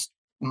of the most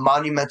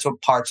monumental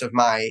parts of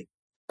my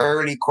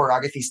early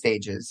choreography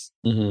stages.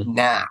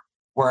 Now,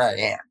 where I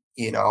am,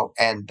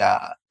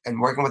 and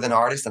working with an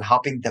artist and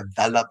helping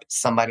develop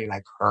somebody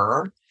like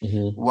her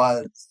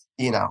was,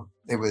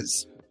 it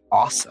was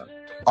awesome.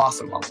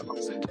 Awesome.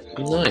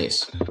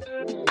 Nice.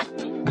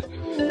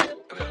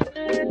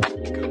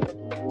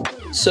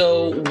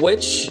 So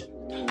which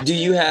do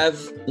you have,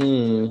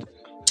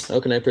 how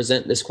can I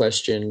present this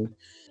question?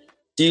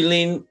 Do you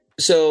lean,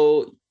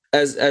 so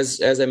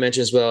as I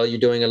mentioned as well, you're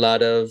doing a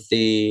lot of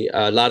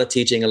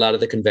teaching, a lot of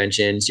the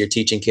conventions, you're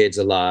teaching kids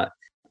a lot,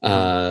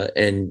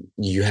 and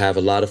you have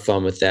a lot of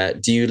fun with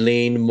that. Do you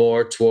lean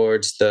more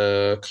towards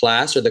the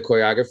class or the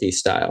choreography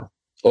style,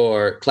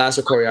 or class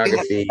or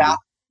choreography?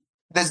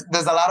 There's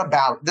a lot of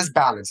balance. There's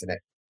balance in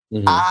it.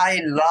 I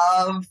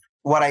love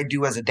what I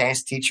do as a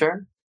dance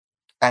teacher,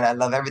 and I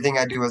love everything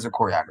I do as a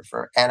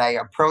choreographer. And I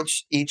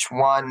approach each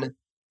one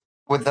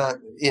with a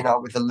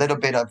little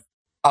bit of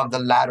the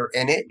latter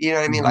in it. You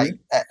know what I mean? Like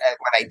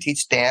when I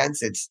teach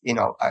dance, it's,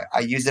 I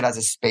use it as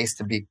a space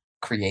to be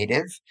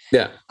creative.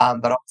 Yeah.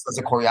 But also as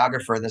a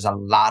choreographer, there's a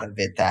lot of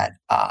it that,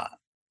 I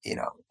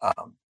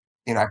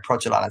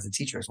approach a lot as a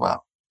teacher as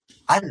well.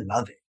 I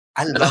love it.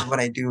 I love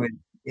what I do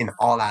in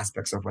all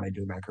aspects of what I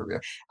do in my career.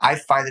 I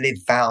finally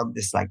found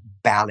this like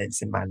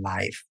balance in my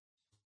life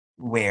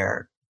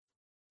where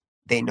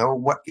they know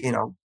what,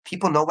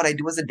 people know what I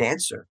do as a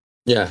dancer.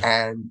 Yeah.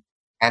 And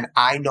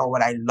I know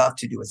what I love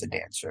to do as a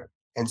dancer.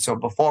 And so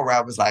before, where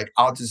I was like,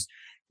 I'll just,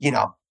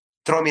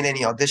 throw me in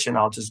any audition,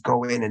 I'll just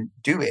go in and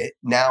do it.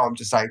 Now I'm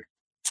just like,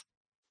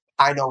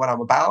 I know what I'm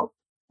about.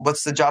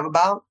 What's the job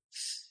about?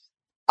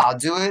 I'll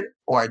do it,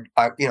 or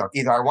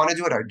either I want to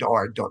do it or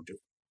don't do it.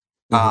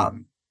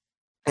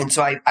 And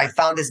so I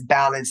found this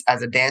balance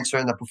as a dancer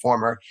and a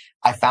performer.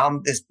 I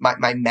found this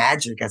my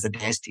magic as a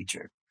dance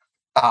teacher.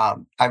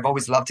 I've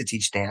always loved to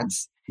teach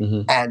dance,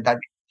 and I've been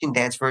teaching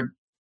dance for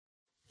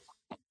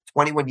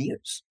 21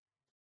 years.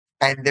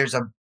 And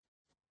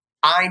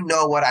I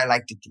know what I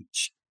like to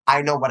teach.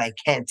 I know what I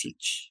can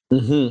teach,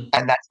 and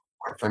that's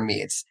important for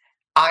me.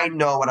 I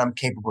know what I'm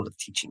capable of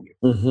teaching you,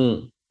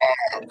 and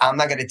I'm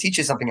not going to teach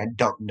you something I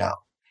don't know.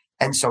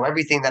 And so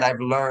everything that I've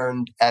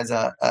learned as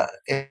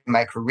in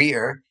my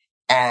career.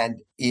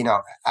 And,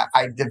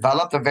 I've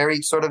developed a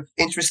very sort of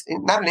just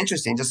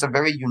a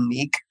very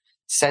unique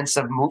sense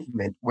of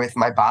movement with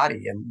my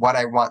body and what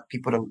I want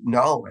people to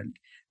know. And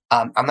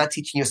I'm not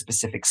teaching you a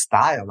specific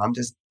style. I'm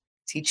just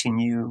teaching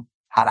you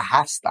how to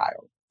have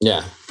style.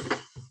 Yeah.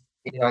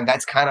 And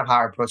that's kind of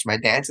how I approach my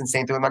dance, and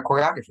same thing with my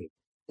choreography,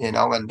 and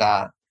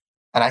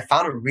I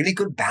found a really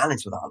good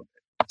balance with all of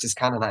it, which is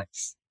kind of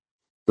nice.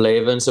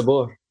 Flavor and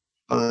sabor.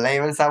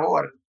 Flavor and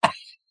sabor.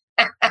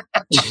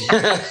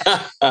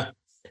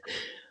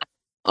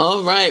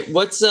 All right.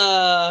 What's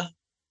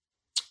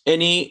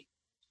any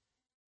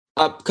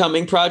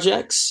upcoming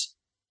projects?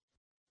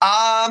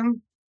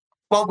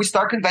 Well, we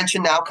start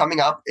convention now coming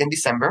up in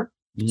December.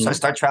 Mm-hmm. So I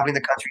start traveling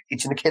the country,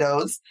 teaching the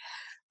kiddos.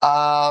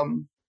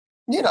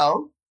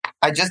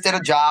 I just did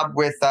a job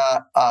with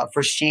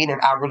for Sheen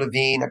and Avril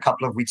Lavigne a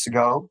couple of weeks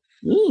ago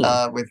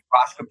with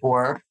Raj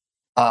Kapoor,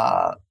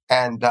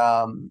 and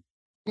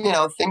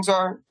things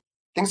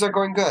are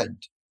going good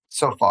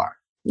so far.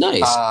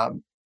 Nice. I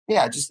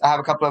have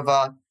a couple of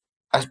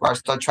I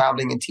start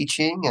traveling and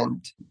teaching,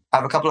 and I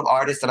have a couple of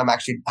artists that I'm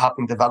actually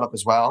helping develop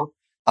as well.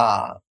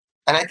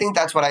 And I think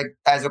that's what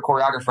as a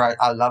choreographer,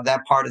 I love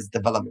that part, is the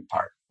development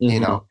part.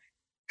 Mm-hmm.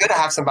 Good to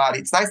have somebody.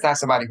 It's nice to have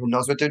somebody who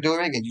knows what they're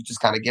doing, and you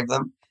just kind of give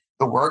them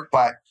the work.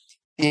 But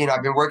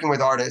I've been working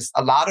with artists.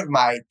 A lot of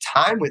my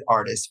time with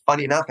artists,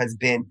 funny enough, has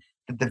been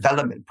the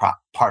development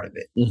part of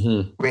it,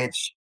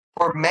 which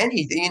for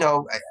many, the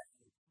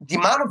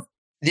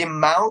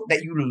amount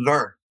that you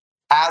learn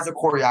as a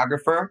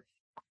choreographer,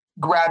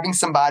 grabbing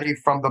somebody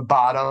from the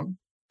bottom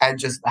and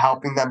just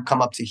helping them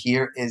come up to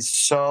here is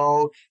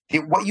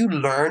what you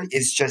learn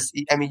is just,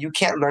 you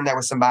can't learn that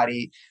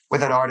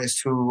with an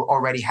artist who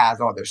already has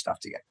all their stuff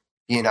together,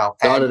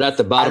 Started at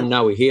the bottom,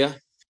 now we're here.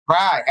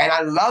 Right. And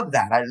I love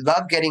that. I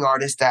love getting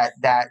artists that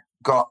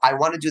go, I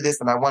want to do this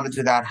and I want to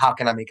do that. How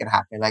can I make it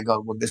happen? I go,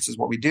 well, this is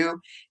what we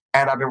do.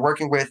 And I've been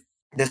working with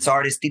this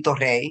artist, Tito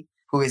Rey,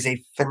 who is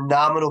a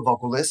phenomenal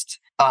vocalist.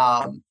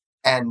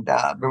 And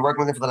been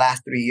working with him for the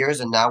last 3 years,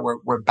 and now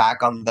we're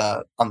back on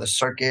the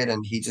circuit.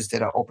 And he just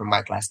did an open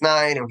mic last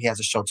night, and he has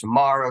a show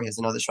tomorrow. He has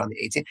another show on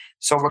the 18th.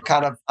 So we're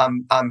kind of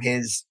I'm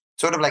his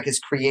sort of like his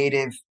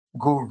creative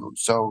guru.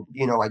 So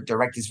I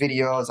direct his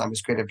videos. I'm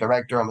his creative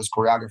director. I'm his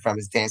choreographer. I'm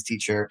his dance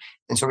teacher.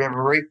 And so we have a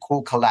very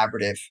cool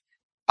collaborative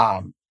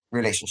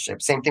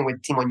relationship. Same thing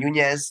with Timo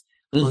Nunez,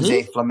 who's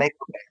a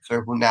flamenco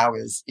dancer who now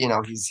is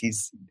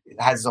he's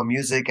has his own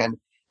music, and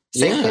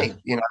same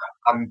thing.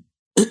 I'm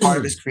part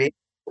of his creative.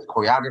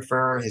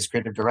 Choreographer, his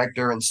creative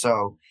director, and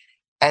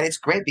it's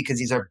great because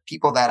these are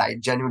people that I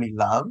genuinely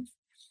love,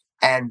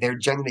 and they're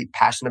genuinely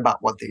passionate about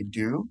what they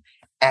do,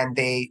 and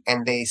they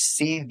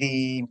see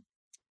the,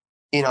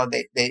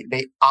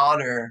 they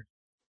honor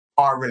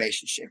our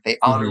relationship. They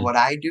honor what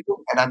I do,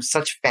 and I'm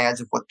such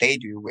fans of what they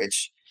do,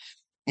 which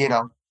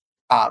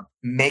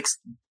makes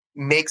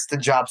the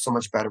job so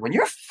much better. When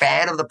you're a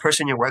fan of the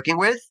person you're working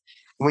with,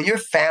 when you're a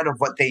fan of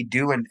what they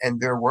do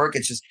and their work,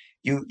 it's just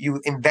you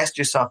invest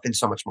yourself in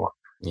so much more.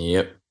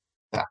 Yep.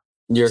 Yeah.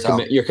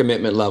 Your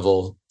commitment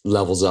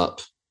levels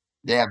up.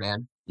 Yeah,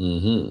 man.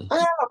 Mm-hmm. I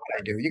love what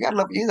I do. You gotta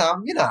love, you know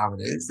how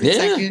it is. It's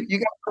like you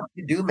gotta love what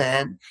you do,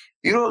 man.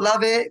 You don't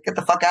love it, get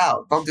the fuck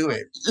out. Don't do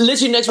it.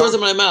 Literally next words in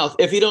my mouth.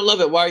 If you don't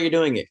love it, why are you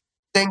doing it?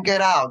 Then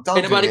get out. Don't.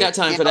 Anybody got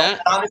time for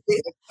that?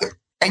 Honestly,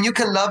 and you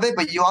can love it,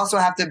 but you also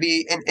have to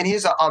be. And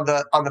here's on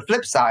the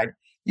flip side,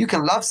 you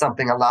can love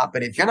something a lot,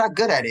 but if you're not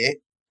good at it,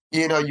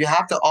 you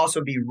have to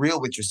also be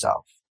real with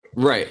yourself.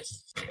 Right.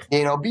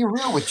 Be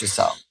real with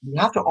yourself. You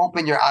have to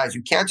open your eyes.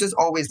 You can't just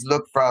always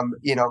look from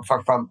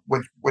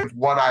with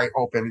one eye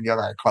open and the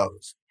other eye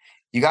closed.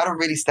 You got to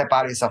really step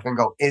out of yourself and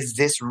go, is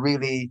this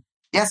really,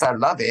 yes, I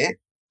love it,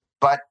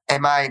 but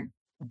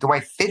do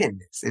I fit in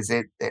this?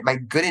 Am I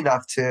good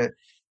enough to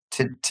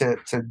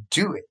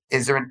do it?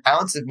 Is there an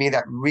ounce of me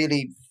that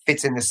really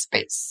fits in this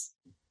space?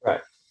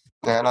 Right.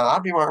 And a lot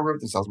of people aren't real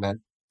with themselves,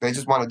 man. They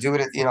just want to do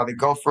it. They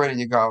go for it and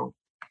you go,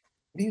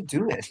 what are you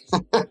doing?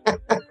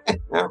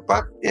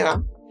 But,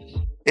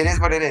 it is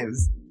what it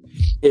is.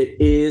 It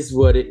is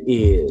what it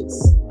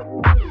is.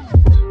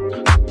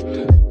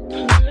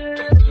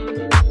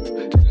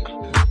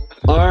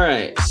 All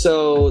right.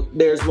 So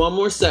there's one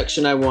more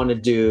section I want to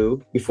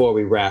do before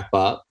we wrap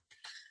up.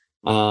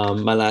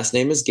 My last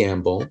name is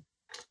Gamble.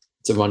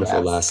 It's a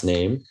wonderful last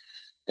name.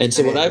 And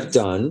so what I've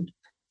done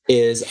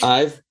is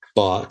I've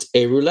bought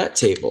a roulette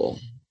table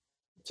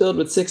filled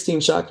with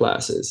 16 shot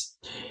glasses.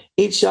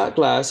 Each shot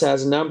glass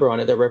has a number on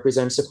it that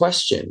represents a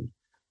question.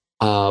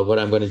 What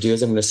I'm going to do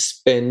is I'm going to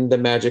spin the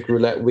magic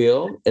roulette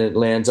wheel, and it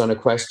lands on a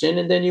question,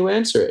 and then you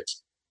answer it.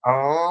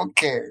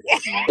 Okay.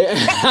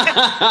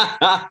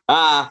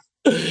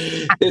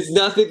 There's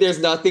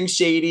nothing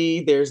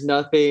shady. There's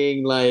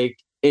nothing like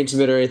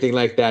intimate or anything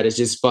like that. It's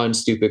just fun,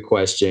 stupid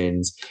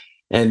questions.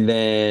 And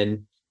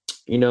then,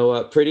 you know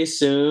what? Pretty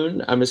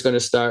soon, I'm just going to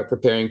start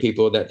preparing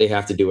people that they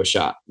have to do a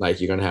shot. Like,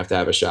 you're going to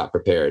have a shot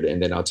prepared,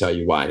 and then I'll tell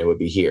you why, and it would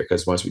be here,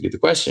 because once we do the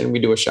question, we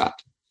do a shot.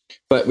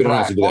 But we don't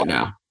have to do that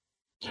now.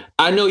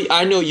 I know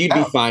you'd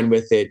be fine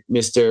with it,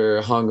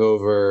 Mr.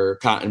 Hungover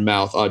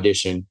Cottonmouth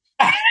Audition.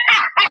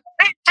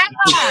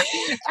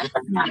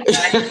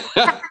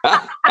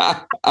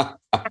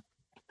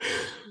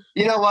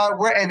 You know what?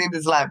 We're ending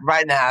this live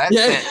right now. That's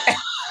it.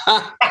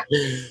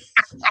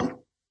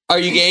 Are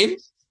you game?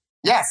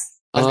 Yes.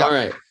 All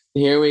right.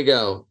 Here we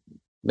go.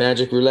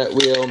 Magic roulette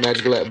wheel,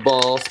 magic roulette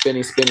ball,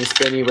 spinny, spinny,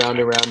 spinny, round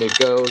and round it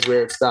goes.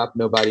 Where it stopped,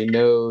 nobody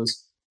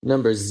knows.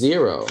 Number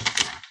 0.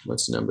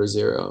 What's number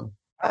 0?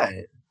 All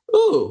right.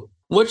 Ooh,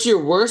 what's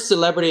your worst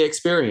celebrity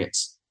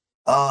experience?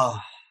 Oh.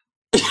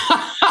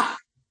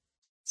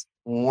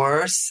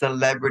 Worst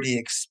celebrity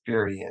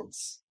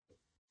experience.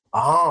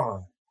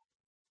 Oh.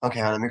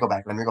 Okay, let me go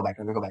back.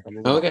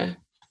 Okay.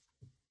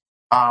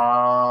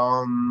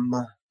 I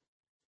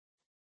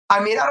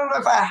mean, I don't know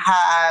if I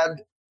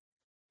had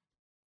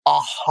a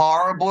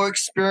horrible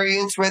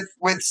experience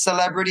with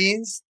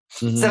celebrities.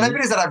 Mm-hmm.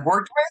 Celebrities that I've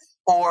worked with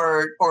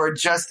or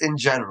just in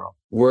general.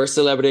 Worst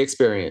celebrity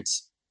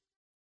experience.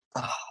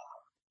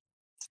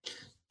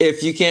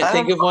 If you can't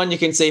think of one, you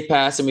can say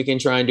pass and we can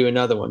try and do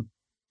another one.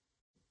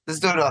 Let's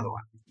do another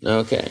one.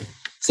 Okay.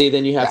 See,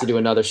 then you have to do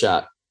another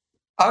shot.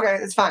 Okay,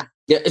 it's fine.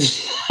 Yeah.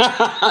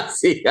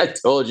 See, I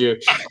told you.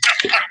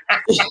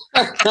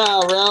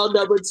 Round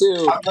number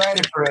 2. I'm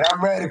ready for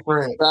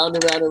it. Round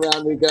and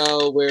round we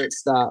go. Where it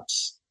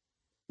stops.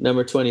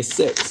 Number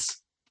 26.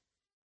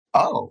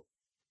 Oh.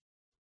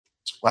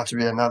 Will have to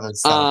be another.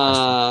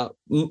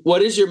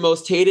 What is your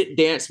most hated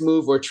dance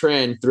move or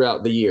trend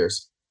throughout the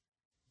years?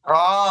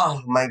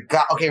 Oh my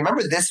God. Okay,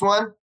 remember this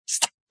one?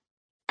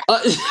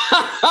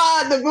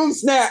 The boom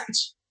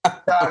snatch.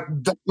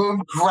 The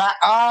boom crack.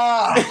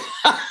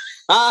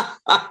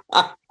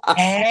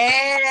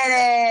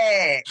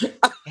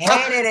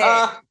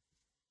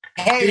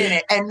 Hated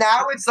it. And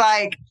now it's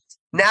like,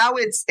 so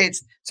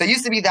it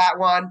used to be that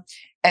one.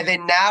 And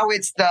then now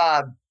it's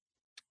the,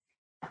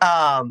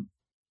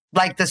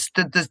 like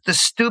the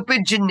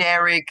stupid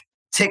generic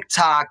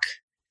TikTok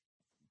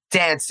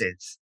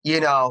dances,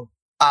 you know.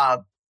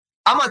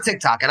 I'm on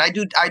TikTok and I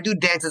do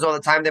dances all the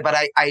time there, but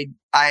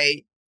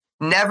I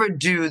never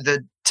do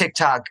the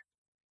TikTok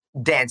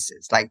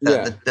dances, like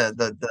the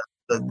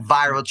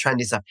viral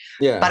trendy stuff.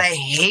 Yeah. But I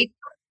hate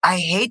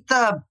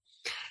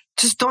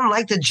just don't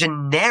like the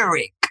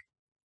generic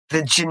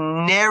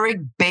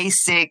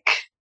basic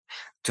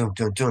dun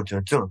dun dun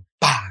dun dun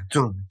ba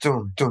dun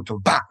dun dun dun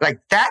ba. Like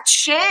that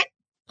shit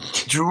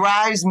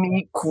drives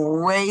me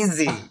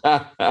crazy.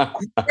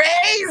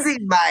 Crazy,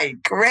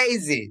 Mike.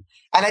 Crazy.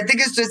 And I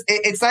think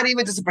it's not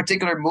even just a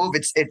particular move.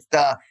 It's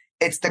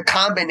the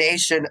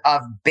combination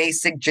of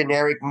basic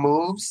generic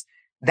moves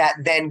that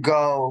then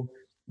go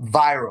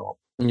viral.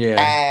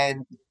 Yeah.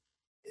 And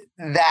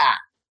that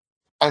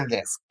and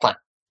this.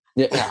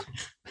 Yeah.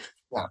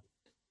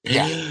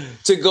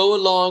 To go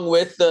along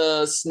with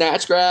the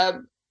snatch grab,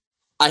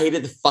 I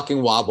hated the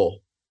fucking wobble.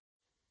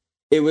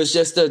 It was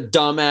just a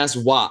dumbass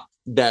wop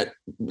that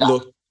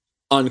looked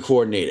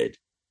uncoordinated.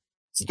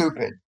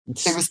 Stupid.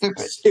 It was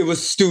stupid. It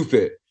was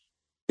stupid.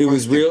 It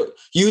was real.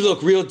 You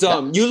look real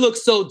dumb. You look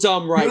so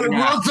dumb right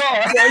now.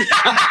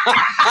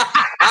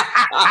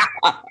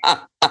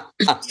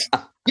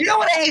 You know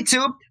what I hate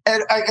too?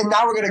 And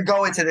now we're going to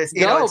go into this.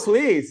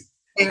 Please.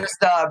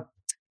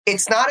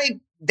 It's not a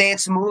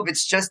dance move.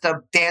 It's just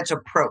a dance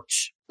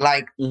approach.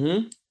 Like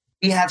we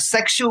have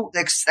sexual,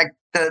 like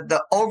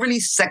the overly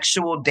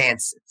sexual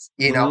dances,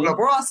 you know, look,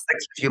 we're all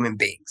sexual human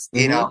beings,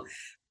 you know?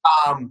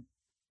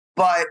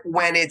 But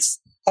when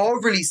it's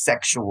overly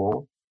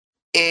sexual,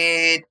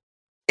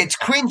 it's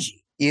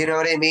cringy. You know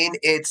what I mean?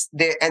 It's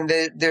there. And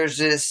there's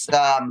this,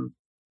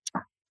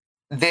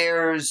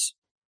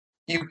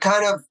 you're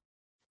kind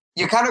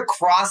of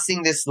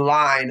crossing this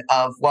line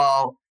of,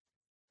 well,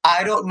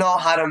 I don't know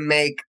how to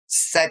make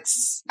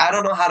sexy, so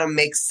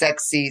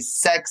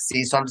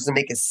I'm just gonna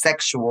make it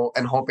sexual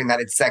and hoping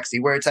that it's sexy.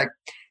 Where it's like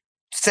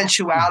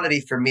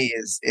sensuality for me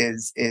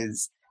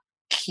is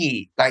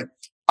key. Like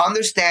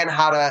understand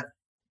how to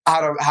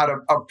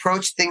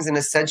approach things in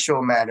a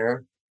sensual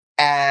manner,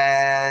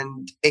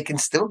 and it can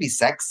still be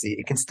sexy.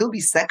 It can still be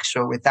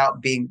sexual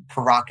without being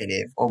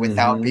provocative or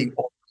without being,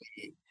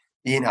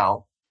 you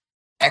know,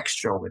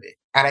 extra with it.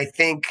 And I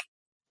think,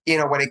 you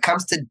know, when it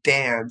comes to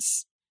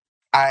dance,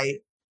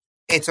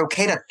 it's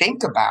okay to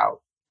think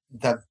about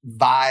the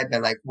vibe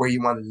and like where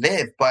you want to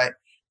live, but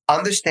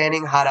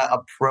understanding how to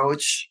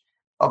approach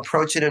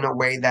it in a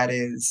way that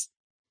is,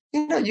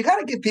 you know, you got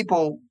to give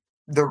people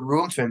the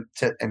room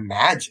to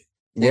imagine,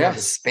 you know,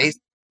 the space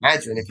to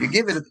imagine. If you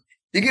give it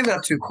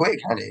up too quick,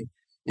 honey,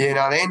 you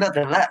know, there ain't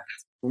nothing left.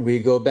 We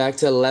go back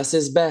to less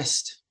is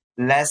best.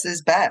 Less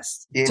is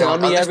best. Tell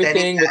me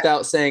everything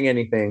without saying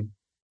anything.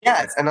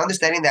 Yes, and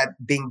understanding that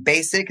being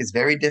basic is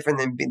very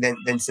different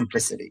than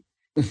simplicity.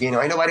 You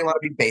know, ain't nobody want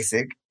to be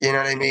basic. You know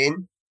what I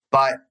mean?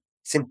 But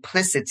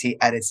simplicity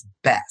at its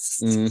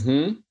best.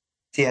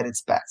 At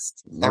its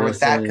best. And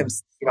with that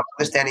comes, you know,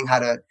 understanding how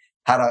to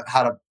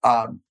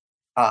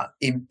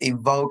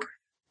evoke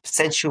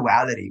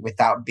sensuality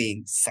without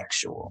being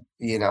sexual.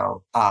 You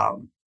know,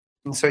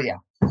 so yeah.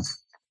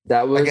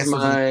 That was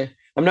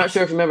I'm not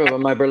sure if you remember, but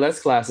my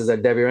burlesque classes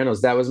at Debbie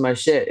Reynolds, that was my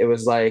shit. It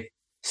was like,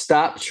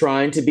 stop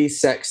trying to be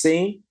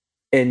sexy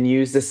and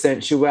use the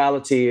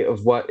sensuality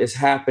of what is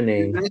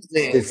happening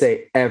to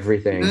say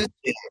everything.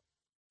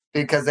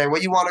 because then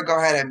when you want to go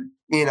ahead and,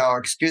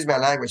 excuse my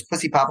language,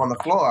 pussy pop on the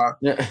floor,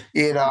 Yeah.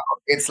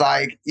 it's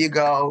like you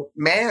go,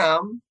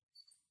 ma'am,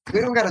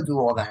 we don't got to do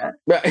all that.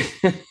 Right.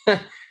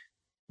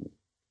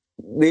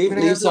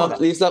 leave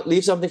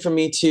something for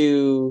me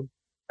to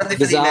Something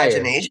desire. For the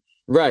imagination.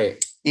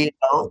 Right.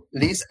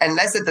 Least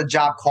unless the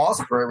job calls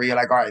for it, where you're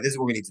like, all right, this is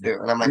what we need to do.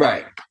 And I'm like,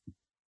 right.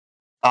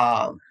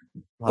 Well,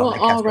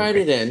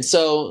 alrighty then.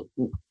 So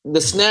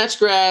the snatch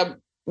grab,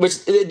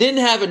 which it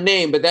didn't have a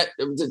name, but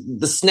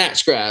the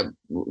snatch grab.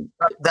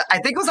 I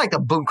think it was like the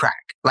boom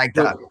crack. Like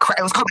it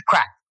was called the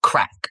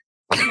crack.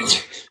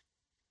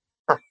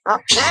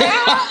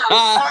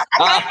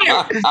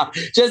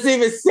 Just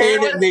even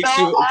saying it makes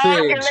you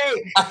cringe.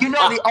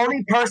 The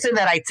only person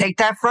that I take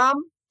that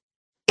from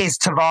is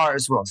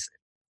Tavares Wilson,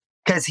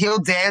 because he'll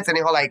dance and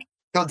he'll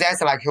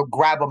dance and he'll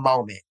grab a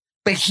moment,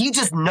 but he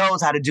just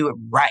knows how to do it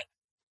right.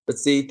 But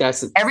see,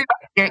 that's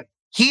everybody.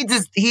 He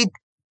has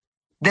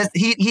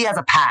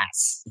a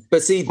pass.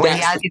 But see, when he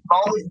has his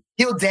moments,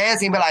 he'll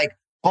dance and be like,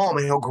 boom,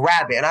 and he'll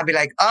grab it, and I'll be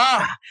like,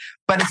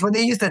 But it's when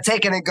they used to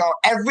take it and go,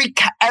 every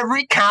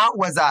count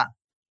was a.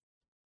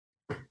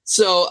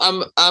 So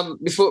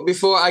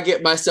before I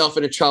get myself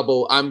into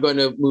trouble, I'm going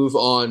to move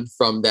on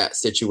from that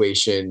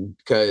situation,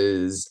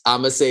 because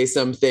I'm going to say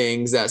some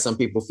things that some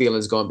people feel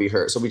is going to be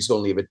hurt. So we just going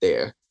to leave it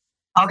there.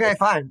 Okay,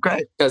 fine,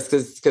 great. Because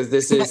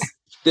this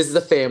is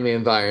a family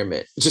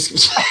environment.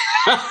 Just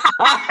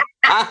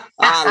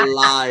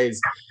lies,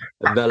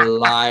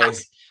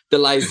 the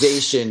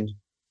lization.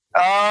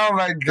 Oh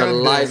my goodness. The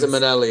Liza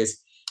Minnellis.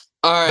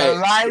 All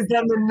right. The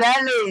Liza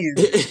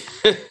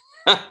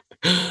Minnellis.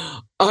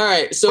 All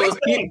right. So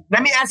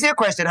let me ask you a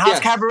question.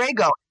 How's Cabaret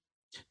going?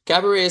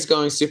 Cabaret is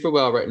going super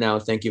well right now.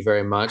 Thank you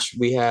very much.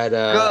 We had,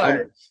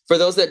 for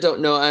those that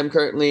don't know, I'm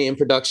currently in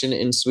production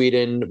in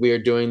Sweden. We are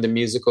doing the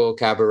musical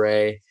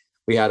Cabaret.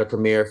 We had a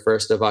premiere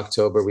 1st of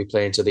October. We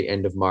play until the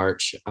end of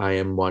March. I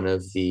am one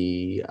of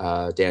the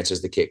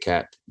dancers, the Kit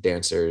Kat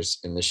dancers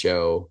in the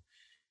show.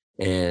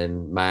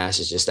 And my ass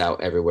is just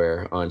out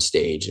everywhere on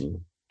stage.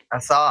 And I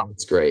saw.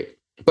 It's great.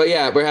 But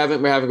yeah, we're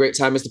having a great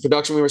time. It's the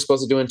production we were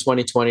supposed to do in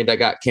 2020 that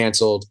got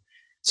canceled.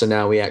 So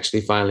now we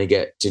actually finally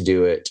get to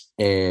do it.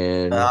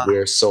 And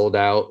we're sold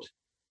out.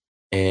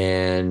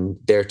 And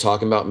they're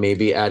talking about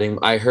maybe adding,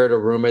 I heard a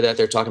rumor that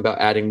they're talking about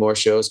adding more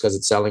shows because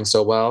it's selling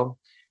so well.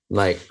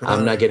 Like,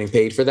 I'm not getting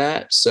paid for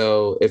that.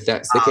 So if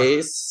that's the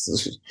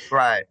case,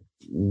 right,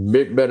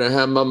 big better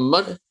have my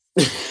money.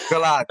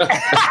 Good luck.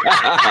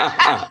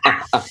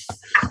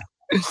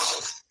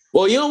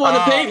 Well, you don't want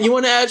to pay. You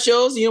want to add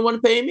shows? You don't want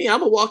to pay me? I'm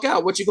gonna walk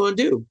out. What you gonna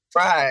do?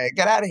 Right,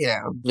 get out of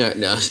here. No.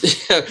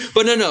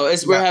 But no.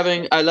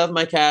 I love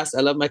my cast.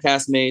 I love my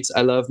castmates.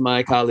 I love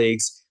my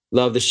colleagues.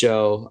 Love the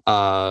show.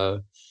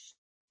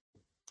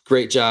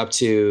 Great job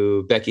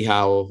to Becky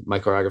Howell, my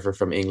choreographer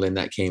from England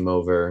that came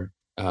over.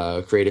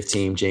 Creative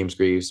team, James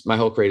Greaves. My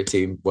whole creative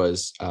team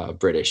was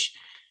British.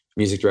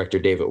 Music director,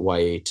 David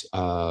White,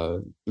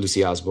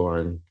 Lucy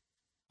Osborne,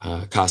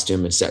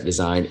 costume and set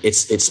design.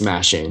 It's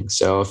smashing.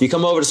 So if you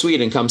come over to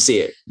Sweden, come see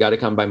it. Got to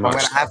come by March. I'm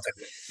going to have to.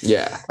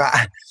 Yeah.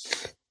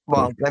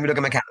 Well, let me look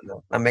at my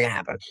calendar. I'm making it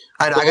happen.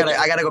 I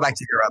gotta go back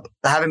to Europe.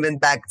 I haven't been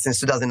back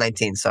since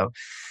 2019. So,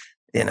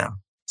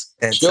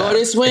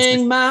 Shorty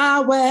swing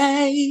my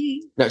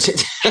way. No.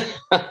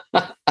 All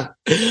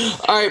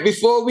right.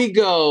 Before we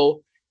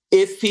go,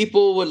 if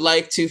people would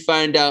like to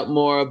find out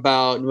more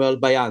about Noel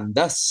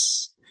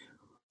Bahandas.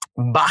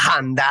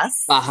 Bahandas.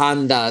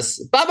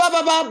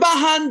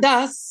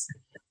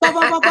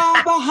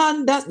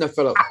 No,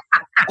 Philip.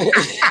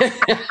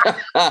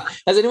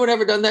 Has anyone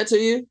ever done that to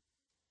you?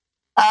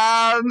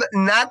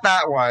 Not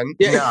that one.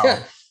 Yeah. No.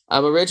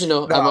 I'm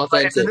original. No, I'm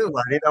authentic. It's a new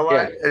one. You know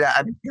what? Yeah,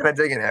 I'm kind of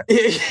digging it.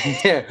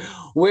 Yeah.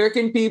 Where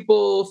can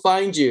people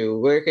find you?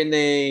 Where can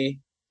they?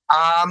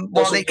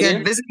 Well, they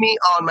can visit me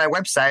on my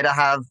website. I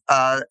have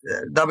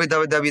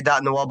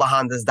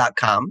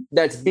www.noelbahandas.com.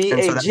 That's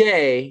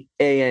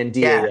BAJANDAS.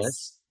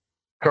 Yes,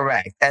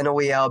 correct.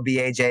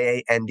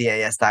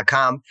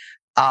 NOELBAJANDAS.com.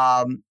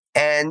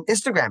 And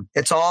Instagram.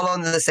 It's all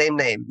under the same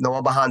name,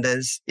 Noel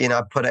Bahandas.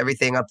 I put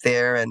everything up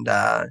there, and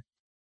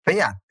but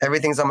yeah,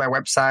 everything's on my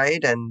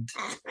website. And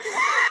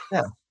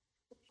yeah,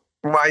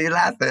 why are you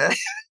laughing?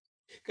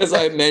 Because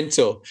I'm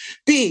mental.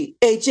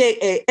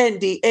 BAJANDA.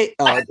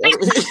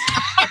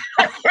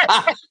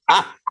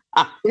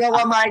 You know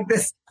what, Mike?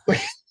 Was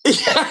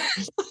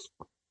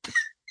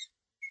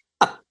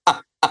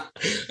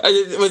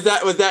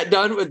that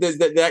done?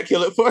 Did that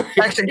kill it for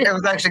you? Actually, it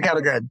was actually kind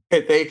of good.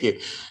 Hey, thank you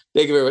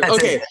very much.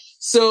 Okay,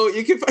 so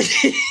you can.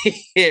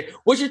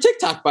 What's your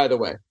TikTok, by the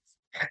way?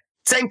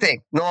 Same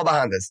thing. Noel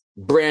Bahandas.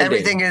 Branding.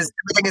 Everything is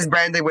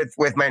branded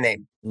with my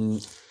name.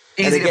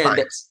 Easy to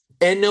find.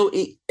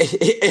 NOE.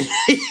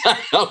 I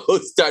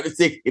almost started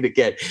singing it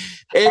again.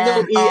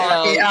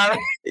 NOEL.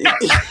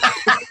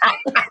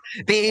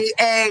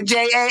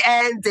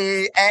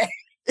 BAJANDA.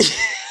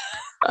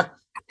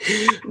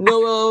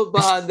 Noel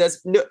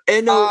Bahandas.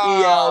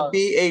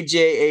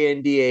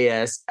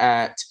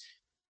 NOELBAJANDAS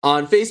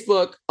on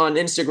Facebook, on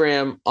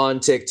Instagram, on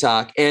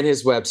TikTok, and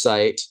his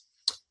website.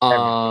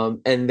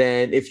 And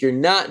then if you're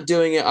not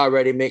doing it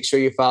already, make sure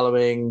you're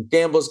following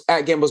Gamble's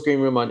Green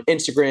Room on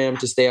Instagram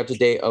to stay up to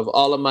date of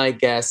all of my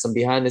guests, some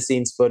behind the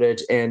scenes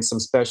footage and some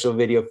special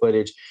video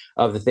footage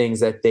of the things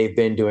that they've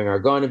been doing or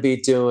going to be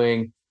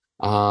doing.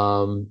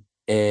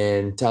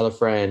 And tell a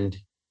friend,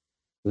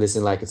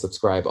 listen, like, and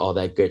subscribe, all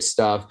that good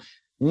stuff.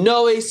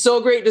 Noe,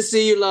 so great to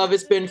see you, love.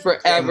 It's been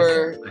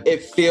forever.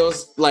 It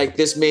feels like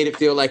this made it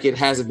feel like it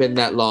hasn't been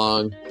that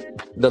long.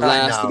 The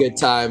last good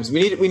times.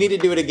 We need to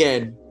do it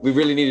again. We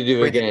really need to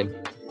do it again.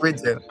 We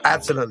do.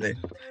 Absolutely.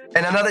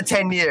 And another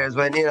 10 years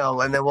and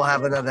then we'll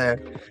have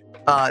another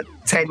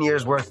 10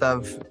 years worth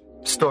of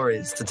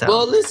stories to tell.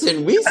 Well,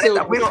 listen, we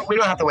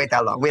don't have to wait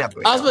that long. We have to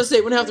wait. I was going to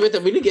say, we don't have to wait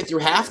that. We didn't get through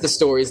half the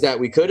stories that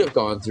we could have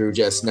gone through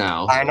just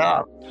now. I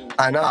know.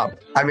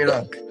 I mean,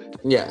 look.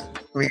 Yeah.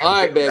 All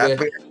right,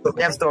 baby.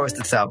 We have stories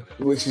to tell.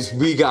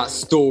 We got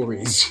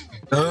stories.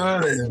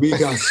 We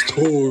got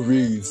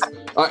stories.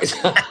 All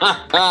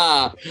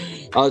right.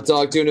 I'll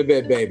talk to you in a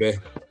bit, baby.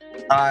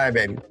 All right,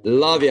 baby.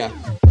 Love ya.